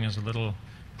appearing as a little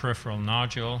peripheral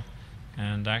nodule.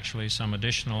 and actually some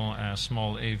additional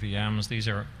small AVMs. These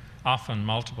are often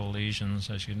multiple lesions,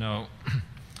 as you know.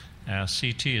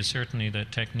 CT is certainly the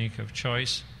technique of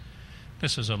choice.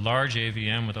 This is a large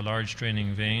AVM with a large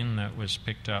draining vein that was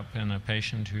picked up in a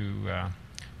patient who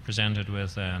presented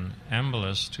with an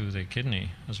embolus to the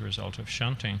kidney as a result of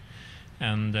shunting.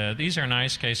 And these are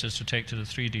nice cases to take to the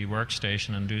 3D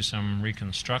workstation and do some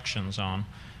reconstructions on.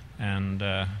 And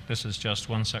this is just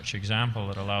one such example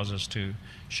that allows us to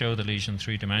show the lesion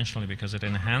three-dimensionally because it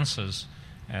enhances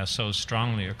so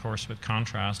strongly. Of course, with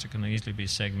contrast, it can easily be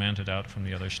segmented out from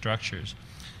the other structures.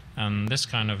 And this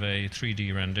kind of a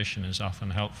 3D rendition is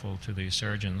often helpful to the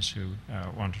surgeons who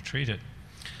want to treat it.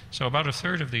 So about a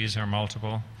third of these are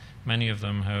multiple. Many of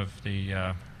them have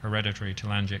the hereditary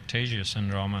telangiectasia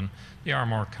syndrome, and they are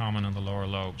more common in the lower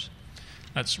lobes.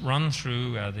 Let's run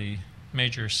through the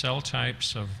major cell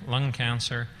types of lung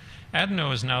cancer.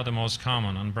 Adeno is now the most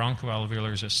common, and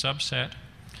bronchoalveolar is a subset.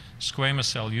 Squamous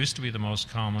cell used to be the most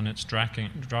common. It's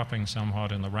dropping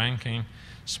somewhat in the ranking.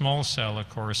 Small cell, of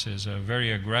course, is a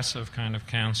very aggressive kind of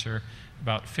cancer.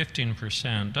 About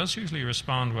 15% does usually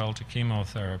respond well to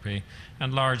chemotherapy,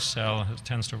 and large cell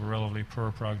tends to have a relatively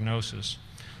poor prognosis.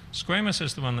 Squamous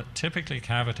is the one that typically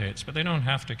cavitates, but they don't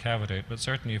have to cavitate. But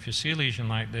certainly if you see a lesion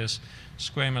like this,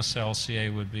 squamous cell CA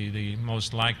would be the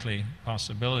most likely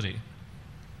possibility.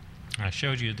 I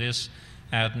showed you this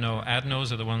adeno.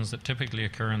 Adenos are the ones that typically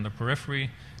occur in the periphery,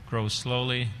 grow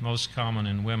slowly, most common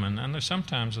in women, and they're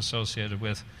sometimes associated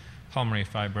with pulmonary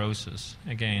fibrosis.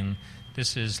 Again,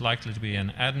 this is likely to be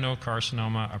an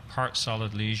adenocarcinoma, a part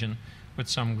solid lesion with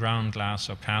some ground glass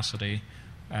opacity.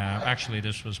 Actually,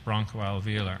 this was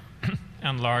bronchoalveolar.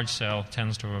 And large cell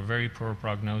tends to have a very poor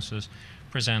prognosis,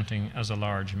 presenting as a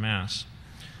large mass.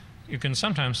 You can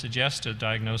sometimes suggest a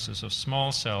diagnosis of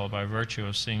small cell by virtue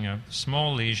of seeing a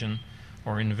small lesion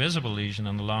or invisible lesion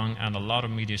in the lung and a lot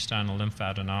of mediastinal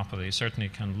lymphadenopathy. Certainly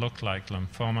can look like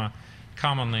lymphoma,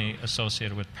 commonly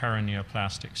associated with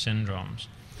paraneoplastic syndromes.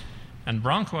 And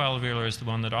bronchoalveolar is the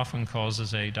one that often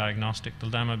causes a diagnostic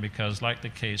dilemma because, like the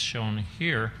case shown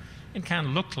here, it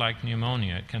can look like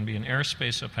pneumonia. It can be an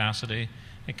airspace opacity,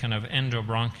 it can have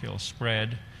endobronchial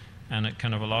spread, and it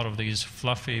can have a lot of these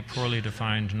fluffy, poorly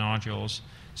defined nodules,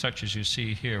 such as you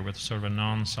see here with sort of a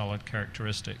non-solid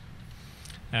characteristic.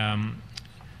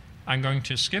 I'm going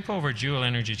to skip over dual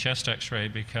energy chest X-ray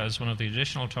because one of the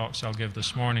additional talks I'll give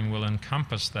this morning will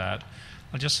encompass that.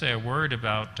 I'll just say a word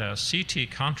about CT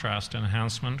contrast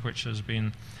enhancement, which has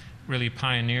been really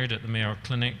pioneered at the Mayo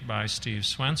Clinic by Steve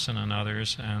Swenson and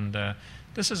others. And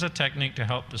this is a technique to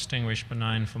help distinguish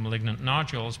benign from malignant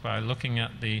nodules by looking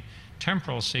at the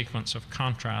temporal sequence of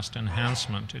contrast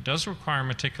enhancement. It does require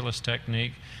meticulous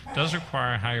technique, does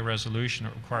require high resolution,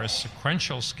 it requires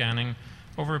sequential scanning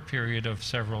over a period of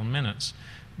several minutes.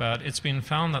 But it's been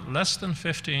found that less than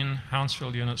 15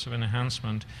 Hounsfield units of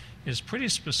enhancement is pretty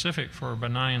specific for a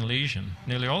benign lesion.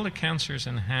 Nearly all the cancers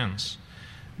enhance.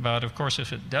 But of course,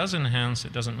 if it does enhance,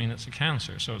 it doesn't mean it's a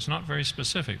cancer. So it's not very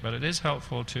specific, but it is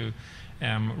helpful to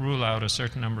rule out a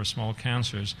certain number of small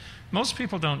cancers. Most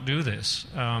people don't do this,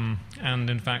 and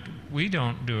in fact, we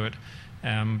don't do it,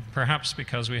 perhaps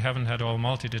because we haven't had all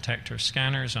multi-detector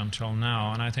scanners until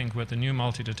now, and I think with the new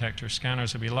multi-detector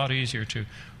scanners, it'll be a lot easier to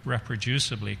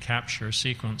reproducibly capture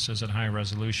sequences at high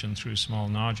resolution through small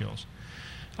nodules.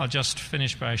 I'll just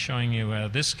finish by showing you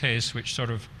this case, which sort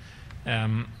of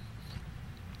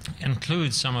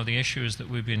includes some of the issues that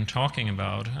we've been talking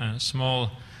about. A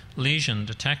small lesion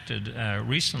detected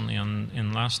recently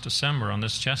in last December on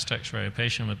this chest X-ray, a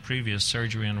patient with previous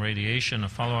surgery and radiation, a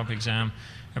follow-up exam,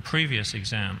 a previous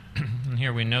exam. And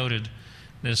here we noted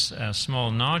this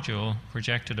small nodule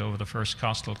projected over the first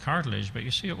costal cartilage, but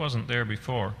you see it wasn't there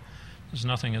before. There's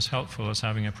nothing as helpful as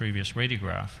having a previous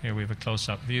radiograph. Here we have a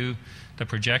close-up view. The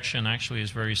projection actually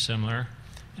is very similar,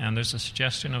 and there's a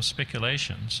suggestion of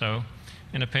spiculation. So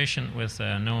in a patient with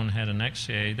a known head and neck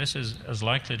CA, this is as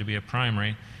likely to be a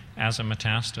primary as a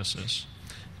metastasis.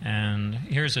 And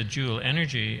here's a dual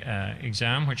energy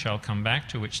exam, which I'll come back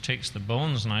to, which takes the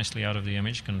bones nicely out of the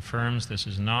image, confirms this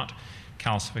is not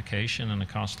calcification in the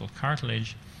costal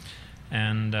cartilage.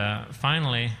 And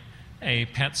finally, a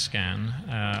PET scan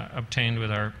obtained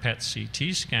with our PET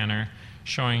CT scanner,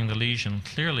 showing the lesion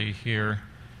clearly here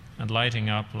and lighting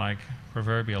up like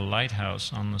proverbial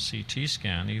lighthouse on the CT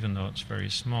scan, even though it's very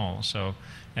small. So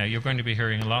you're going to be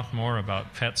hearing a lot more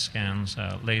about PET scans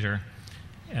later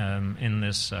in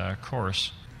this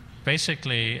course.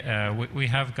 Basically, we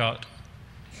have got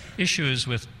issues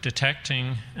with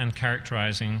detecting and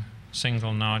characterizing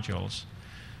single nodules.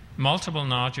 Multiple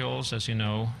nodules, as you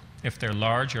know, if they're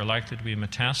large, are likely to be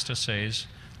metastases.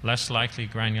 less likely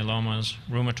granulomas,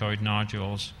 rheumatoid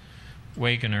nodules,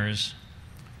 Wegener's,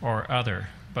 or other.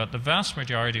 But the vast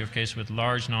majority of cases with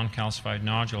large non-calcified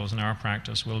nodules in our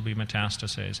practice will be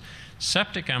metastases.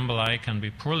 Septic emboli can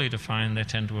be poorly defined. They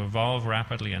tend to evolve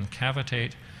rapidly and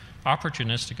cavitate.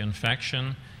 Opportunistic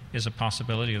infection is a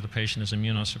possibility if the patient is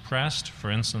immunosuppressed.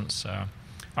 For instance,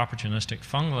 opportunistic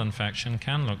fungal infection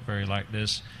can look very like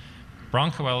this.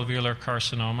 Bronchoalveolar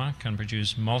carcinoma can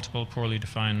produce multiple poorly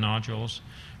defined nodules.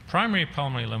 Primary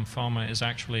pulmonary lymphoma is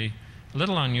actually a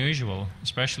little unusual,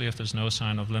 especially if there's no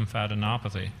sign of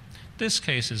lymphadenopathy. This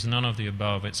case is none of the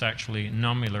above. It's actually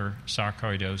nomular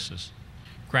sarcoidosis.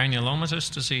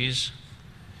 Granulomatous disease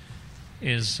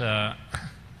is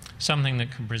something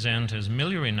that can present as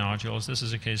miliary nodules. This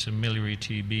is a case of miliary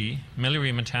TB.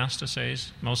 Miliary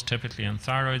metastases, most typically in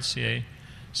thyroid CA.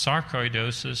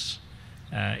 Sarcoidosis,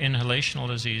 inhalational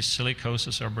disease,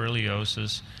 silicosis or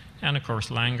borreliosis, and of course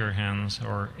Langerhans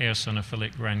or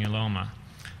eosinophilic granuloma.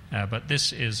 But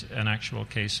this is an actual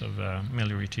case of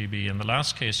miliary TB. And the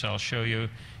last case I'll show you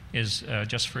is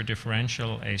just for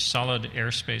differential, a solid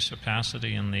airspace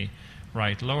opacity in the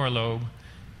right lower lobe.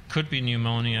 Could be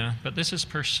pneumonia, but this is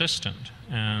persistent,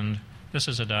 and this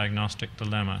is a diagnostic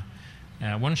dilemma.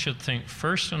 One should think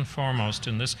first and foremost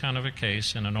in this kind of a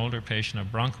case, in an older patient, of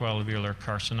bronchoalveolar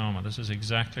carcinoma. This is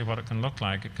exactly what it can look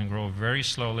like. It can grow very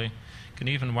slowly, can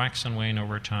even wax and wane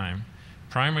over time.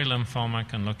 Primary lymphoma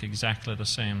can look exactly the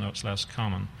same, though it's less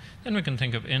common. Then we can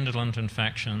think of indolent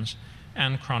infections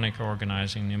and chronic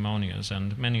organizing pneumonias,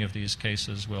 and many of these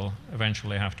cases will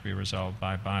eventually have to be resolved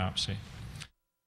by biopsy.